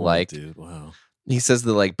says the like, dude, wow. He says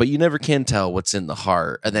the like, but you never can tell what's in the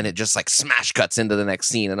heart. And then it just like smash cuts into the next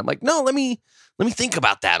scene. And I'm like, no, let me think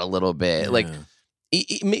about that a little bit. Like,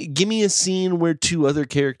 give me a scene where two other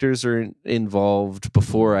characters are involved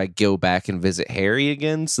before I go back and visit Harry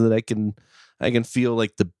again, so that I can feel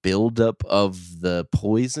like the buildup of the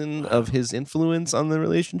poison of his influence on the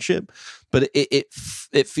relationship. But it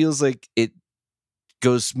feels like it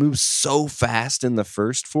moves so fast in the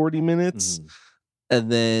first 40 minutes, and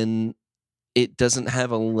then it doesn't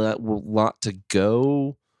have a lot to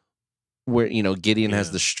go. Where Gideon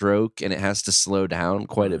has the stroke, and it has to slow down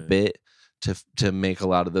quite a bit to make a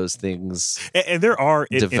lot of those things, and there are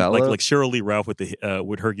develop. like Cheryl Lee Ralph with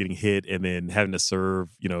her getting hit and then having to serve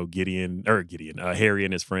Harry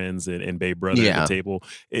and his friends and Babe Brother at the table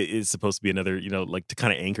is supposed to be another like to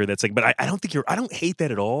kind of anchor that segment. But I don't hate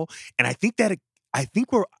that at all, and I think I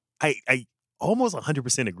almost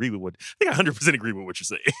 100% agree with what you're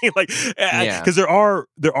saying. Like, because there are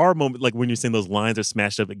moments like when you're saying those lines are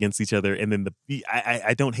smashed up against each other, and then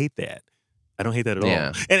I don't hate that. I don't hate that at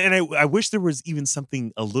all. And I wish there was even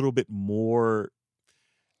something a little bit more.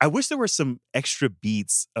 I wish there were some extra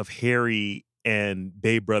beats of Harry and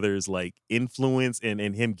Babe Brothers like influence and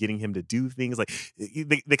him getting him to do things. Like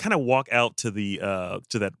they kind of walk out to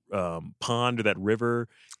that pond or that river.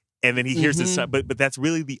 And then he hears this, but that's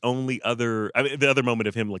really the only other. I mean, the other moment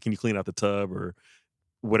of him, like, can you clean out the tub or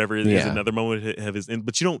whatever it is, another moment of his.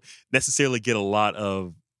 But you don't necessarily get a lot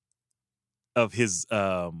of his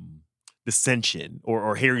dissension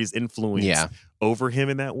or Harry's influence over him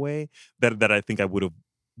in that way. That I think I would have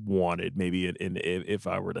wanted maybe if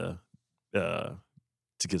I were to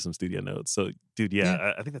give some studio notes. So, dude,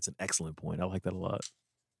 I think that's an excellent point. I like that a lot.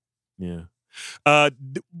 Yeah.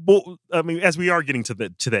 Well, I mean, as we are getting to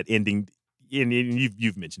that ending, and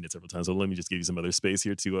you've mentioned it several times, so let me just give you some other space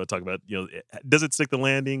here to talk about. Does it stick the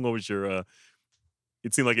landing? What was your?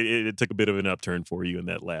 It seemed like it took a bit of an upturn for you in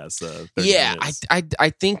that last. 30 minutes. I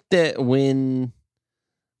think that when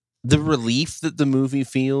the relief that the movie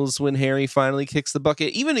feels when Harry finally kicks the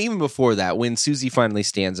bucket, even before that, when Susie finally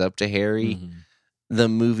stands up to Harry, the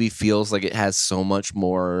movie feels like it has so much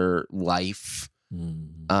more life.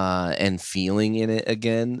 And feeling in it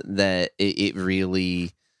again, that it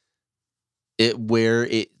really where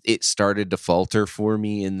it started to falter for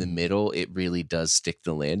me in the middle, it really does stick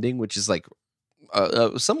the landing, which is like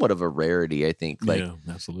somewhat of a rarity, I think. Like,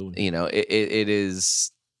 absolutely. It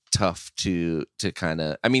is tough to kind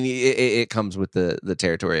of. I mean, it comes with the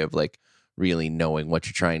territory of like really knowing what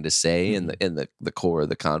you're trying to say and the core of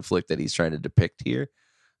the conflict that he's trying to depict here.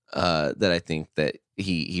 That I think that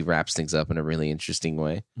he wraps things up in a really interesting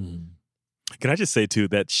way. Can I just say too,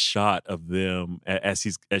 that shot of them as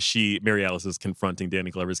Mary Alice is confronting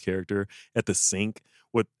Danny Glover's character at the sink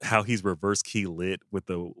with how he's reverse key lit with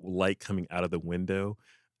the light coming out of the window.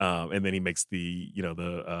 And then he makes the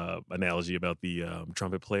analogy about the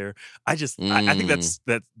trumpet player. I think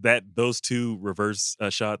that those two reverse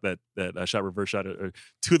shot are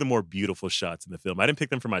two of the more beautiful shots in the film. I didn't pick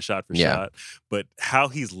them for my shot for shot, but how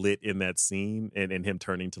he's lit in that scene and him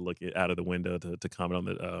turning to look out of the window to comment on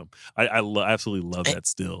the I absolutely love that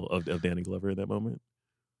still of Danny Glover in that moment.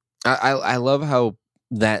 I love how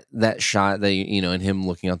that shot that you know, and him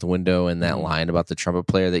looking out the window, and that line about the trumpet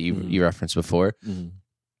player that you referenced before.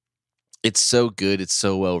 It's so good. It's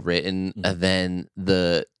so well written. And then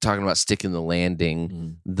the talking about sticking the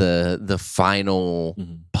landing, the final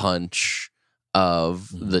punch of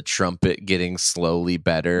the trumpet getting slowly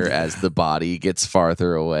better as the body gets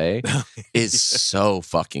farther away is so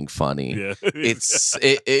fucking funny. Yeah,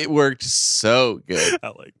 it worked so good. I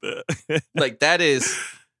like that. Like, that is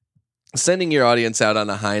sending your audience out on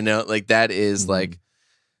a high note. Like, that is like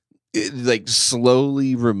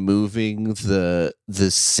slowly removing the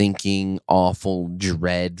sinking, awful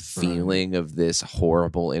dread feeling of this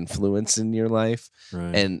horrible influence in your life,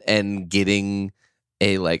 and getting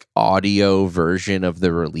a like audio version of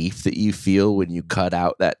the relief that you feel when you cut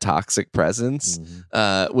out that toxic presence.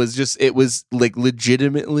 It was like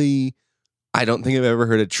legitimately, I don't think I've ever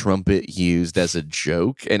heard a trumpet used as a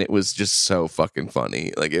joke, and it was just so fucking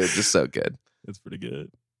funny. Like, it was just so good. It's pretty good.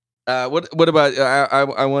 What about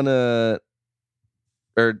I want to,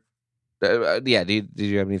 or yeah? Did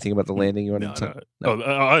you have anything about the landing you wanted to talk?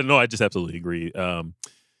 No. No, I just absolutely agree.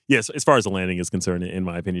 Yes, as far as the landing is concerned, in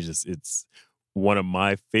my opinion, it's one of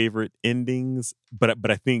my favorite endings. But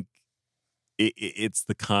I think it's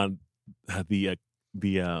the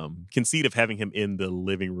conceit of having him in the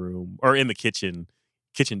living room or in the kitchen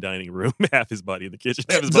dining room, half his body in the kitchen,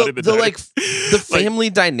 half his body in the dining room. The family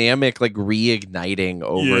dynamic like reigniting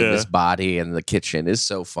over this body in the kitchen is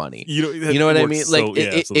so funny. You know what I mean? Like,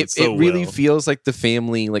 it really feels like the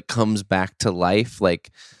family like comes back to life.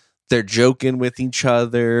 Like, they're joking with each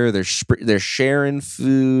other. They're sharing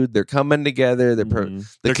food. They're coming together. Their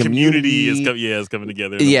community is coming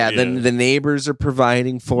together. Then the neighbors are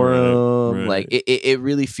providing for them. Right. Like, it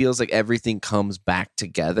really feels like everything comes back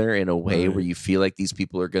together in a way where you feel like these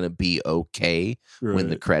people are going to be okay when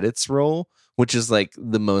the credits roll, which is like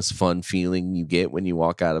the most fun feeling you get when you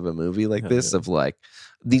walk out of a movie like this. Of like,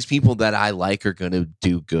 these people that I like are going to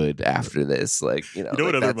do good after this. Like, you know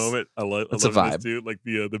what like other moment I love a vibe. This too? Like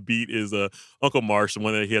the beat is Uncle Marsh, the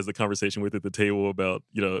one that he has the conversation with at the table about,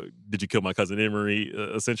 did you kill my cousin Emery?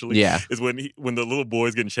 Essentially, is when the little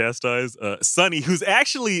boy's getting chastised. Sonny, who's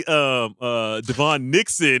actually Devon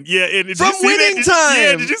Nixon, and from Winning Time.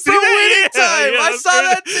 Yeah, did you see from that? Winning Time. I saw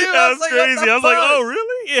that too. That was crazy. I was like, oh really?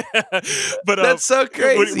 Yeah, but that's so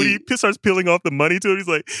crazy. When he starts peeling off the money to him, he's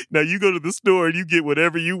like, now you go to the store and you get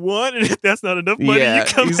whatever you want, and if that's not enough money, you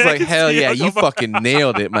come he's back like, and hell yeah, you fucking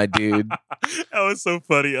nailed it, my dude. That was so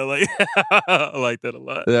funny. I like that a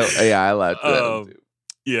lot. I liked that too.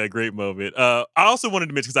 Yeah, great moment. I also wanted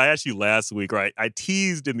to mention, because I asked you last week, right? I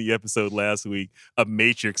teased in the episode last week a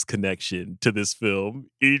Matrix connection to this film.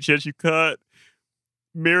 Any chance you caught?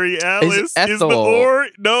 Mary Alice is the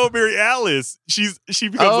No, Mary Alice. She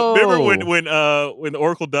becomes. Remember when the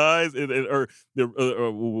Oracle dies,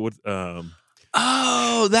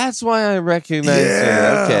 Oh, that's why I recognize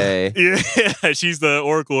her. Okay, yeah, she's the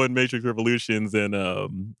Oracle in Matrix Revolutions and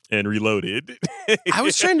Reloaded. I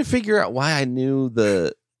was trying to figure out why I knew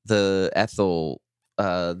the Ethel.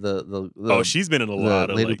 She's been in a lot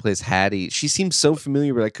of lady who plays Hattie. She seems so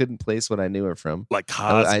familiar, but I couldn't place what I knew her from. Like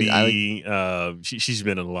Cosby. She's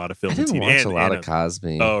been in a lot of films. I didn't watch a lot of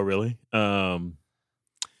Cosby. Oh, really? I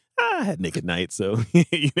had Naked Night, so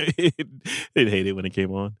they'd hate it when it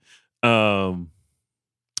came on.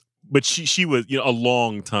 But she was a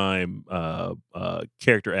long time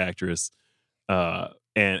character actress.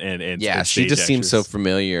 And yeah, she just seems so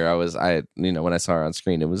familiar. When I saw her on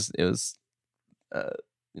screen, it was.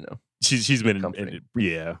 She's been in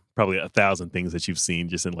probably 1,000 things that you've seen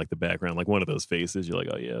just in like the background, like one of those faces. You're like,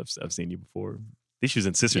 oh yeah, I've seen you before. I think she was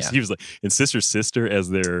in Sisters. She was like in Sister's sister as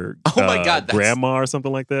their grandma or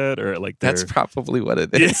something like that, or like that's probably what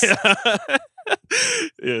it is.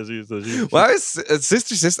 Yeah, well, I was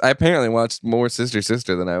Sister. I apparently watched more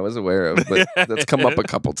Sister than I was aware of, but that's come up a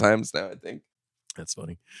couple times now. I think that's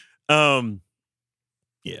funny.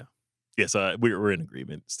 Yeah. Yes, we're in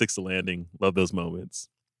agreement. Sticks to landing. Love those moments.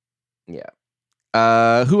 Yeah.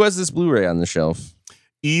 Who has this Blu-ray on the shelf?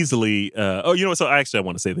 Easily. So I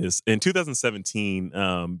want to say this. In 2017,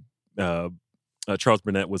 Charles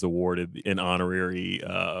Burnett was awarded an honorary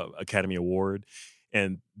Academy Award.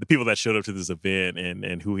 And the people that showed up to this event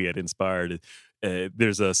and who he had inspired,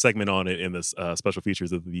 there's a segment on it in the special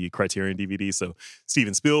features of the Criterion DVD. So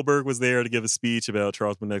Steven Spielberg was there to give a speech about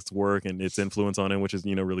Charles Burnett's work and its influence on him, which is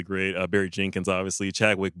really great. Barry Jenkins, obviously,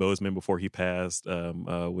 Chadwick Boseman before he passed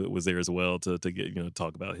was there as well to get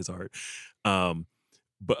talk about his art.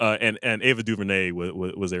 but and Ava DuVernay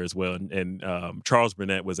was there as well, and Charles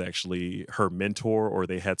Burnett was actually her mentor, or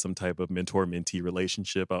they had some type of mentor-mentee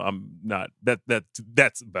relationship. I'm not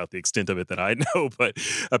that's about the extent of it that I know, but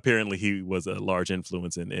apparently he was a large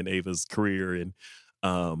influence in Ava's career and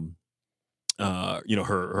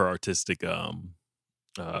her artistic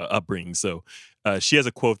upbringing. So she has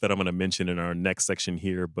a quote that I'm going to mention in our next section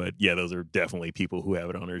here, but yeah, those are definitely people who have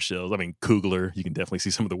it on their shelves. I mean, Coogler, you can definitely see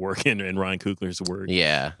some of the work in Ryan Coogler's work.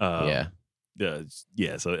 Yeah.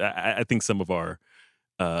 So I think some of our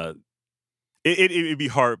it'd be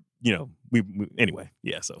hard, we anyway.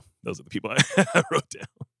 Yeah, so those are the people I wrote down.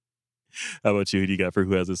 How about you? Who do you got for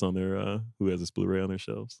who has this Blu-ray on their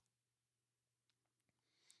shelves?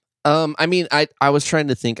 I mean, I was trying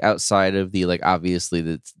to think outside of the, like, obviously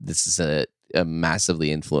that this is a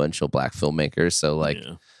massively influential black filmmaker, so like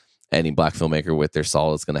any black filmmaker with their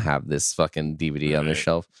soul is going to have this fucking DVD on their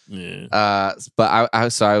shelf. Yeah. But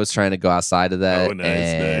I was trying to go outside of that. Oh,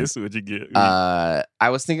 nice. What'd you get? I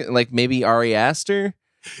was thinking like maybe Ari Aster.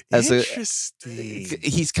 Interesting.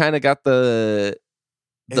 He's kind of got the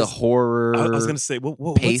horror. I was going to say,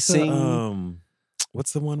 pacing.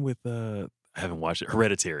 What's the one with I haven't watched it.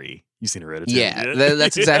 Hereditary. You seen Hereditary? Yeah,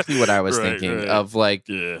 that's exactly what I was thinking of. Like,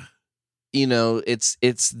 it's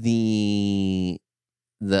the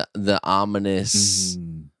ominous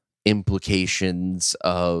implications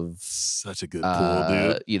of such a good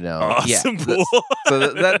pool, dude. Awesome pool. So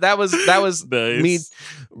that was nice. Me.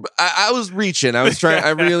 I was reaching. I was trying. I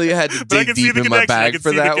really had to dig deep in my bag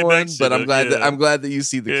for that one. But I'm glad that you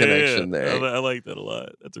see the connection there. I like that a lot.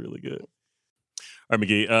 That's really good. All right,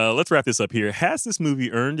 McGee, let's wrap this up here. Has this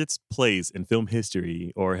movie earned its place in film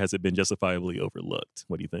history, or has it been justifiably overlooked?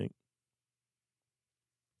 What do you think?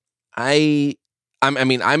 I'm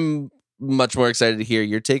much more excited to hear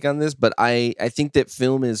your take on this, but I think that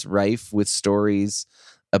film is rife with stories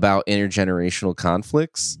about intergenerational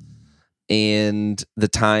conflicts, and the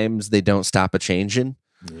times they don't stop a changing.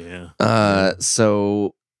 Yeah.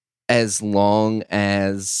 So as long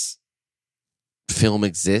as film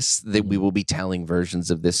exists, that we will be telling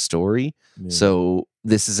versions of this story. Yeah. So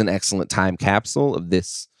this is an excellent time capsule of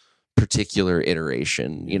this particular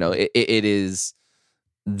iteration. It is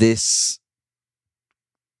this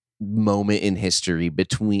moment in history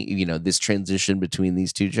between, this transition between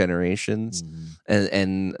these two generations,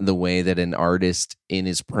 and the way that an artist in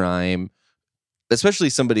his prime, especially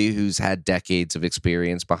somebody who's had decades of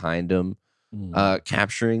experience behind him,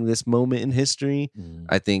 capturing this moment in history.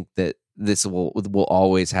 I think that this will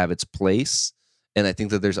always have its place, and I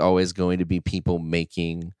think that there's always going to be people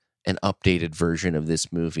making an updated version of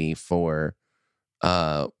this movie for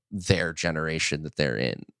their generation that they're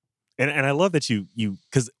in. And I love that you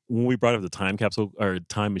because when we brought up the time capsule or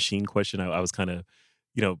time machine question, I was kind of,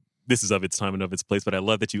 this is of its time and of its place, but I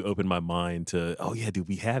love that you opened my mind to, oh yeah, dude,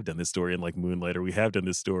 we have done this story in like Moonlight, or we have done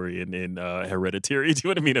this story in Hereditary. Do you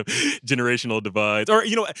know what I mean? Of generational divides, or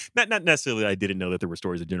not necessarily. I didn't know that there were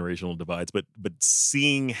stories of generational divides, but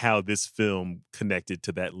seeing how this film connected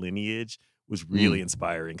to that lineage was really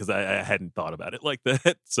inspiring, because I hadn't thought about it like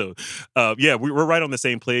that. So, we're right on the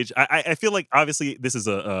same page. I feel like obviously this is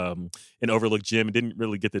an overlooked gem. It didn't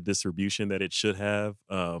really get the distribution that it should have.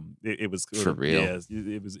 It was for real. Yeah,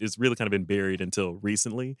 it's really kind of been buried until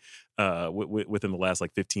recently, within the last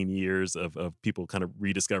like 15 years of people kind of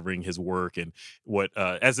rediscovering his work, and what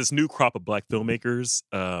as this new crop of black filmmakers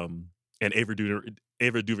and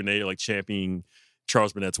Ava DuVernay are like championing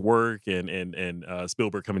Charles Burnett's work, and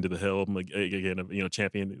Spielberg coming to the helm again,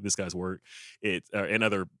 championing this guy's work, and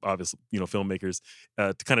other obvious filmmakers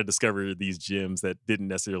to kind of discover these gems that didn't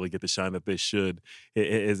necessarily get the shine that they should.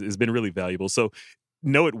 It has been really valuable. So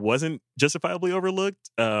no, it wasn't justifiably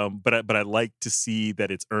overlooked, but I like to see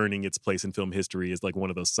that it's earning its place in film history as like one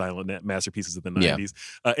of those silent masterpieces of the 90s.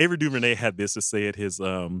 Ava DuVernay had this to say at his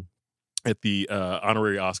at the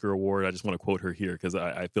honorary Oscar award. I just want to quote her here because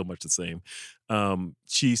I feel much the same.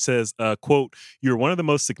 She says, quote, "You're one of the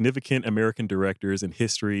most significant American directors in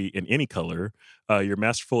history in any color. Your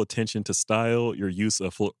masterful attention to style, your use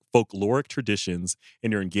of folkloric traditions,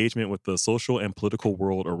 and your engagement with the social and political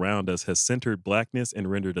world around us has centered Blackness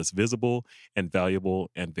and rendered us visible and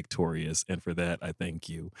valuable and victorious. And for that, I thank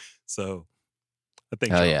you." So I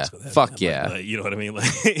thank Charles for that. Fuck man. yeah. Like, you know what I mean?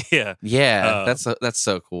 Like, yeah. Yeah, that's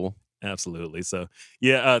so cool. Absolutely. So,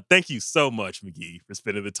 thank you so much, McGee, for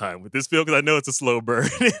spending the time with this film, because I know it's a slow burn.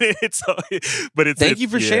 Thank you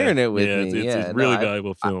for sharing it with me. It's a really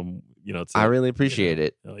valuable film. I really appreciate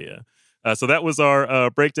it. Hell yeah. So that was our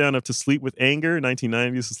breakdown of To Sleep with Anger,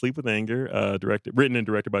 1990s To Sleep with Anger, written and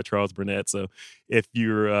directed by Charles Burnett. So if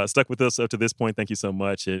you're stuck with us up to this point, thank you so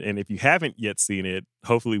much. And if you haven't yet seen it,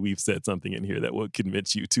 hopefully we've said something in here that will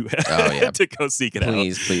convince you to to go seek it out.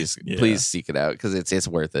 Please seek it out because it's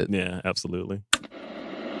worth it. Yeah, absolutely.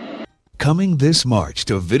 Coming this March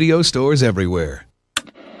to video stores everywhere.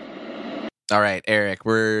 All right, Eric,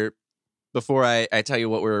 before I tell you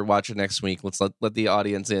what we're watching next week, let's let the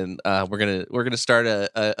audience in. We're gonna start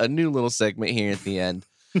a new little segment here at the end.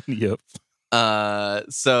 Yep.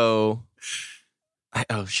 So,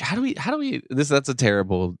 how do we? That's a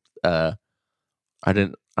terrible. I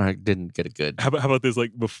didn't get a good. How about this?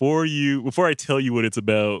 Like before I tell you what it's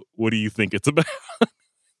about, what do you think it's about?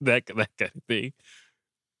 that kind of thing.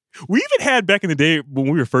 We even had back in the day when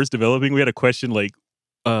we were first developing, we had a question like,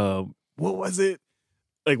 what was it?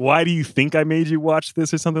 Like, why do you think I made you watch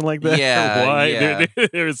this or something like that? Yeah. Why? Yeah.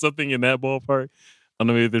 There was something in that ballpark. I don't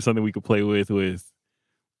know, maybe there's something we could play with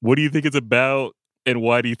what do you think it's about and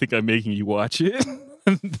why do you think I'm making you watch it?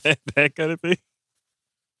 that kind of thing.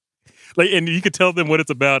 Like, and you could tell them what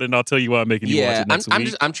it's about and I'll tell you why I'm making you watch it next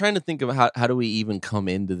week. I'm trying to think of how do we even come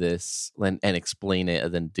into this and explain it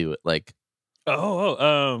and then do it. Like, so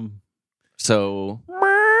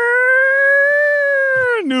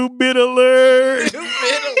new bit alert.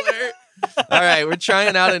 All right, we're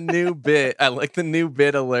trying out a new bit. I like the new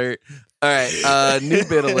bit alert. All right, new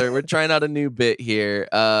bit alert. We're trying out a new bit here.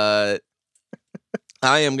 I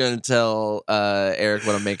am going to tell Eric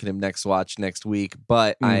what I'm making him watch next week,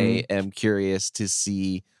 but I am curious to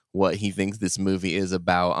see what he thinks this movie is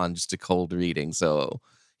about on just a cold reading. So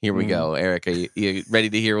here we go. Eric, are you ready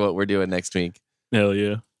to hear what we're doing next week? Hell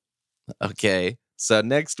yeah. Okay, so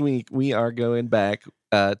next week we are going back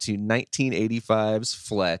to 1985's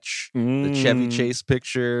Fletch, the Chevy Chase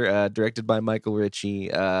picture, directed by Michael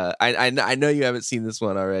Ritchie. I know you haven't seen this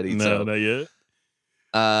one already. No, not yet.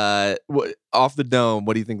 Off the dome,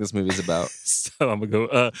 what do you think this movie is about? So I'm gonna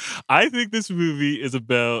go. I think this movie is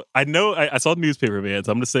about. I know I saw Newspaper Man,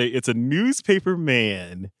 so I'm gonna say it's a newspaper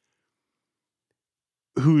man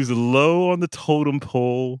who's low on the totem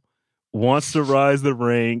pole, wants to rise the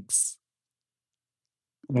ranks,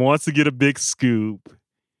 wants to get a big scoop.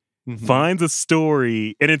 Finds a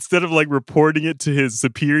story, and instead of like reporting it to his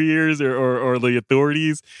superiors or the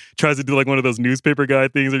authorities, tries to do like one of those newspaper guy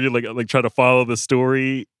things where you like try to follow the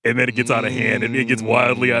story, and then it gets out of hand, and it gets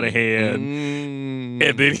wildly out of hand,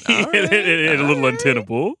 and then a little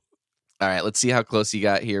untenable. All right, let's see how close you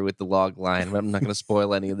got here with the log line. I'm not going to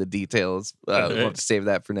spoil any of the details. We'll have to save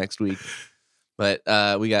that for next week. But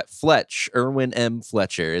we got Fletch. Irwin M.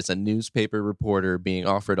 Fletcher is a newspaper reporter being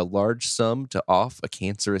offered a large sum to off a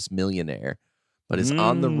cancerous millionaire, but is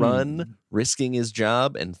on the run, risking his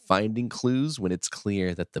job and finding clues when it's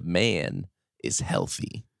clear that the man is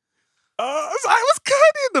healthy. I was kind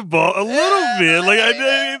of in the ball a little bit. Like I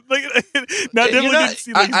didn't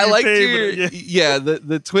see. Like, I liked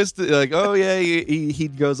the twist. Like, oh yeah, he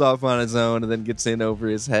goes off on his own and then gets in over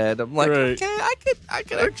his head. I'm like, okay, I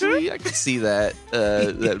could see that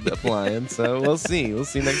that applying. So we'll see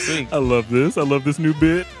next week. I love this new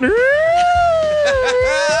bit.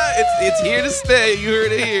 It's here to stay. You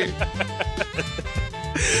heard it here.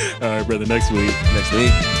 All right, brother. Next week.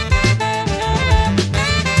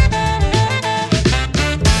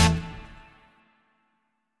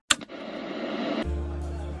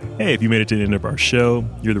 Hey, if you made it to the end of our show,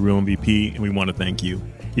 you're the real MVP, and we want to thank you.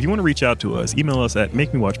 If you want to reach out to us, email us at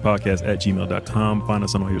makemewatchpodcast@gmail.com. Find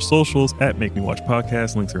us on all your socials at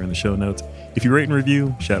makemewatchpodcast. Links are in the show notes. If you rate and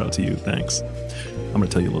review, shout out to you. Thanks. I'm going to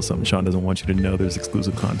tell you a little something Sean doesn't want you to know. There's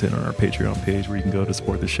exclusive content on our Patreon page where you can go to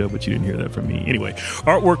support the show, but you didn't hear that from me. Anyway,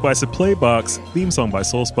 artwork by Supplaybox, theme song by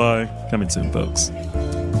Soul Spy. Coming soon, folks.